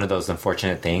 and that's one of those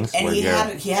unfortunate things. And he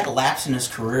had a lapse in his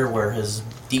career where his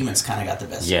demons kind of got the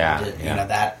best. Yeah, of him. You know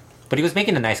that. But he was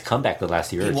making a nice comeback the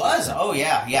last year. He was. Oh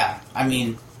yeah. I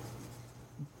mean,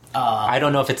 I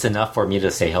don't know if it's enough for me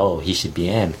to say, "Oh, he should be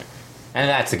in," and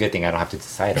that's a good thing. I don't have to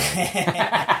decide on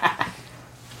it.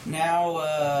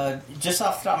 Now, just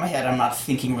off the top of my head, I'm not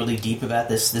thinking really deep about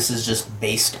this. This is just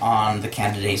based on the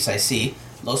candidates I see.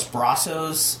 Los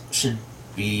Brazos should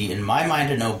be, in my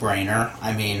mind, a no-brainer.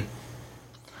 I mean,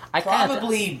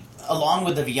 probably along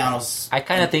with the Villanos. I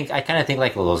kind of think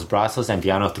like Los Brazos and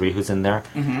Villano 3, who's in there,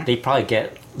 they probably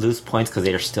lose points because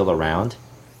they're still around.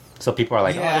 So people are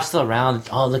like, oh, they're still around.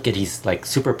 Oh, look at he's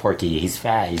super porky. He's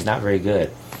fat. He's not very good.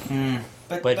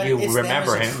 But you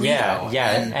remember him,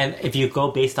 and if you go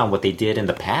based on what they did in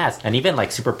the past, and even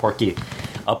Super Porky,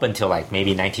 up until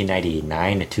maybe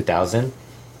 1999 to 2000.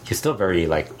 He's still very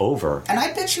over, and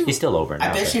I bet you he's still over now.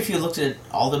 I bet you if you looked at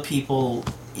all the people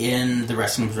in the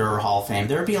Wrestling Observer Hall of Fame,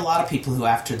 there would be a lot of people who,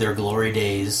 after their glory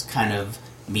days, kind of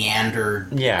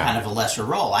meandered, kind of a lesser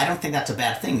role. I don't think that's a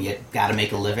bad thing. You got to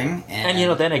make a living, and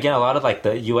then again, a lot of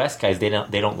the U.S. guys they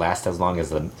don't last as long as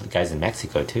the guys in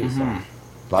Mexico too. So a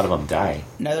lot of them die.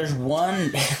 Now there's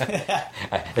one.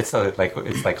 it's all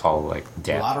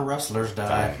death. A lot of wrestlers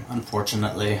die,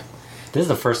 unfortunately. This is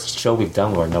the first show we've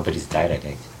done where nobody's died, I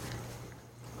think.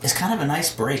 It's kind of a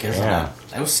nice break, isn't it?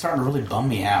 It was starting to really bum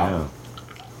me out.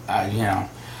 Yeah.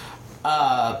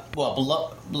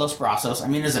 Los Brazos, I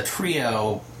mean, as a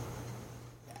trio,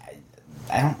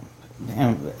 I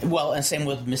don't... well, and same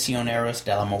with Misioneros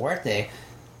de la Muerte.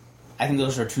 I think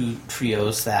those are two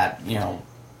trios that,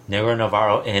 Negro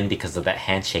Navarro in because of that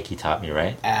handshake he taught me,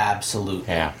 right? Absolutely.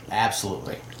 Yeah.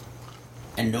 Absolutely.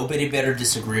 And nobody better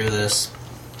disagree with this.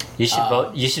 You should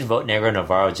vote. You should vote Negro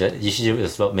Navarro. You should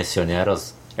just vote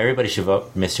Misioneros. Everybody should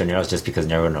vote Misioneros just because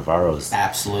Negro Navarro's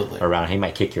around. He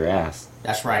might kick your ass.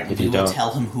 That's right. We will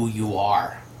tell him who you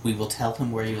are. We will tell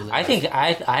him where you live. I think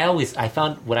I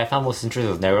found what I found most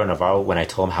interesting with Negro Navarro when I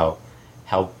told him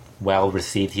how well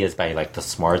received he is by the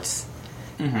smarts,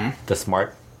 the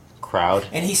smart crowd.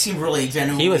 And he seemed really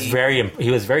genuinely. He was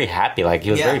very happy.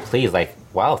 He was very pleased.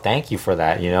 Wow, thank you for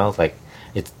that.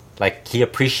 It's. He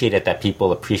appreciated that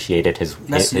people appreciated his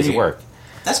work.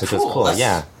 That's which cool. was cool,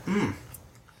 yeah.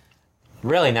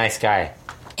 Really nice guy.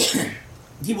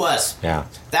 He was. Yeah.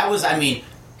 That was, I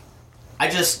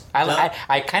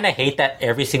kind of hate that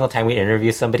every single time we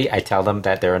interview somebody, I tell them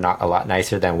that they're not a lot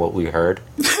nicer than what we heard.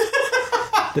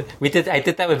 I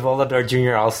did that with Volador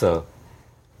Jr. also.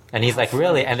 And he's like,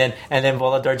 really? And then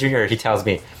Volador Jr. he tells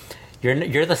me,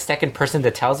 You're the second person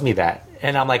that tells me that.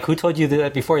 And I'm like, who told you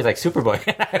that before? He's like, Superboy.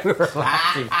 We were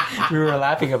laughing. We were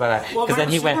laughing about that. Well, then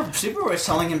he Superboy was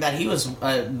telling him that he was,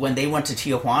 when they went to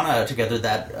Tijuana together,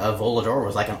 that Volador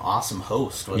was like an awesome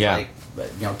host. Was like,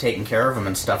 taking care of him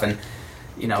and stuff. And,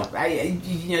 I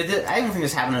don't think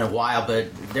this happened in a while, but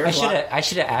I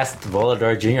should have asked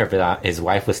Volador Jr. if his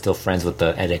wife was still friends with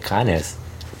the Edecanes.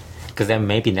 Because then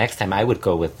maybe next time I would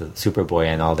go with the Superboy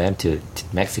and all them to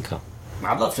Mexico.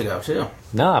 I'd love to go too.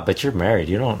 No, but you're married.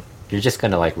 You're just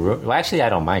gonna like. Well, actually, I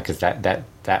don't mind because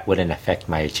that wouldn't affect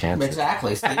my chances.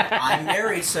 Exactly. See, I'm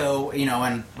married, so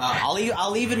and I'll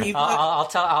even. I'll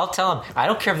tell them. I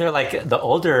don't care if they're like the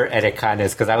older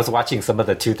Edecanes because I was watching some of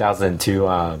the 2002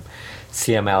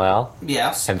 CMLL.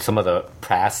 Yes. And some of the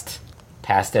past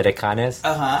Edecanes.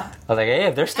 I was like, hey,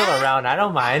 if they're still around, I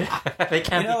don't mind. They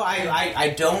can't.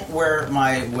 I don't wear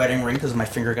my wedding ring because my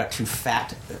finger got too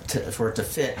fat for it to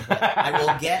fit. But I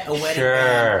will get a wedding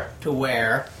ring to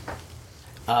wear.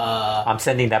 I'm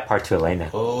sending that part to Elena.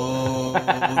 Oh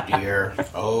dear!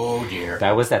 Oh dear!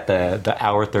 That was at the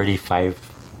hour 35.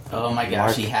 Oh my gosh!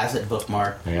 Mark. He has it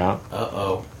bookmarked. Yeah.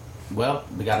 Oh. Well,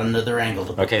 we got another angle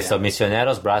to. Okay, so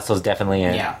Misioneros Brazos definitely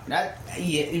in. Yeah.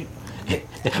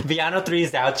 Villano 3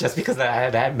 is out just because of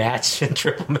that match in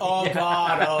Triple Mania.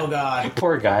 Oh god.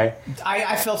 Poor guy.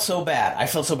 I felt so bad. I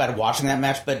felt so bad watching that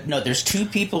match, but no, there's two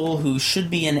people who should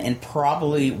be in and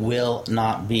probably will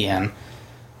not be in.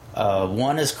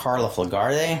 One is Carla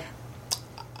Flagarde.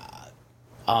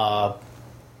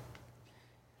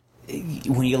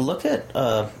 When you look at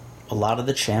a lot of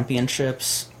the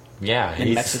championships... Yeah,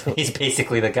 he's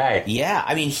basically the guy. Yeah,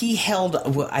 I mean, he held...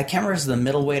 I can't remember if it was the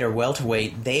middleweight or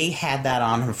welterweight. They had that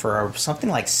on him for something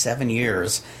like 7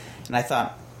 years. And I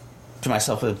thought to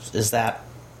myself, is that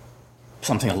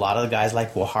something a lot of the guys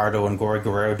like Guajardo and Gory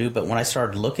Guerrero do? But when I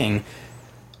started looking...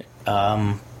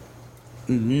 no,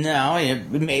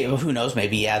 who knows?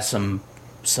 Maybe he had some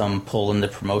pull in the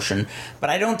promotion.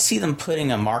 But I don't see them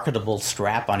putting a marketable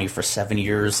strap on you for 7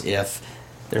 years if...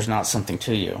 there's not something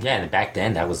to you. Yeah, and back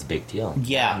then that was a big deal.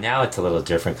 Yeah. Now it's a little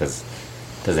different because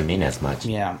it doesn't mean as much.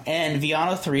 Yeah. And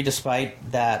Villano 3,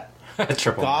 despite that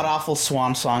god-awful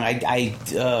swan song, despite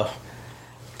the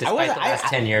last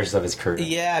 10 years of his career.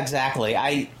 Yeah, exactly.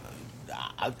 I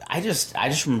just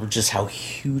remember just how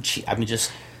huge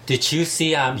Did you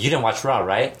see, you didn't watch Raw,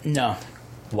 right? No.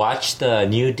 Watch the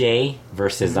New Day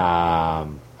versus,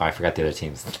 I forgot the other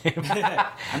teams.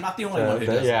 I'm not the only one who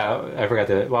does that. Yeah, I forgot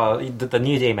the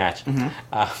New Day match.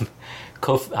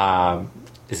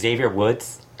 Xavier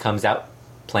Woods comes out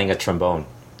playing a trombone.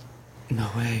 No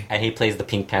way. And he plays the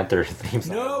Pink Panther theme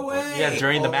song. No way. Yeah,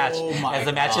 during the match. As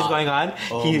the match is going on,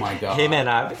 my God. him and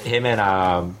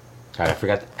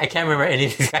God, I can't remember any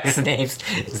of these guys' names.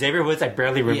 Xavier Woods, I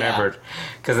barely remembered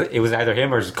because it was either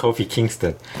him or Kofi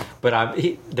Kingston. But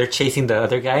they're chasing the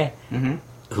other guy. Mm-hmm.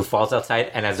 Who falls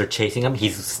outside, and as they're chasing him,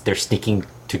 they're sneaking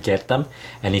to get them,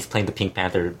 and he's playing the Pink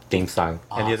Panther theme song,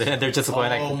 awesome. and they're just going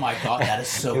like, "Oh my god, that is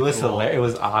so!" It was cool. hilarious. It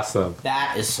was awesome.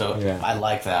 That is so. Yeah. I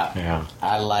like that. Yeah,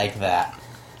 I like that.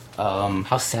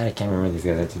 How sad! I can't remember these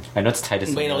guys. I know it's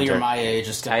Titus. Wait till you're my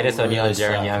age. Titus O'Neil and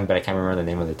Darren Young, but I can't remember the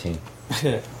name of the team.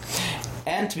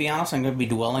 And to be honest, I'm going to be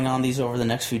dwelling on these over the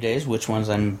next few days. Which ones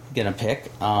I'm going to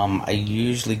pick? I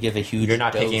usually give a huge. You're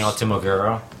not picking Ultimo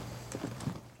Guerrero.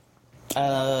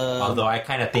 Although I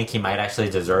kind of think he might actually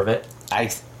deserve it. I'm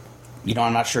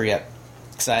not sure yet.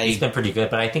 He's been pretty good,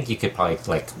 but I think you could probably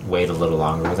wait a little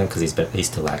longer with him because he's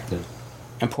still active.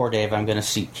 And poor Dave, I'm going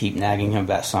to keep nagging him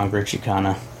about Sangre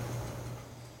Chicana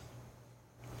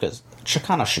because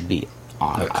Chicana should be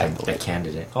on. I believe. A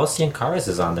candidate. Oh, Cien Caras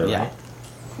is on there, right?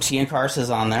 Cien Caras is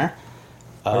on there.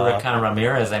 Huracan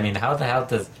Ramirez. I mean, how the hell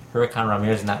does Huracan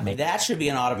Ramirez not make that? Should be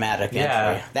an automatic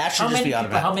entry. That should just be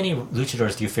automatic. How many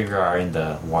luchadors do you figure are in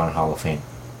the One Hall of Fame?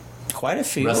 Quite a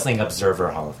few. Wrestling Observer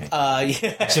Hall of Fame.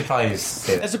 Yeah. I should probably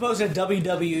say that. As opposed to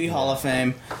WWE Hall of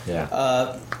Fame.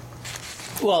 Yeah.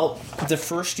 Well, the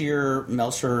first year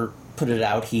Meltzer put it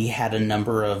out, he had a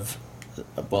number of...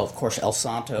 Well, of course, El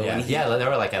Santo. Yeah, there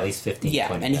were at least 15. Yeah,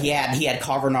 20 and he had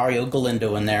Cavernario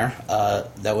Galindo in there.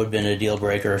 That would have been a deal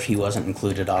breaker if he wasn't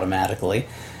included automatically.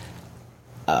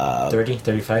 30,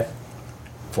 35,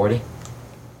 40?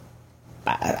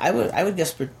 I would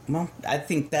guess, well, I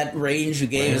think that range you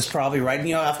gave is probably right.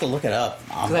 You'll have to look it up.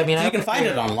 You can find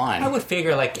it online. I would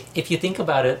figure, if you think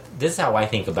about it, this is how I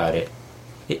think about it.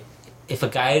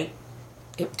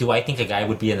 Do I think a guy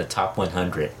would be in the top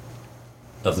 100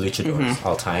 of luchadors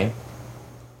all time?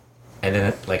 And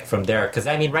then, like, from there, because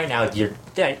I mean, right now,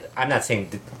 I'm not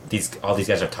saying all these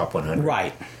guys are top 100.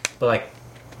 Right. But, like,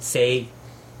 say,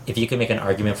 if you could make an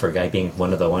argument for a guy being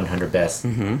one of the 100 best,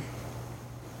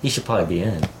 he should probably be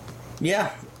in.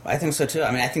 Yeah, I think so too.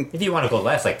 I mean, I think if you want to go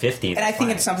less, like 50. And I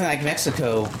think it's something like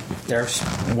Mexico, there's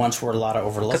once were a lot of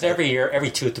overlooked. Because every year, every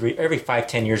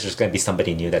 5-10 years, there's going to be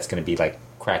somebody new that's going to be, like,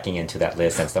 cracking into that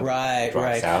list and stuff.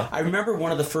 Right. Out. I remember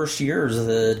one of the first years of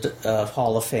the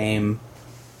Hall of Fame,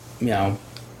 you know,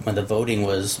 when the voting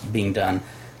was being done,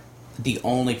 the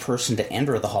only person to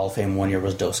enter the Hall of Fame one year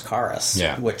was Dos Caras.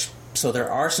 Yeah. So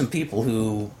there are some people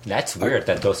who... That's weird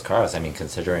that Dos Caras, I mean,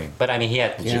 considering... But, I mean, he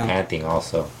had the Japan thing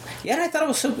also. Yeah, and I thought it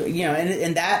was so... You know,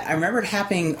 and that... I remember it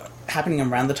happening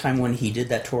around the time when he did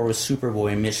that tour with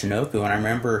Superboy and Michinoku, and I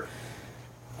remember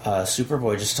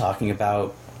Superboy just talking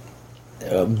about...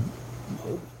 you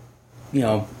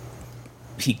know,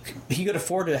 he could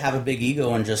afford to have a big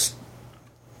ego and just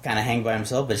kind of hang by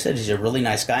himself, but he said he's a really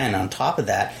nice guy, and on top of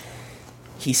that,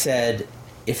 he said...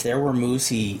 If there were moves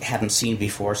he hadn't seen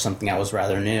before, something that was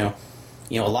rather new,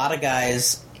 you know, a lot of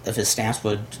guys of his stance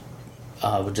would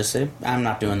just say, "I'm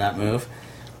not doing that move."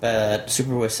 But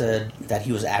Superboy said that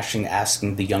he was actually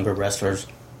asking the younger wrestlers,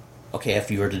 "Okay,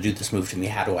 if you were to do this move to me,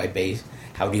 how do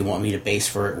you want me to base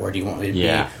for it? Where do you want me to be?"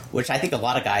 Which I think a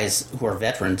lot of guys who are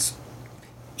veterans,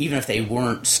 even if they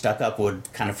weren't stuck up,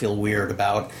 would kind of feel weird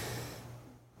about,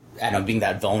 I don't know, being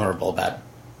that vulnerable about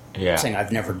saying,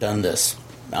 "I've never done this."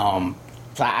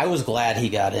 So I was glad he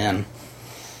got in.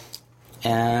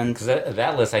 And because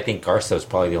that list, I think Garza is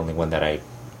probably the only one that I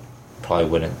probably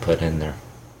wouldn't put in there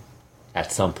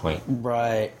at some point.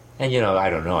 Right. And, you know,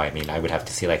 I don't know. I mean, I would have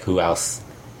to see, like, who else.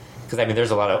 Because, I mean,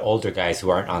 there's a lot of older guys who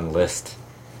aren't on the list.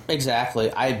 Exactly.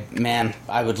 I'd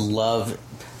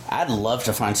love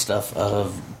to find stuff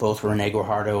of both Rene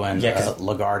Guajardo and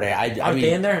Lagarde. Are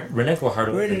they in there? Rene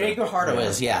Guajardo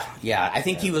is, yeah. I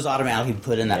think he was automatically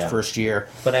put in that first year.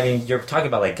 But, I mean, you're talking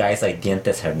about, like, guys like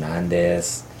Dientes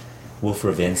Hernandez, Wolf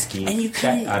Ravinsky. And you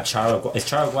can... is Charo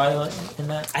Guayla in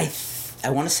that? I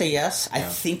want to say yes. Yeah. I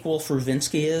think Wolf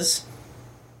Ravinsky is.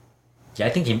 Yeah, I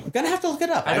think he... I'm going to have to look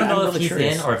it up. I don't know if he's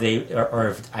in or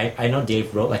if I know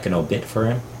Dave wrote, like, an obit for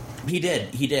him. He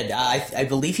did. I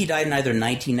believe he died in either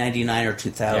 1999 or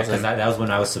 2000. Yeah, because that was when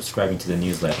I was subscribing to the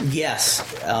newsletter. Yes.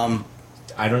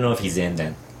 I don't know if he's in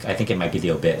then. I think it might be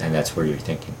the obit, and that's where you're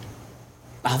thinking.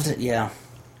 Yeah.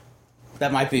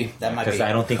 That might be. Because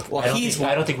I don't think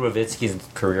Ravinsky's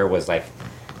career was, like,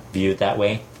 viewed that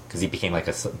way. Because he became like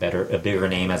a bigger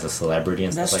name as a celebrity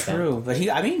and stuff like that. That's true, but I'm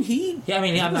not saying he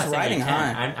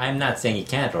can't. I'm not saying he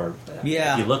can't. Or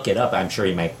if you look it up, I'm sure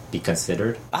he might be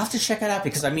considered. I'll have to check it out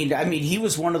because I mean, he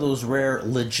was one of those rare,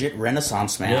 legit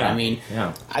Renaissance man.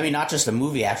 Yeah. I mean, not just a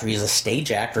movie actor; he's a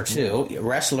stage actor too.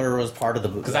 Wrestler was part of the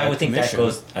because I would think that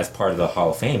goes as part of the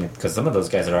Hall of Fame because some of those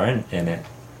guys that are in it.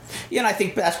 Yeah, and I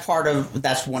think that's one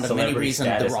of the many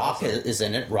reasons The Rock is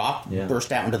in it. Rock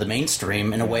burst out into the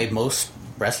mainstream in a way most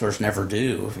wrestlers never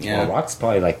do. You know? Well, Rock's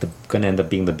probably like going to end up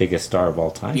being the biggest star of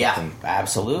all time. Yeah,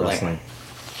 absolutely. Wrestling.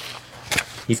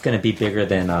 He's going to be bigger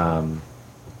than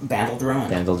Vandal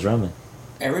Drummond.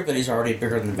 Everybody's already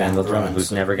bigger than Vandal Drummond.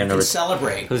 Who's never going to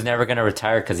celebrate? Who's never going to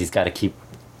retire because he's got to keep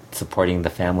supporting the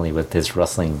family with his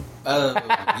wrestling.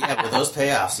 Yeah, with those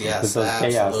payoffs. Yes,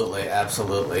 absolutely.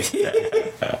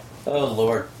 Oh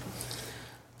Lord.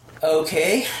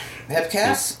 Okay.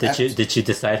 Hepcast. Did you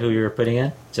decide who you were putting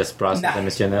in? Just Bros and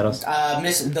Misioneros?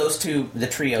 Those two, the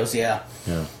trios, yeah.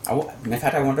 In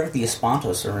fact, I wonder if the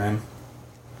Espantos are in.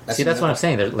 That's what I'm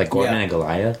saying. They're like Gordon and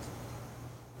Goliath.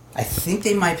 I think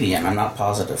they might be in. I'm not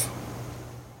positive.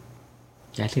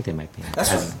 Yeah, I think they might be in.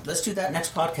 Let's do that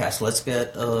next podcast. Let's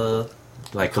get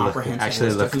comprehensive.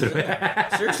 Actually, look through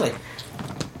it. Seriously.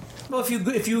 Well,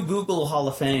 if you Google Hall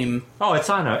of Fame, it's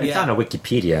on a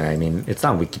Wikipedia. I mean, it's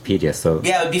on Wikipedia, so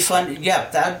yeah, it'd be fun. Yeah,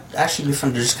 that'd actually be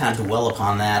fun to just kind of dwell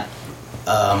upon that,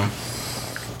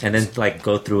 and then like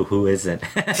go through who isn't.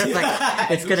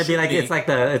 It's gonna be like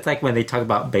it's like when they talk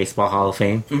about Baseball Hall of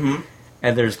Fame,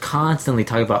 and there's constantly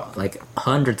talking about like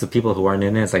hundreds of people who aren't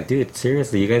in it. It's like, dude,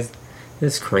 seriously, you guys,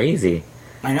 this is crazy.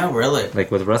 I know, really.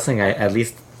 Like with wrestling, I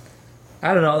don't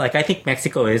know. Like I think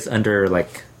Mexico is under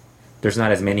like. There's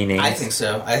not as many names. I think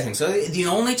so. The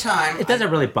only time... It doesn't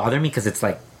really bother me because it's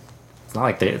like... It's not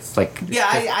like... It's like... Yeah,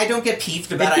 I don't get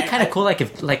peeved about it. It'd be kind of cool, like,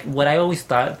 if... Like, what I always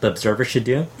thought the Observer should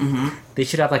do, they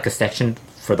should have, like, a section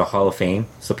for the Hall of Fame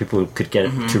so people could get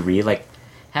to read. Like,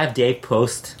 have Dave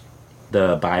post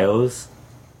the bios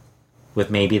with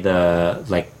maybe the,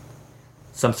 like...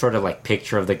 Some sort of like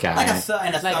picture of the guy, like a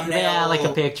thumbnail, yeah, like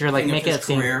a picture, like make it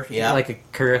seem like a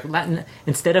career.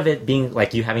 Instead of it being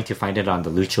like you having to find it on the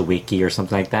Lucha Wiki or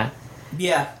something like that,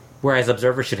 Yeah. Whereas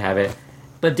Observer should have it.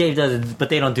 But Dave doesn't. But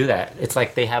they don't do that. It's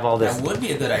like they have all this. That would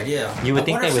be a good idea. You would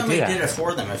think they would do that. I wonder if somebody did it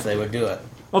for them if they would do it.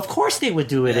 Of course they would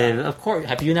do it. Yeah. Of course.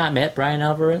 Have you not met Brian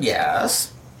Alvarez?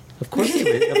 Yes. Of course he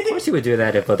would. Of course he would do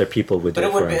that if other people would do But it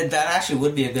it would for be, him. that actually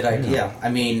would be a good idea. I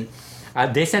mean...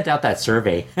 They sent out that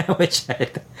survey, which I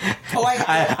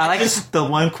like the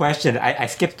one question. I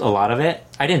skipped a lot of it.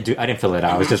 I didn't fill it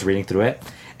out. I was just reading through it.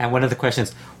 And one of the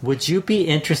questions: would you be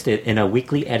interested in a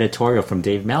weekly editorial from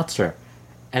Dave Meltzer?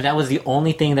 And that was the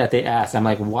only thing that they asked. I'm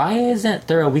like, why isn't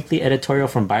there a weekly editorial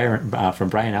from Brian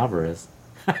Alvarez?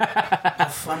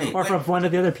 Funny. Or from one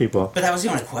of the other people. But that was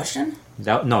the only question?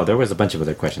 No, there was a bunch of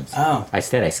other questions. Oh. I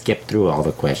said I skipped through all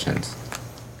the questions.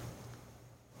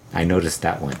 I noticed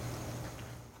that one.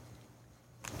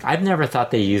 I've never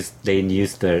thought they used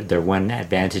their one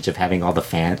advantage of having all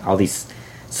these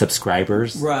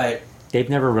subscribers. Right. They've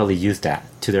never really used that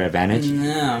to their advantage.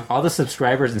 No. All the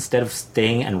subscribers, instead of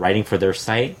staying and writing for their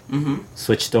site,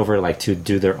 switched over like to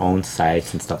do their own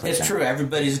sites and stuff like that. It's true.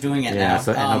 Everybody's doing it Yeah, now.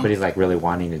 so and nobody's like really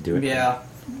wanting to do it. Yeah.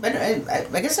 But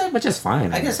I guess Which is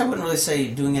fine. I guess I wouldn't really say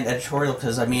doing an editorial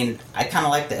because, I mean, I kind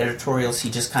of like the editorials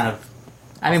he just kind of...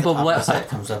 But what side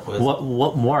comes up with.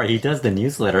 What more? He does the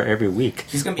newsletter every week.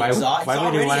 He's going to be exhausted. Why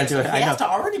would he want to do it? He has to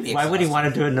already be exhausted. Why would he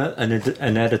want to do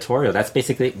an editorial? That's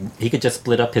basically he could just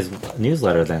split up his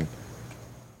newsletter then.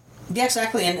 Yeah,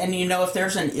 exactly. And you know, if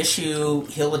there's an issue,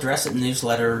 he'll address it in the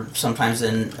newsletter, sometimes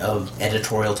in an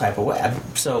editorial type of way.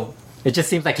 So it just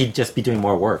seems like he'd just be doing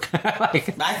more work.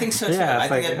 I think so too. Yeah, I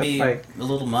think it'd be a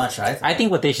little much. I think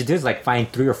what they should do is like find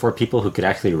 3 or 4 people who could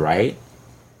actually write.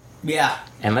 Yeah.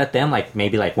 And let them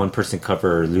maybe one person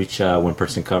cover Lucha, one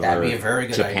person cover That'd be a very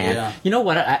good Japan. idea. You know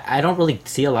what? I don't really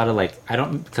see a lot of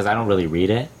because I don't really read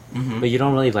it. But you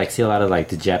don't really see a lot of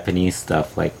the Japanese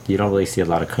stuff. You don't really see a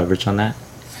lot of coverage on that.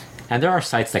 And there are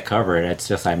sites that cover it. It's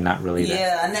just I'm not really.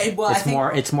 Yeah, and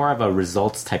it's more of a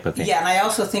results type of thing. Yeah, and I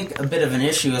also think a bit of an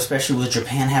issue, especially with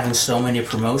Japan having so many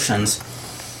promotions.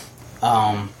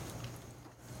 I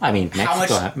mean,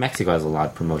 Mexico has a lot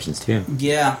of promotions too.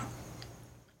 Yeah.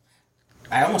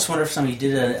 I almost wonder if somebody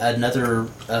did another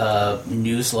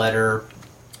newsletter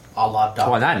a la Dr.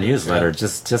 Well, not newsletter,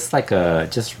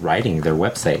 just writing their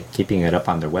website, keeping it up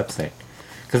on their website.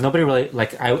 Because nobody really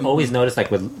I always notice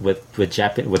with the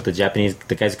Japanese,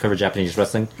 the guys who cover Japanese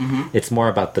wrestling, it's more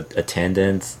about the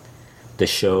attendance, the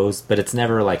shows, but it's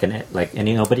never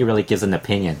nobody really gives an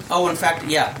opinion. Oh, in fact,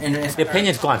 yeah, The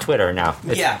opinions go on Twitter now.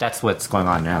 That's what's going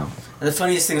on now. And the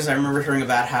funniest thing is I remember hearing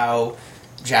about how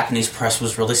Japanese press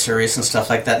was really serious and stuff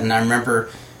like that, and I remember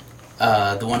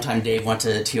the one time Dave went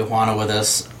to Tijuana with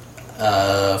us.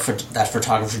 That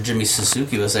photographer Jimmy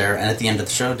Suzuki was there, and at the end of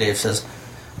the show, Dave says,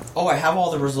 "Oh, I have all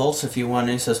the results if you want."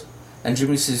 And he says, and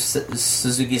Jimmy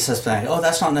Suzuki says, "Oh,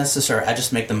 that's not necessary. I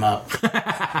just make them up."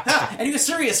 And he was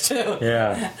serious too.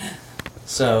 Yeah.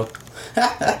 So,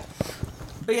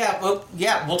 but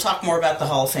we'll talk more about the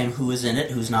Hall of Fame. Who is in it?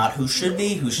 Who's not? Who should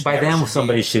be? Who should? By then,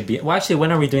 somebody should be. Well, actually,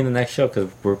 when are we doing the next show? Because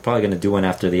we're probably going to do one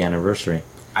after the anniversary.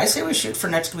 I say we shoot for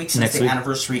next week since the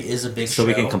anniversary is a big show. So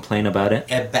we can complain about it?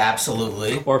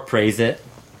 Absolutely. Or praise it.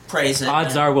 Praise it.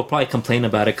 Odds are we'll probably complain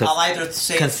about it. I'll either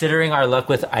say... Considering our luck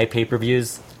with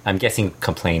iPay-per-views, I'm guessing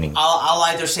complaining. I'll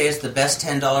either say it's the best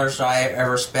 $10 I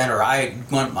ever spent, or I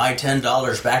want my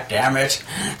 $10 back, damn it.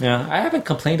 Yeah, I haven't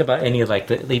complained about any,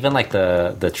 even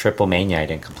the Triple Mania, I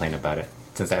didn't complain about it.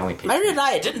 Since I only paid... Neither did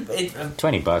I. It didn't...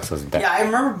 $20 wasn't bad. Yeah, I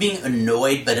remember being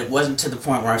annoyed, but it wasn't to the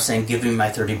point where I was saying, give me my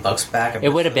 $30 back. It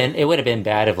would have been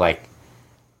bad if, I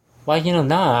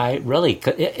really...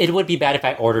 It would be bad if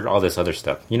I ordered all this other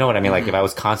stuff. You know what I mean? If I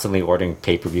was constantly ordering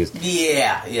pay-per-views.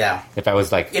 Yeah. If I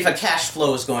was if a cash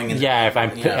flow is going in... Yeah,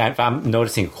 if I'm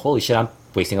noticing, holy shit, I'm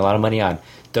wasting a lot of money on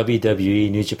WWE,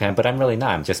 New Japan, but I'm really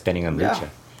not. I'm just spending on Lucha.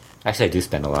 Actually, I do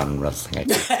spend a lot on wrestling.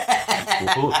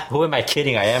 Who am I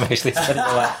kidding? I am actually spending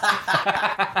a lot.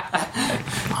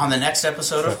 On the next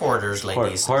episode of Hoarders,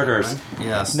 ladies. Hoarders.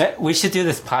 Yes. We should do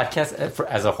this podcast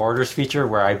as a Hoarders feature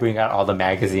where I bring out all the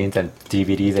magazines and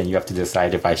DVDs and you have to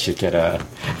decide if I should get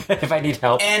if I need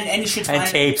help. And you should find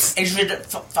tapes. And you should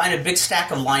find a big stack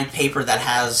of lined paper that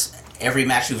has every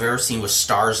match you've ever seen with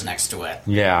stars next to it.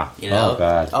 Yeah. You know? Oh,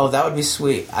 God. Oh, that would be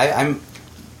sweet.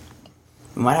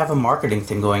 We might have a marketing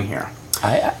thing going here.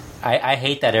 I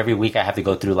hate that every week I have to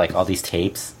go through all these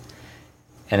tapes,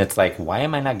 and it's why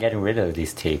am I not getting rid of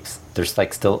these tapes? There's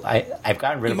still I've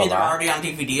gotten rid of a lot. You mean they're already on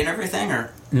DVD and everything,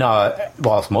 or no?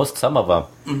 Well, some of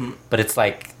them, but it's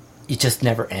it just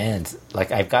never ends.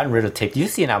 I've gotten rid of tape.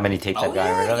 You've seen how many tapes I've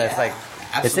gotten rid of? Yeah.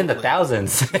 It's in the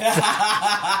thousands.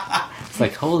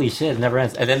 like, holy shit, it never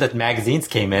ends. And then the magazines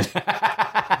came in.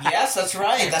 Yes, that's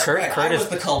right. That's right. Kurt I was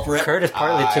the culprit. Kurt is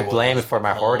partly to blame for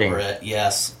my hoarding.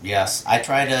 Yes. I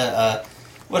try to.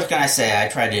 What can I say? I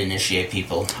try to initiate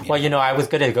people. Well, I was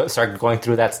gonna start going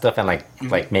through that stuff and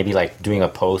like maybe like doing a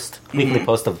weekly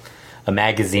post of a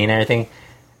magazine and everything.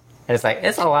 And it's like,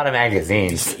 it's a lot of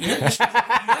magazines. You should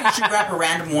grab a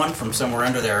random one from somewhere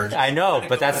under there. I know,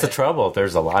 but that's the trouble.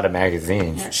 There's a lot of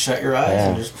magazines. Yeah, shut your eyes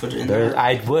and just put it in there.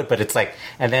 I would, but it's like,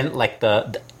 and then like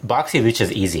the Boxy Lucha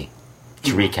is easy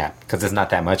to recap because it's not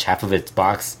that much. Half of it's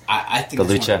box. I think the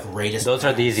Lucha. Lucha. One of the greatest. Those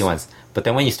are the easy ones. But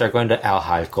then when you start going to El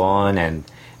Halcón and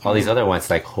all these other ones,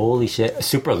 like, holy shit,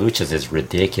 Super Luchas is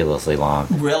ridiculously long.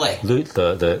 Really?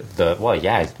 Well,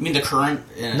 yeah. You mean the current?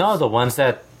 No, the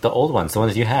old ones, the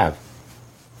ones you have.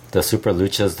 The Super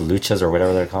Luchas, the Luchas, or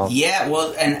whatever they're called. Yeah,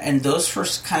 well, and those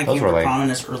first kind of came to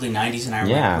prominence early 90s, and I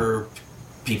remember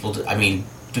people, the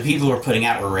people who were putting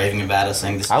out were raving about it,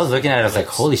 saying this. I was looking at it, I was like,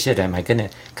 holy shit, am I gonna...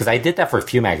 Because I did that for a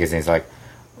few magazines, like,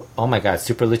 oh my god,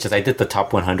 Super Luchas. I did the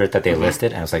top 100 that they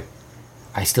listed, and I was like,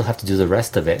 I still have to do the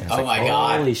rest of it. And I was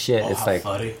god. Holy shit. It's like...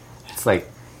 Funny. It's like,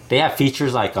 they have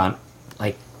features like on,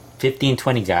 like, 15,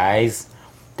 20 guys...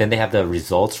 Then they have the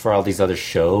results for all these other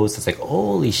shows. It's like,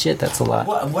 holy shit, that's a lot.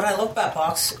 What I love about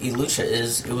Box Lucha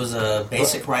is it was a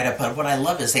basic write-up, but what I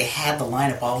love is they had the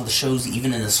lineup of all of the shows,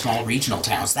 even in the small regional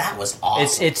towns. That was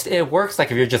awesome. It works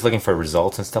like if you're just looking for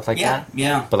results and stuff like that.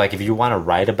 Yeah. But like if you want to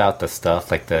write about the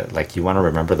stuff, like you want to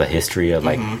remember the history of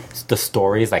like the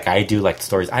stories, like I do like the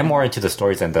stories. I'm more into the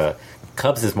stories, and the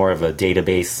Cubs is more of a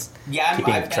database. Yeah,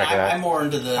 I'm more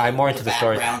into the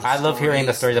stories. I love hearing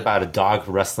the stories about a dog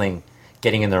wrestling.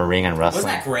 Getting in the ring and wrestling.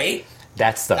 Wasn't that great?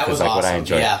 That stuff is like awesome. What I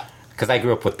enjoy. Yeah. Because I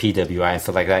grew up with PWI and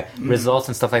stuff like that. Results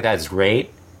and stuff like that is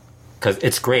great. Because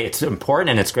it's great. It's important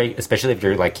and it's great, especially if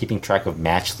you're like keeping track of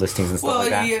match listings and stuff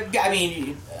like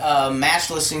that.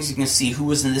 Match listings, you can see who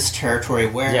was in this territory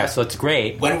where. Yeah, so it's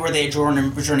great. When were they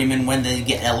journeymen? When they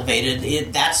get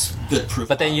elevated? That's good proof.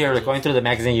 But then you're going through the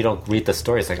magazine, you don't read the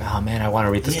story. It's like, oh man, I want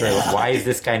to read the story. Like, why is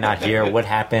this guy not here? What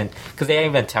happened? Because they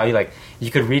even tell you, like,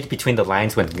 you could read between the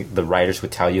lines when the writers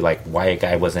would tell you, like, why a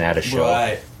guy wasn't at a show.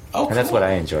 Right. Oh, and that's what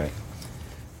I enjoy.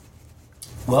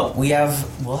 Well,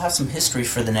 we'll have some history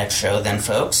for the next show then,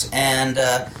 folks. And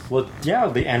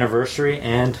the anniversary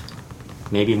and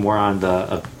maybe more on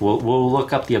the we'll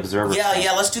look up the Observer.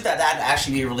 Yeah, let's do that. That'd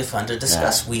actually be really fun to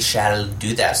discuss. Yeah. We shall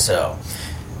do that. So,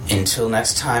 until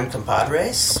next time,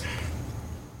 compadres.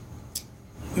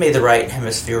 May the right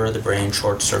hemisphere of the brain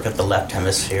short circuit the left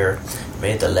hemisphere.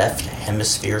 May the left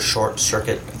hemisphere short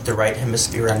circuit the right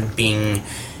hemisphere, and bing,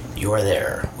 you are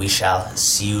there. We shall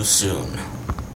see you soon.